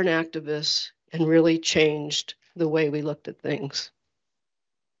 they were an activist and really changed the way we looked at things.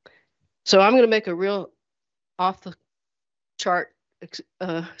 So I'm going to make a real off the chart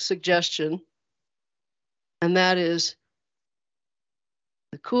suggestion. And that is,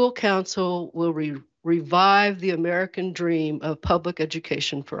 the Cool Council will revive the American dream of public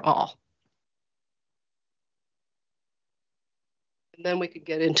education for all. And then we could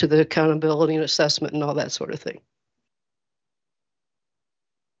get into the accountability and assessment and all that sort of thing.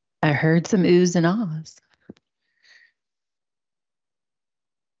 I heard some oohs and ahs.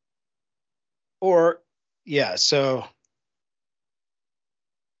 Or, yeah, so,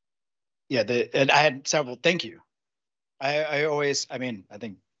 yeah, and I had several, thank you. I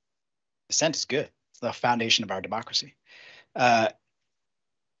think dissent is good. It's the foundation of our democracy. I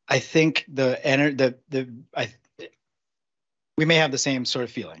think we may have the same sort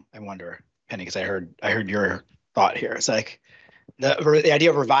of feeling. I wonder, Penny, because I heard your thought here. It's like the idea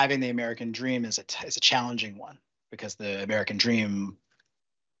of reviving the American dream is a challenging one, because the American dream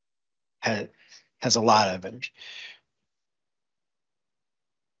has a lot of energy.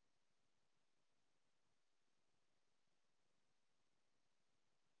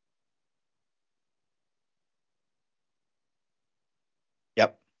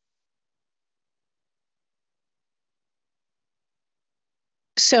 Yep.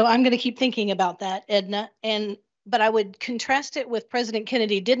 So I'm going to keep thinking about that, Edna. But I would contrast it with President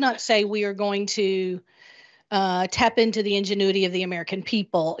Kennedy did not say we are going to tap into the ingenuity of the American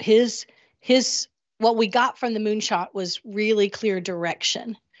people. What we got from the moonshot was really clear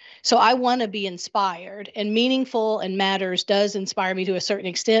direction. So I want to be inspired, and Meaningful and Matters does inspire me to a certain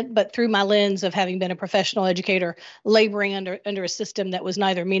extent, but through my lens of having been a professional educator laboring under a system that was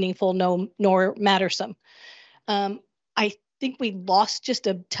neither meaningful nor mattersome. I think we lost just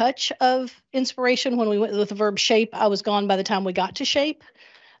a touch of inspiration when we went with the verb shape. I was gone by the time we got to shape.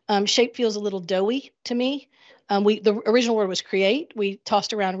 Shape feels a little doughy to me. The original word was create. We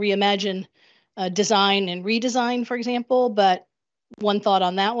tossed around reimagine, design, and redesign, for example. But one thought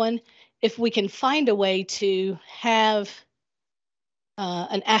on that one: if we can find a way to have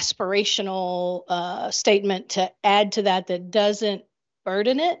an aspirational statement to add to that doesn't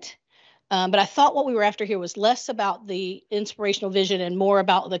burden it. But I thought what we were after here was less about the inspirational vision and more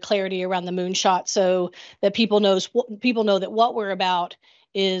about the clarity around the moonshot, so that people know that what we're about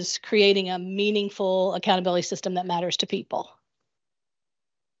is creating a meaningful accountability system that matters to people.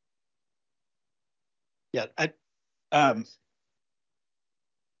 Yeah,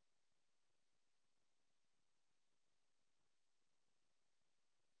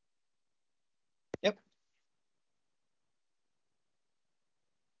 yep.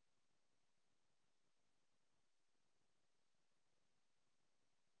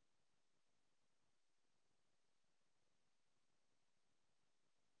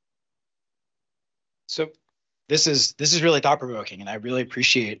 So this is really thought provoking, and I really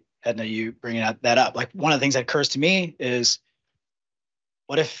appreciate, Edna, you bringing that up. Like, one of the things that occurs to me is,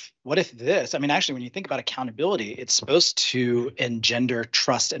 what if this? I mean, actually, when you think about accountability, it's supposed to engender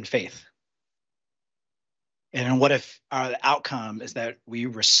trust and faith. And what if the outcome is that we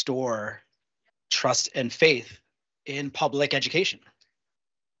restore trust and faith in public education?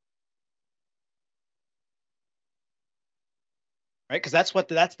 Right? Because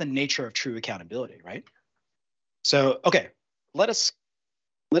that's the nature of true accountability, right? So, okay, let's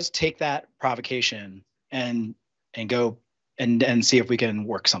take that provocation and go and see if we can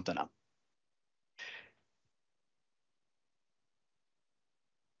work something up.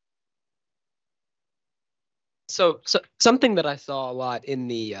 So something that I saw a lot in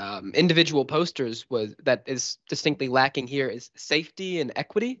the individual posters was that is distinctly lacking here is safety and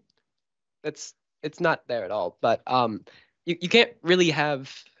equity. It's not there at all. But you can't really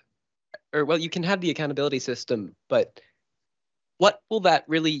have, or well, you can have the accountability system, but how will that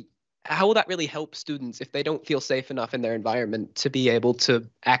really help students if they don't feel safe enough in their environment to be able to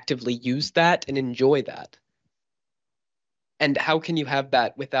actively use that and enjoy that? And how can you have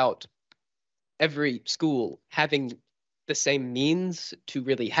that without every school having the same means to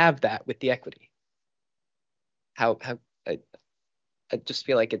really have that with the equity? I just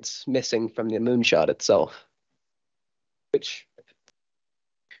feel like it's missing from the moonshot itself. Which,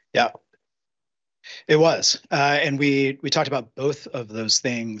 yeah, it was, and we talked about both of those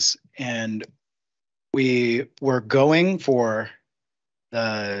things, and we were going for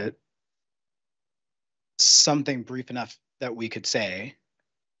something brief enough that we could say.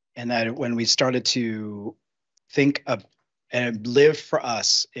 And that when we started to think of and live for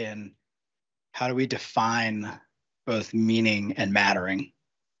us in how do we define both meaning and mattering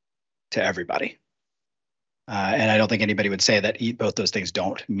to everybody. And I don't think anybody would say that both those things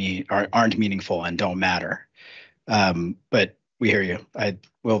aren't meaningful and don't matter. But we hear you.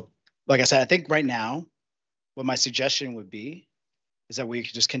 Like I said, I think right now, what my suggestion would be is that we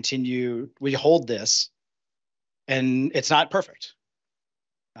could just continue, we hold this, and it's not perfect.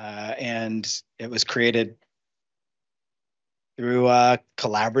 And it was created through a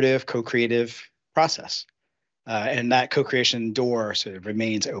collaborative, co-creative process. And that co-creation door sort of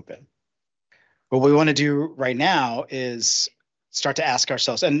remains open. What we want to do right now is start to ask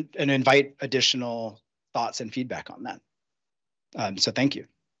ourselves and invite additional thoughts and feedback on that. So thank you.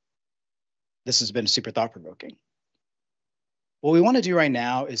 This has been super thought-provoking. What we want to do right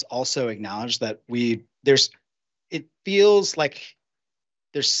now is also acknowledge that it feels like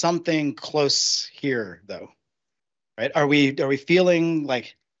there's something close here, though, right? Are we feeling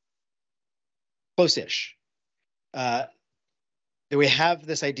like close-ish? that we have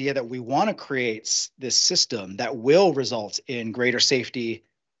this idea that we want to create this system that will result in greater safety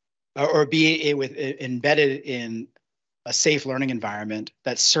or be embedded in a safe learning environment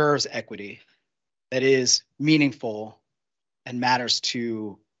that serves equity, that is meaningful and matters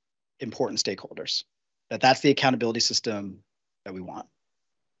to important stakeholders. That's the accountability system that we want.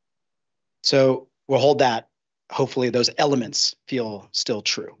 So we'll hold that. Hopefully those elements feel still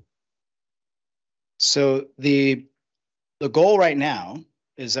true. So the goal right now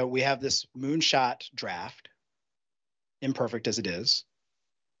is that we have this moonshot draft, imperfect as it is.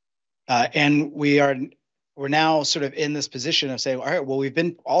 And we're now sort of in this position of saying, all right, well, we've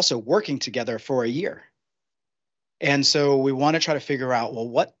been also working together for a year. And so we want to try to figure out,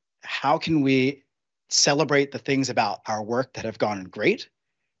 well, how can we celebrate the things about our work that have gone great?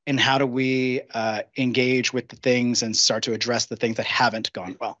 And how do we engage with the things and start to address the things that haven't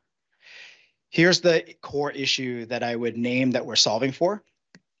gone well? Here's the core issue that I would name that we're solving for.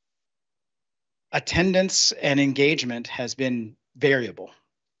 Attendance and engagement has been variable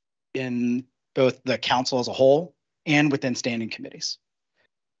in both the council as a whole and within standing committees.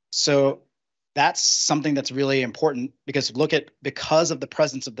 So that's something that's really important because because of the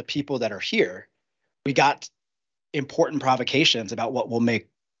presence of the people that are here, we got important provocations about what will make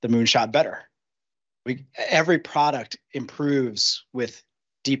the moonshot better. Every product improves with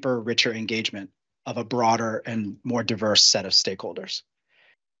deeper, richer engagement of a broader and more diverse set of stakeholders.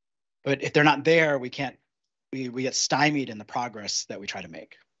 But if they're not there, we get stymied in the progress that we try to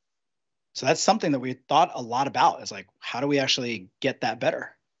make. So that's something that we thought a lot about, is like, how do we actually get that better?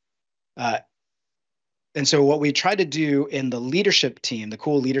 And so what we try to do in the leadership team, the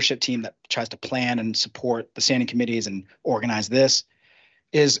cool leadership team that tries to plan and support the standing committees and organize this,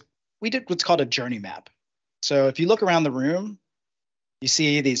 is we did what's called a journey map. So if you look around the room, you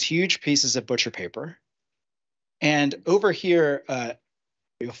see these huge pieces of butcher paper. And over here,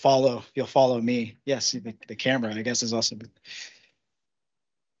 you'll follow me. Yes, the camera, I guess, is also.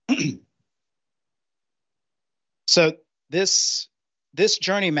 So this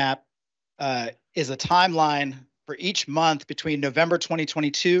journey map is a timeline for each month between November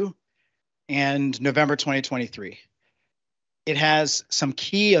 2022 and November 2023. It has some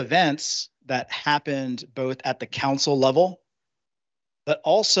key events that happened both at the council level, but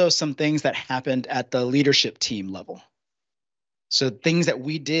also some things that happened at the leadership team level. So things that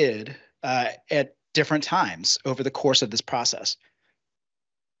we did at different times over the course of this process.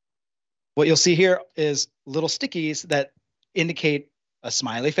 What you'll see here is little stickies that indicate a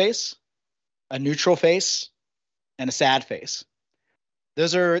smiley face, a neutral face, and a sad face.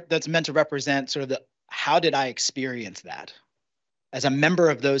 That's meant to represent sort of how did I experience that? As a member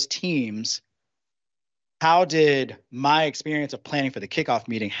of those teams, how did my experience of planning for the kickoff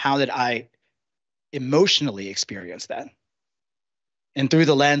meeting, how did I emotionally experience that? And through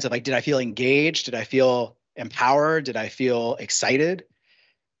the lens of, like, did I feel engaged? Did I feel empowered? Did I feel excited?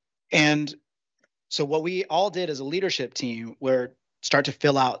 And so what we all did as a leadership team were start to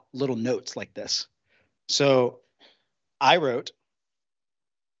fill out little notes like this. So I wrote,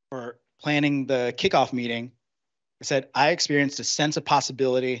 for planning the kickoff meeting, I said, I experienced a sense of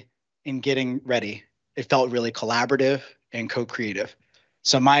possibility in getting ready. It felt really collaborative and co-creative.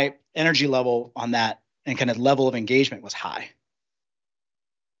 So my energy level on that and kind of level of engagement was high.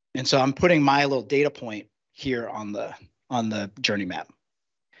 And so I'm putting my little data point here on the journey map.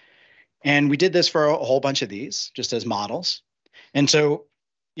 And we did this for a whole bunch of these just as models. And so,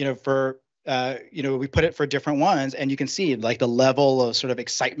 we put it for different ones, and you can see like the level of sort of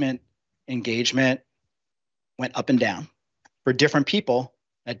excitement, engagement went up and down for different people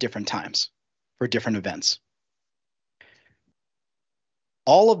at different times for different events.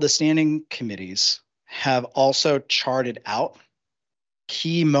 All of the standing committees have also charted out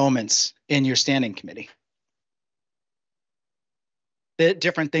key moments in your standing committee. The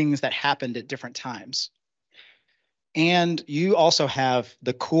different things that happened at different times. And you also have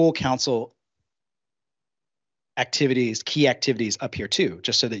the cool council activities, key activities up here too,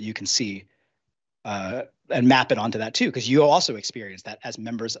 just so that you can see and map it onto that too, because you also experience that as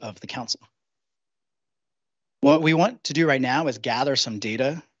members of the council. What we want to do right now is gather some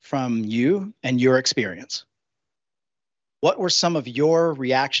data from you and your experience. What were some of your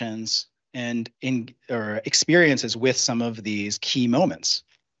reactions or experiences with some of these key moments?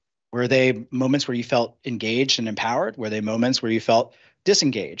 Were they moments where you felt engaged and empowered? Were they moments where you felt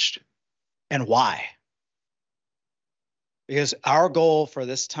disengaged? And why? Because our goal for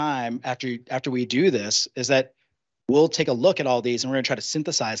this time, after we do this, is that we'll take a look at all these and we're going to try to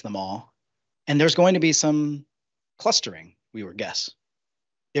synthesize them all. And there's going to be some clustering, we would guess.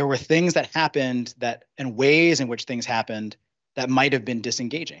 There were things that happened and ways in which things happened that might have been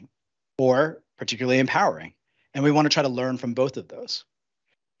disengaging or particularly empowering. And we want to try to learn from both of those.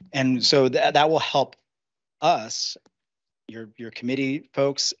 And so that will help us, your committee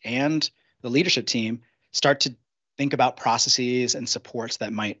folks and the leadership team, start to think about processes and supports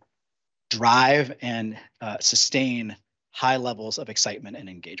that might drive and sustain high levels of excitement and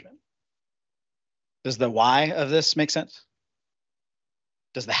engagement. Does the why of this make sense?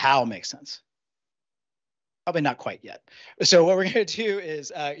 Does the how make sense? Probably not quite yet. So what we're going to do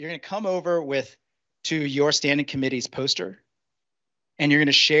is you're going to come over to your standing committee's poster, and you're going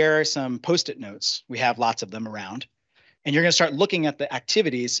to share some Post-it notes. We have lots of them around. And you're going to start looking at the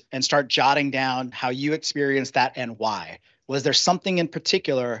activities and start jotting down how you experienced that and why. Was there something in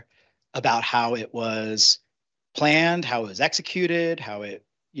particular about how it was planned, how it was executed, how it,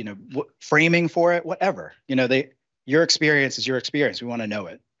 framing for it, whatever. Your experience is your experience. We want to know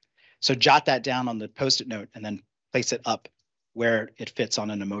it. So jot that down on the Post-it note and then place it up where it fits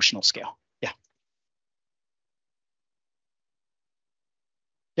on an emotional scale. Yeah.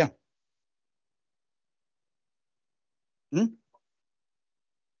 Yeah. Hmm?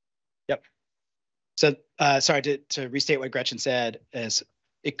 Yep. So sorry to restate what Gretchen said, is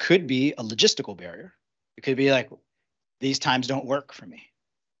it could be a logistical barrier. It could be like, these times don't work for me.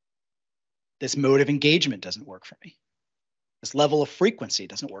 This mode of engagement doesn't work for me. This level of frequency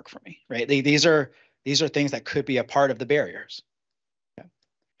doesn't work for me, right? These are things that could be a part of the barriers. Okay.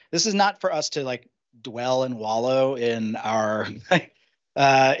 This is not for us to like dwell and wallow in our things.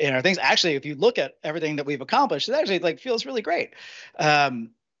 Actually, if you look at everything that we've accomplished, it actually like feels really great.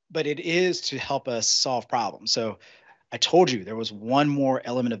 But it is to help us solve problems. So I told you there was one more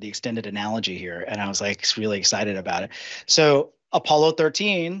element of the extended analogy here, and I was like really excited about it. So Apollo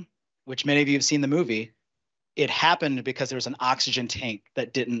 13, which many of you have seen the movie, it happened because there was an oxygen tank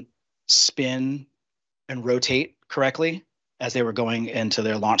that didn't spin and rotate correctly as they were going into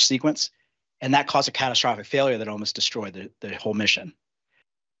their launch sequence. And that caused a catastrophic failure that almost destroyed the whole mission.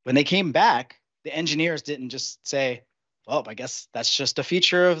 When they came back, the engineers didn't just say, well, I guess that's just a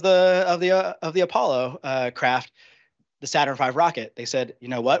feature of the Apollo craft, the Saturn V rocket. They said, you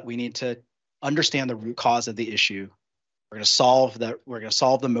know what? We need to understand the root cause of the issue. We're going to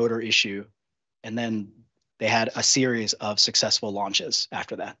solve the motor issue. And then they had a series of successful launches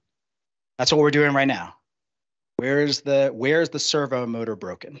after that. That's what we're doing right now. Where's the servo motor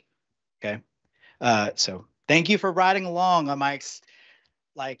broken? Okay. So thank you for riding along on my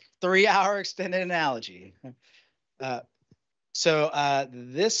 3-hour extended analogy. This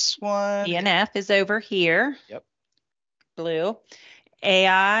one. ENF is over here. Yep. Blue.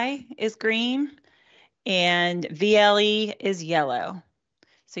 AI is green, and VLE is yellow.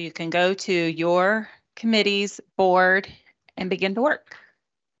 So you can go to your committee's board and begin to work.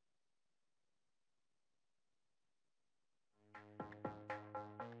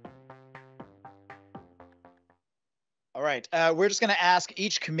 All right, we're just going to ask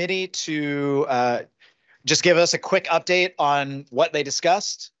each committee to just give us a quick update on what they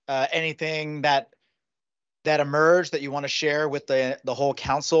discussed, anything that emerged that you want to share with the whole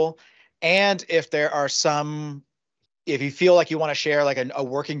council, and if you feel like you want to share like a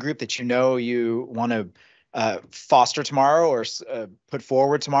working group that you want to foster tomorrow or put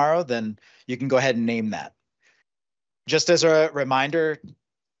forward tomorrow, then you can go ahead and name that. Just as a reminder,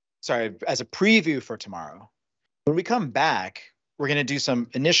 as a preview for tomorrow, when we come back, we're going to do some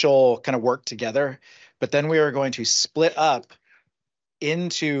initial kind of work together, but then we are going to split up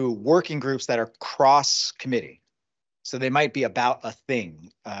into working groups that are cross committee. So they might be about a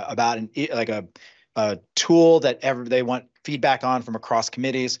thing, about a tool that they want feedback on from across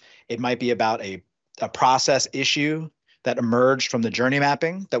committees. It might be about a process issue that emerged from the journey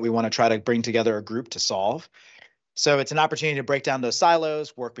mapping that we want to try to bring together a group to solve. So it's an opportunity to break down those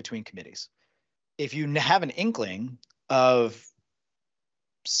silos, work between committees. If you have an inkling of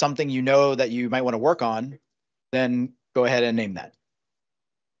something that you might want to work on, then go ahead and name that.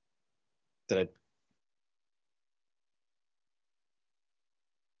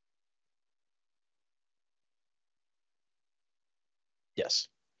 Yes.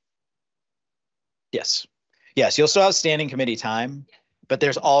 Yes. Yes, you'll still have standing committee time, but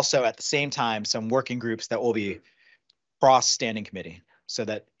there's also at the same time some working groups that will be cross standing committee, so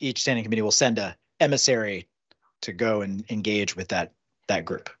that each standing committee will send a emissary to go and engage with that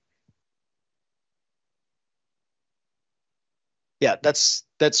group. Yeah, that's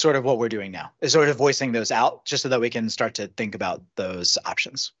sort of what we're doing now, is sort of voicing those out just so that we can start to think about those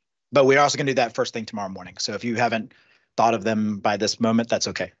options. But we're also going to do that first thing tomorrow morning. So if you haven't thought of them by this moment, that's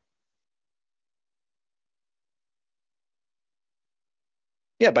okay.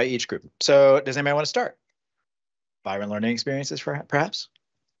 Yeah, by each group. So does anybody want to start? vibrant learning experiences, perhaps?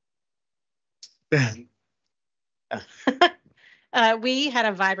 We had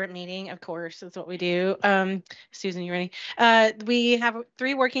a vibrant meeting, of course, is what we do. Susan, you ready? We have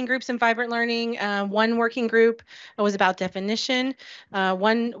 3 working groups in vibrant learning. One working group was about definition.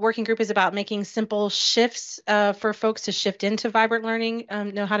 One working group is about making simple shifts for folks to shift into vibrant learning,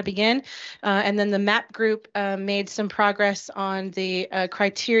 know how to begin. And then the MAP group made some progress on the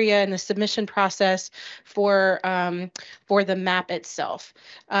criteria and the submission process for the MAP itself.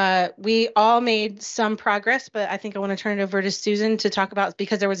 We all made some progress, but I think I want to turn it over to Susan to talk about,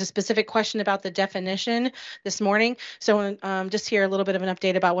 because there was a specific question about the definition this morning. So just hear a little bit of an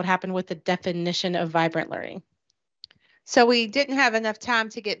update about what happened with the definition of vibrant learning. So we didn't have enough time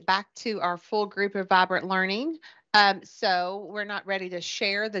to get back to our full group of vibrant learning. So we're not ready to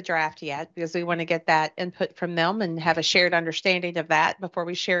share the draft yet because we want to get that input from them and have a shared understanding of that before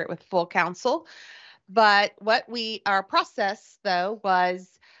we share it with full council. But our process though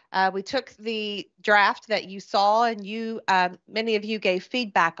was we took the draft that you saw and many of you gave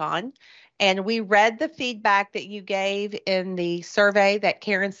feedback on, and we read the feedback that you gave in the survey that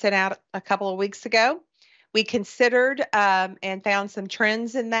Karen sent out a couple of weeks ago. We considered and found some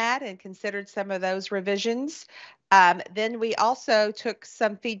trends in that and considered some of those revisions. Then we also took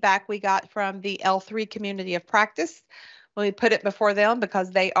some feedback we got from the L3 community of practice. We put it before them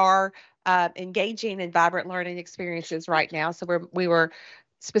because they are engaging in vibrant learning experiences right now. So we were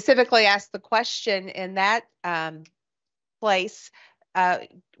specifically asked the question in that place,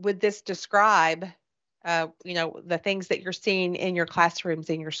 would this describe the things that you're seeing in your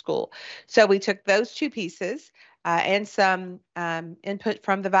classrooms in your school? So we took those 2 pieces and some input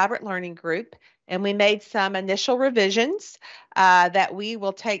from the vibrant learning group, and we made some initial revisions that we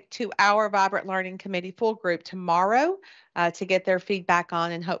will take to our vibrant learning committee full group tomorrow to get their feedback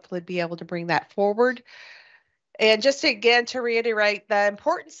on and hopefully be able to bring that forward. And just again, to reiterate, the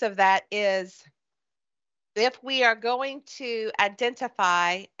importance of that is if we are going to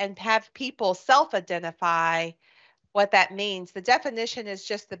identify and have people self-identify what that means, the definition is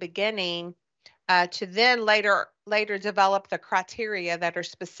just the beginning to then later develop the criteria that are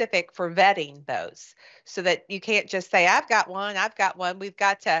specific for vetting those, so that you can't just say, I've got one. We've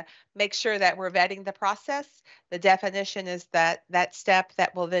got to make sure that we're vetting the process. The definition is that step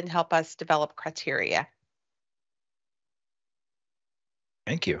that will then help us develop criteria.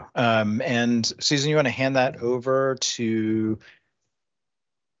 Thank you. And Susan, you want to hand that over to?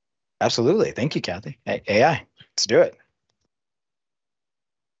 Absolutely. Thank you, Kathy. Hey, AI, let's do it.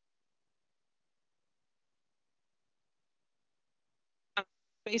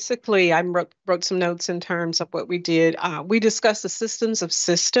 Basically, I wrote some notes in terms of what we did. We discussed the systems of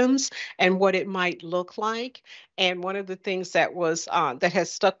systems and what it might look like. And one of the things that was that has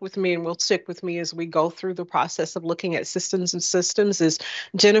stuck with me and will stick with me as we go through the process of looking at systems and systems is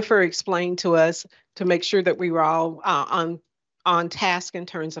Jennifer explained to us, to make sure that we were all on task in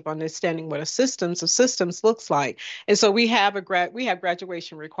terms of understanding what a systems of systems looks like. And so we have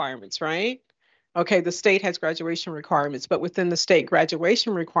graduation requirements, right? Okay, the state has graduation requirements, but within the state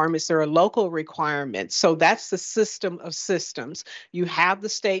graduation requirements, there are local requirements. So that's the system of systems. You have the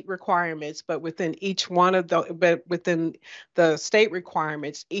state requirements, but within within the state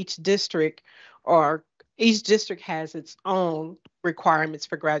requirements, each district has its own requirements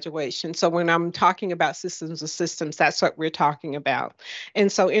for graduation. So when I'm talking about systems of systems, that's what we're talking about. And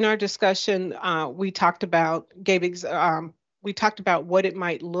so in our discussion, we talked about what it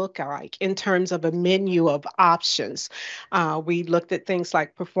might look like in terms of a menu of options. We looked at things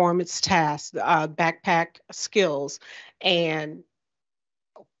like performance tasks, backpack skills, and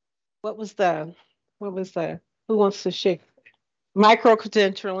who wants to share?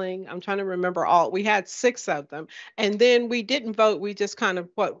 Micro-credentialing. I'm trying to remember all. We had 6 of them. And then we didn't vote. We just kind of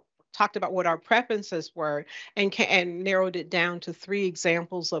talked about what our preferences were and narrowed it down to 3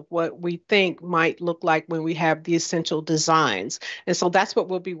 examples of what we think might look like when we have the essential designs. And so that's what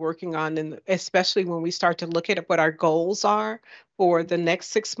we'll be working on, and especially when we start to look at what our goals are for the next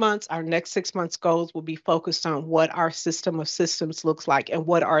 6 months. Our next 6 months goals will be focused on what our system of systems looks like and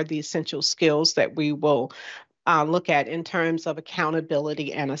what are the essential skills that we will look at in terms of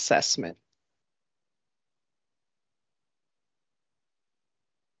accountability and assessment.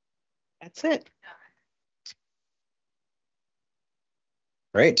 That's it.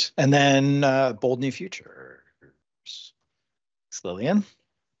 Great. And then Bold New Futures. Lillian.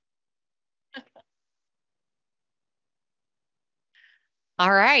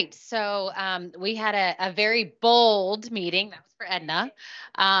 All right, so we had a very bold meeting, that was for Edna,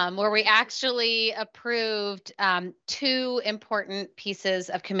 where we actually approved two important pieces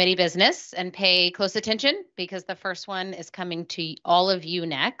of committee business, and pay close attention because the first one is coming to all of you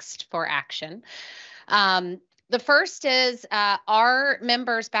next for action. The first is our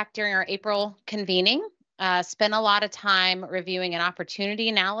members back during our April convening spent a lot of time reviewing an opportunity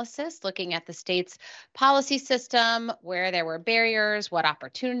analysis, looking at the state's policy system, where there were barriers, what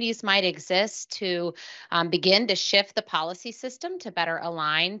opportunities might exist to begin to shift the policy system to better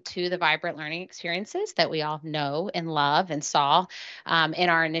align to the vibrant learning experiences that we all know and love and saw in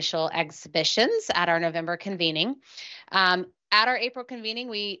our initial exhibitions at our November convening. At our April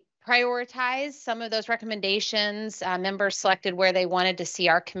convening, we prioritize some of those recommendations. Members selected where they wanted to see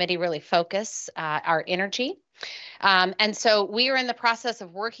our committee really focus our energy. And so we are in the process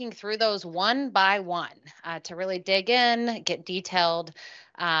of working through those one by one to really dig in, get detailed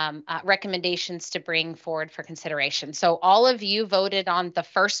recommendations to bring forward for consideration. So all of you voted on the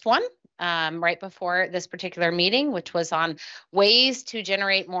first one right before this particular meeting, which was on ways to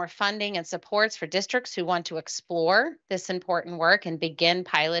generate more funding and supports for districts who want to explore this important work and begin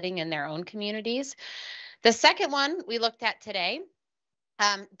piloting in their own communities. The second one we looked at today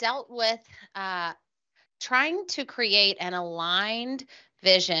dealt with trying to create an aligned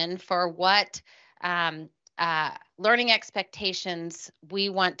vision for what learning expectations we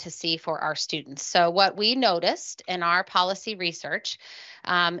want to see for our students. So what we noticed in our policy research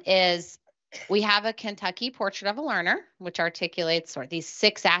is we have a Kentucky Portrait of a Learner, which articulates sort of these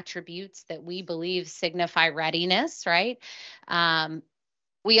 6 attributes that we believe signify readiness, right?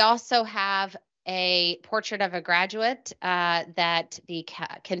 We also have a portrait of a graduate that the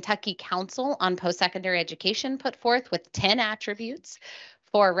Kentucky Council on Post-Secondary Education put forth with 10 attributes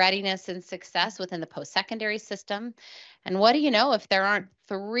for readiness and success within the post-secondary system. And what do you know if there aren't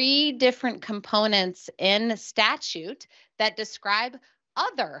 3 different components in statute that describe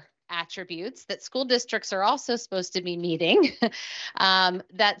other attributes that school districts are also supposed to be meeting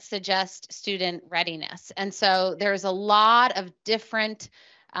that suggest student readiness. And so there's a lot of different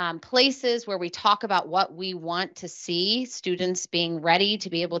places where we talk about what we want to see students being ready to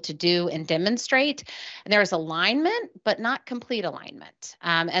be able to do and demonstrate. And there's alignment, but not complete alignment.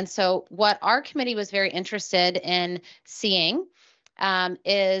 And so what our committee was very interested in seeing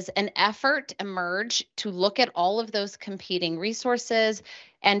is an effort emerge to look at all of those competing resources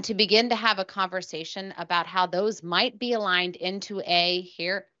and to begin to have a conversation about how those might be aligned into a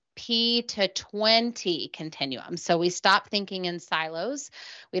P to 20 continuum. So we stop thinking in silos.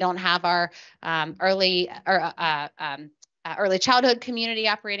 We don't have our early childhood community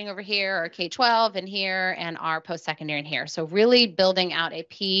operating over here, or K-12 in here, and our post-secondary in here. So really building out a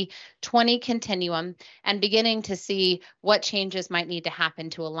P20 continuum and beginning to see what changes might need to happen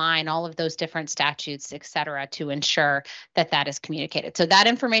to align all of those different statutes, et cetera, to ensure that that is communicated. So that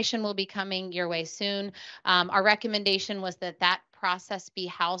information will be coming your way soon. Our recommendation was that that process be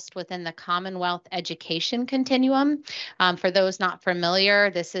housed within the Commonwealth Education Continuum. For those not familiar,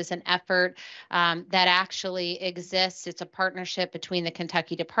 this is an effort that actually exists. It's a partnership between the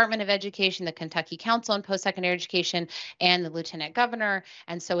Kentucky Department of Education, the Kentucky Council on Post-Secondary Education, and the Lieutenant Governor.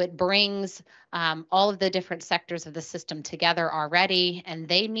 And so it brings all of the different sectors of the system together already, and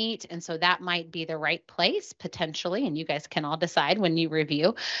they meet. And so that might be the right place potentially, and you guys can all decide when you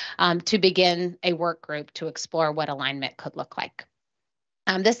review, to begin a work group to explore what alignment could look like.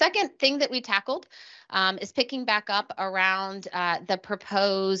 The second thing that we tackled is picking back up around the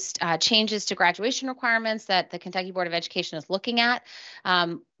proposed changes to graduation requirements that the Kentucky Board of Education is looking at.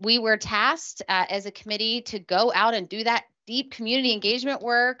 We were tasked as a committee to go out and do that deep community engagement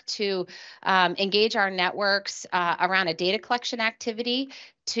work, to engage our networks around a data collection activity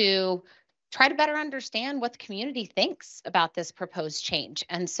to try to better understand what the community thinks about this proposed change.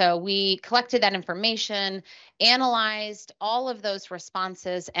 And so we collected that information, analyzed all of those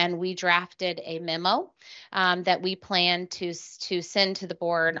responses, and we drafted a memo that we plan to send to the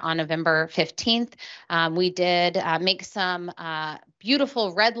board on November 15th. We did make some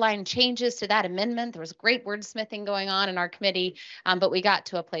beautiful red line changes to that amendment. There was great wordsmithing going on in our committee, but we got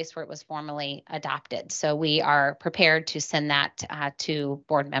to a place where it was formally adopted. So we are prepared to send that to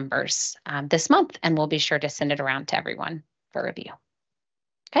board members this month, and we'll be sure to send it around to everyone for review.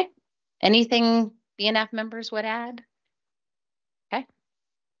 Okay. Anything BNF members would add? Okay.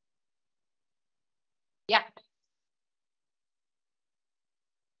 Yeah.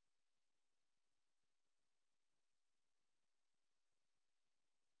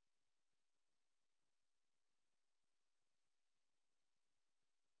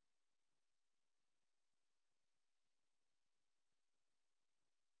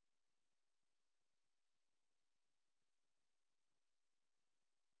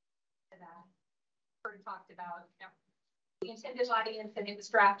 sort of talked about, the intended audience, and it was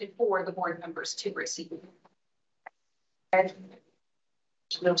drafted for the board members to receive.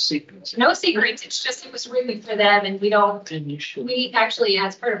 No secrets. No secrets. It's just it was written for them, and we actually,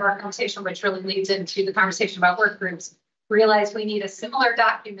 as part of our conversation, which really leads into the conversation about work groups, realize we need a similar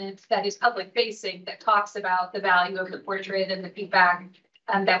document that is public facing that talks about the value of the portrait and the feedback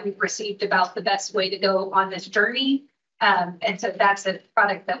that we've received about the best way to go on this journey. And so that's a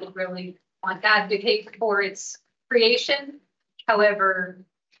product that we really want to advocate for its creation. However,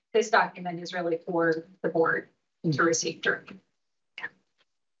 this document is really for the board to receive during.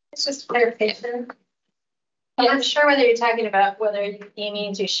 It's just clarification. I'm not sure whether you're talking about whether you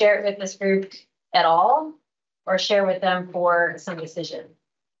mean to share it with this group at all or share with them for some decision.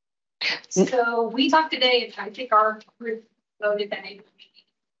 So we talked today, and I think our group voted that it would be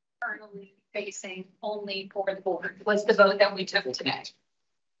internally facing only for the board was the vote that we took today.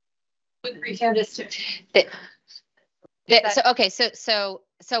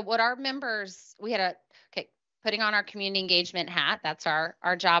 So what our members, we had putting on our community engagement hat, that's our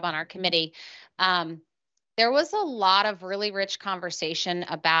job on our committee. There was a lot of really rich conversation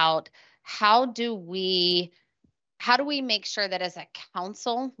about how do we make sure that as a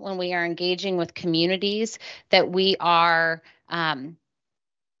council, when we are engaging with communities, that we are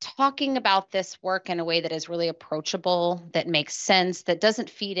talking about this work in a way that is really approachable, that makes sense, that doesn't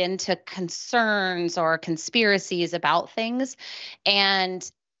feed into concerns or conspiracies about things.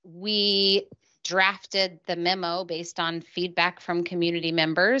 And we drafted the memo based on feedback from community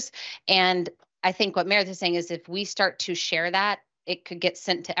members. And I think what Meredith is saying is if we start to share that, it could get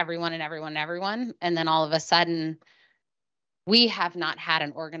sent to everyone and everyone and everyone. And then all of a sudden, we have not had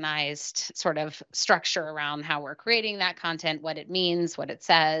an organized sort of structure around how we're creating that content, what it means, what it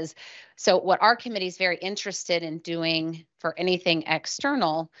says. So what our committee is very interested in doing for anything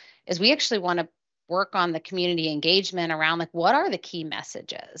external is we actually want to work on the community engagement around like what are the key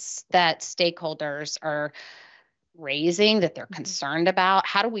messages that stakeholders are raising, that they're concerned about?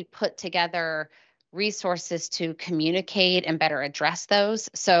 How do we put together resources to communicate and better address those?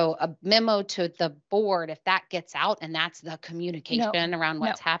 So a memo to the board, if that gets out and that's the communication around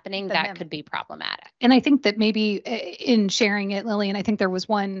what's happening, that could be problematic. And I think that maybe in sharing it, Lillian, I think there was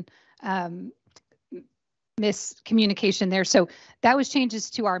one miscommunication there. So that was changes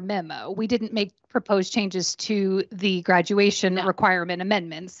to our memo. We didn't make proposed changes to the graduation requirement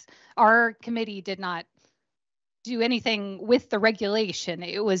amendments. Our committee did not do anything with the regulation.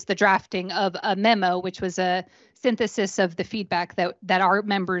 It was the drafting of a memo, which was a synthesis of the feedback that our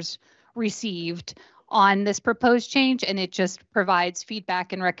members received on this proposed change. And it just provides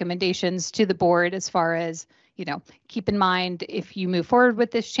feedback and recommendations to the board as far as, keep in mind if you move forward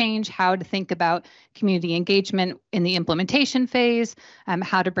with this change, how to think about community engagement in the implementation phase,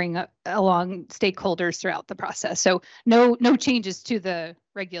 how to bring along stakeholders throughout the process. So no changes to the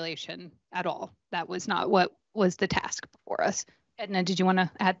regulation at all. That was not what was the task before us. Edna, did you want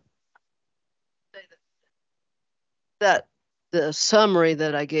to add? That the summary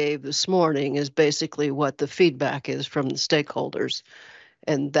that I gave this morning is basically what the feedback is from the stakeholders.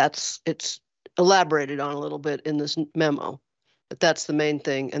 And it's elaborated on a little bit in this memo, but that's the main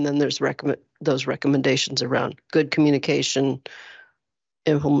thing. And then there's those recommendations around good communication,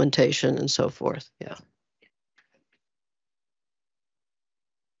 implementation, and so forth. Yeah.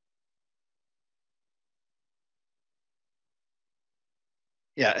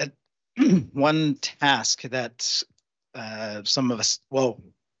 Yeah, one task that some of us, what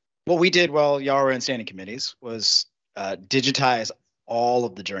we did while y'all were in standing committees was digitize all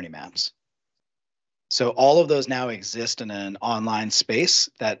of the journey maps. So all of those now exist in an online space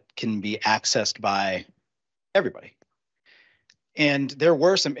that can be accessed by everybody. And there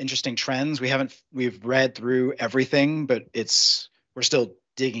were some interesting trends. We've read through everything, but we're still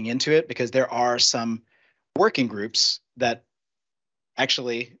digging into it because there are some working groups that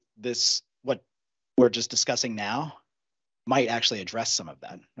actually what we're just discussing now might actually address some of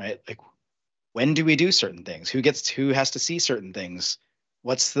that, right? Like when do we do certain things? Who has to see certain things?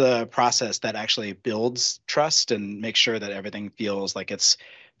 What's the process that actually builds trust and makes sure that everything feels like it's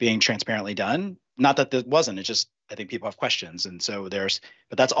being transparently done? Not that there wasn't, it's just, I think people have questions. And so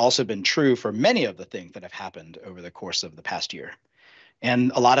but that's also been true for many of the things that have happened over the course of the past year.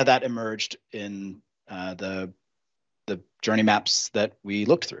 And a lot of that emerged in the journey maps that we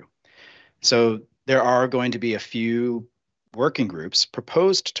looked through. So there are going to be a few working groups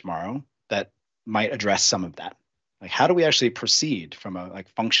proposed tomorrow that might address some of that. Like how do we actually proceed from a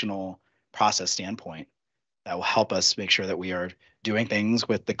functional process standpoint that will help us make sure that we are doing things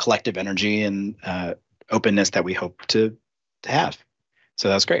with the collective energy and openness that we hope to have. So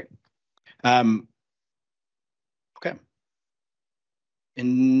that's great. Okay.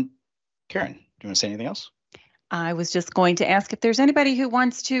 And Karen, do you want to say anything else? I was just going to ask if there's anybody who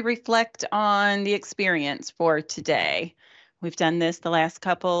wants to reflect on the experience for today. We've done this the last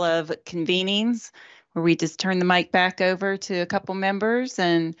couple of convenings where we just turn the mic back over to a couple members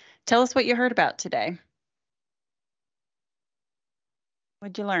and tell us what you heard about today.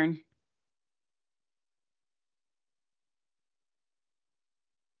 What'd you learn?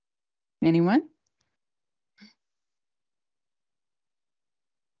 Anyone?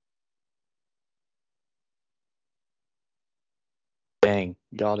 Dang,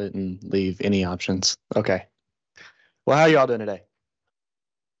 y'all didn't leave any options. Okay. Well, how y'all doing today?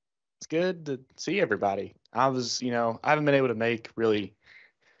 It's good to see everybody. I haven't been able to make really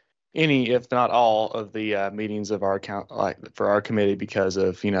any, if not all, of the meetings of our account, like for our committee, because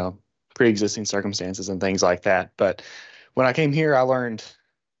of pre-existing circumstances and things like that. But when I came here,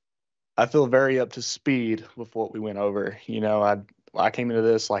 I feel very up to speed with what we went over. I came into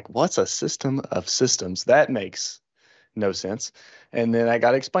this like, what's a system of systems? That makes no sense. And then I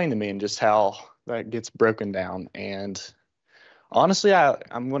got explained to me and just how that gets broken down. And honestly,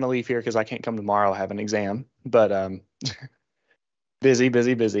 I'm going to leave here because I can't come tomorrow. I have an exam, but busy,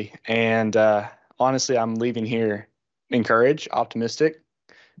 busy, busy. And honestly, I'm leaving here encouraged, optimistic,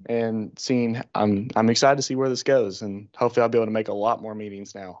 and I'm excited to see where this goes. And hopefully I'll be able to make a lot more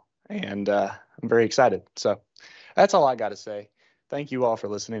meetings now. And I'm very excited. So that's all I got to say. Thank you all for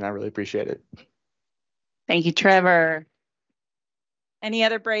listening. I really appreciate it. Thank you, Trevor. Any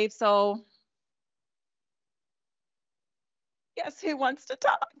other brave soul? Yes, who wants to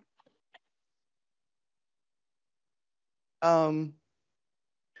talk?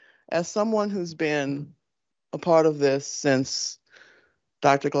 As someone who's been a part of this since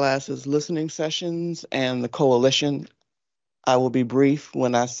Dr. Glass's listening sessions and the coalition, I will be brief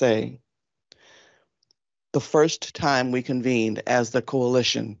when I say the first time we convened as the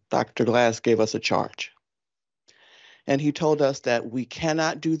coalition, Dr. Glass gave us a charge. And he told us that we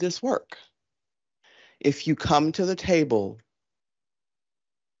cannot do this work if you come to the table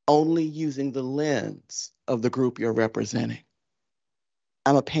only using the lens of the group you're representing.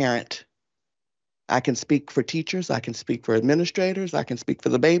 I'm a parent. I can speak for teachers, I can speak for administrators, I can speak for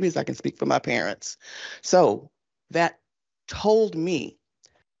the babies, I can speak for my parents. So that told me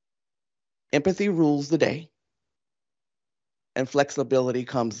empathy rules the day and flexibility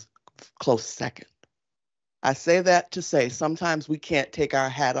comes close second. I say that to say sometimes we can't take our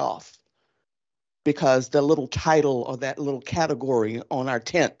hat off because the little title or that little category on our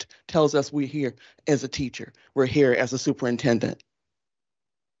tent tells us we're here as a teacher, we're here as a superintendent.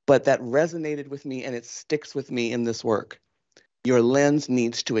 But that resonated with me and it sticks with me in this work. Your lens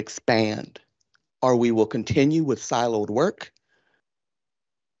needs to expand or we will continue with siloed work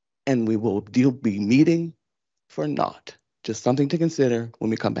and we will be meeting for naught. Just something to consider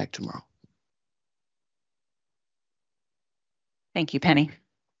when we come back tomorrow. Thank you, Penny.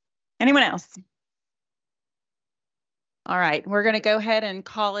 Anyone else? All right, we're going to go ahead and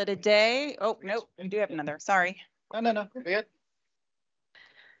call it a day. Oh, nope, we do have another. Sorry. No. Good.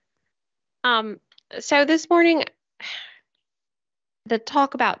 So this morning, the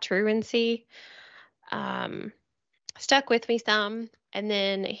talk about truancy stuck with me some, and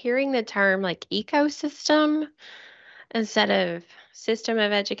then hearing the term like ecosystem instead of system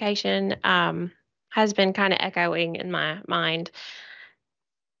of education has been kind of echoing in my mind.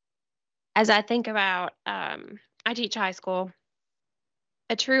 As I think about, I teach high school,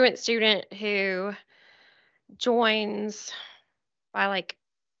 a truant student who joins by like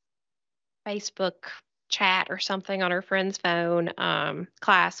Facebook chat or something on her friend's phone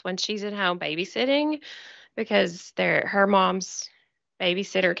class when she's at home babysitting because her mom's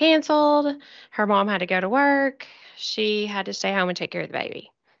babysitter canceled. Her mom had to go to work. She had to stay home and take care of the baby.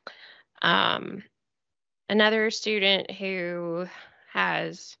 Another student who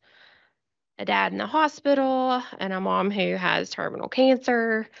has a dad in the hospital and a mom who has terminal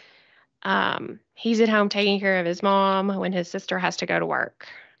cancer. He's at home taking care of his mom when his sister has to go to work.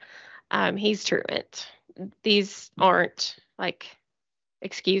 He's truant. These aren't like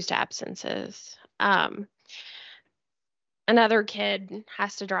excused absences. Another kid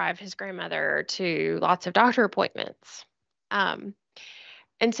has to drive his grandmother to lots of doctor appointments.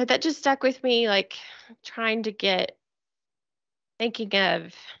 And so that just stuck with me, like trying to thinking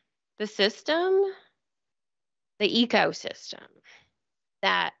of the system, the ecosystem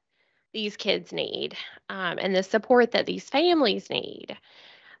that these kids need, and the support that these families need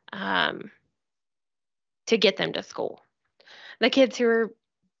to get them to school. The kids who are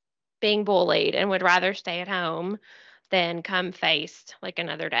being bullied and would rather stay at home than come face like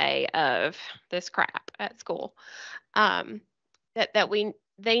another day of this crap at school.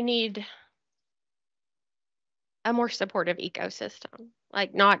 They need a more supportive ecosystem,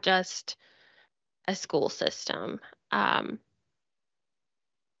 like not just a school system.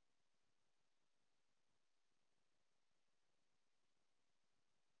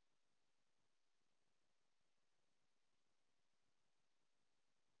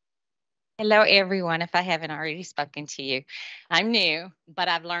 Hello, everyone. If I haven't already spoken to you, I'm new, but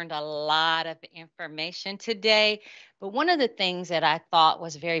I've learned a lot of information today. But one of the things that I thought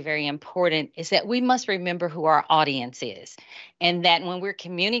was very, very important is that we must remember who our audience is. And that when we're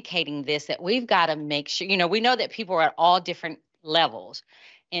communicating this, that we've got to make sure, we know that people are at all different levels.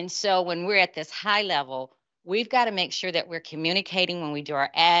 And so when we're at this high level, we've got to make sure that we're communicating when we do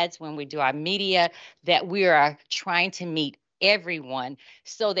our ads, when we do our media, that we are trying to meet everyone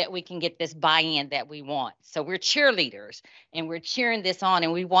so that we can get this buy-in that we want. So we're cheerleaders and we're cheering this on,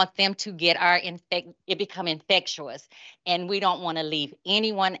 and we want them to get it become infectious. And we don't want to leave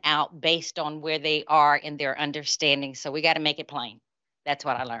anyone out based on where they are in their understanding. So we got to make it plain. That's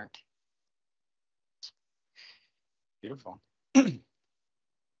what I learned. Beautiful.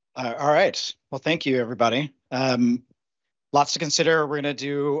 All right. Well, thank you, everybody. Lots to consider. We're going to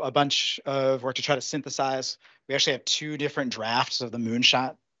do a bunch of work to try to synthesize. We actually have 2 different drafts of the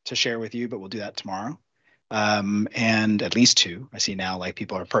moonshot to share with you, but we'll do that tomorrow. And at least 2. I see now, like,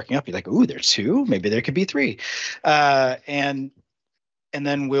 people are perking up. You're like, ooh, there's 2. Maybe there could be 3. And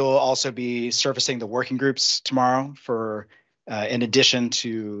then we'll also be surfacing the working groups tomorrow for, in addition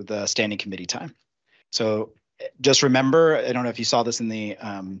to the standing committee time. So just remember, I don't know if you saw this in the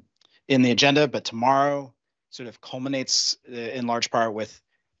agenda, but tomorrow sort of culminates in large part with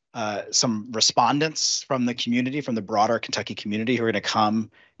some respondents from the community, from the broader Kentucky community, who are going to come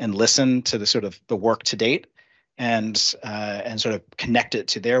and listen to the work to date, and sort of connect it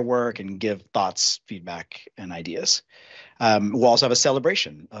to their work and give thoughts, feedback, and ideas. We'll also have a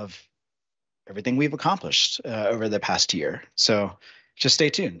celebration of everything we've accomplished over the past year. So just stay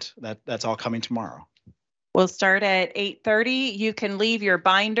tuned. That's all coming tomorrow. We'll start at 8:30. You can leave your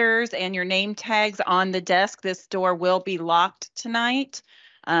binders and your name tags on the desk. This door will be locked tonight.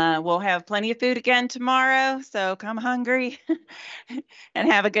 We'll have plenty of food again tomorrow, so come hungry and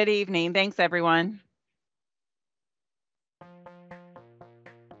have a good evening. Thanks, everyone.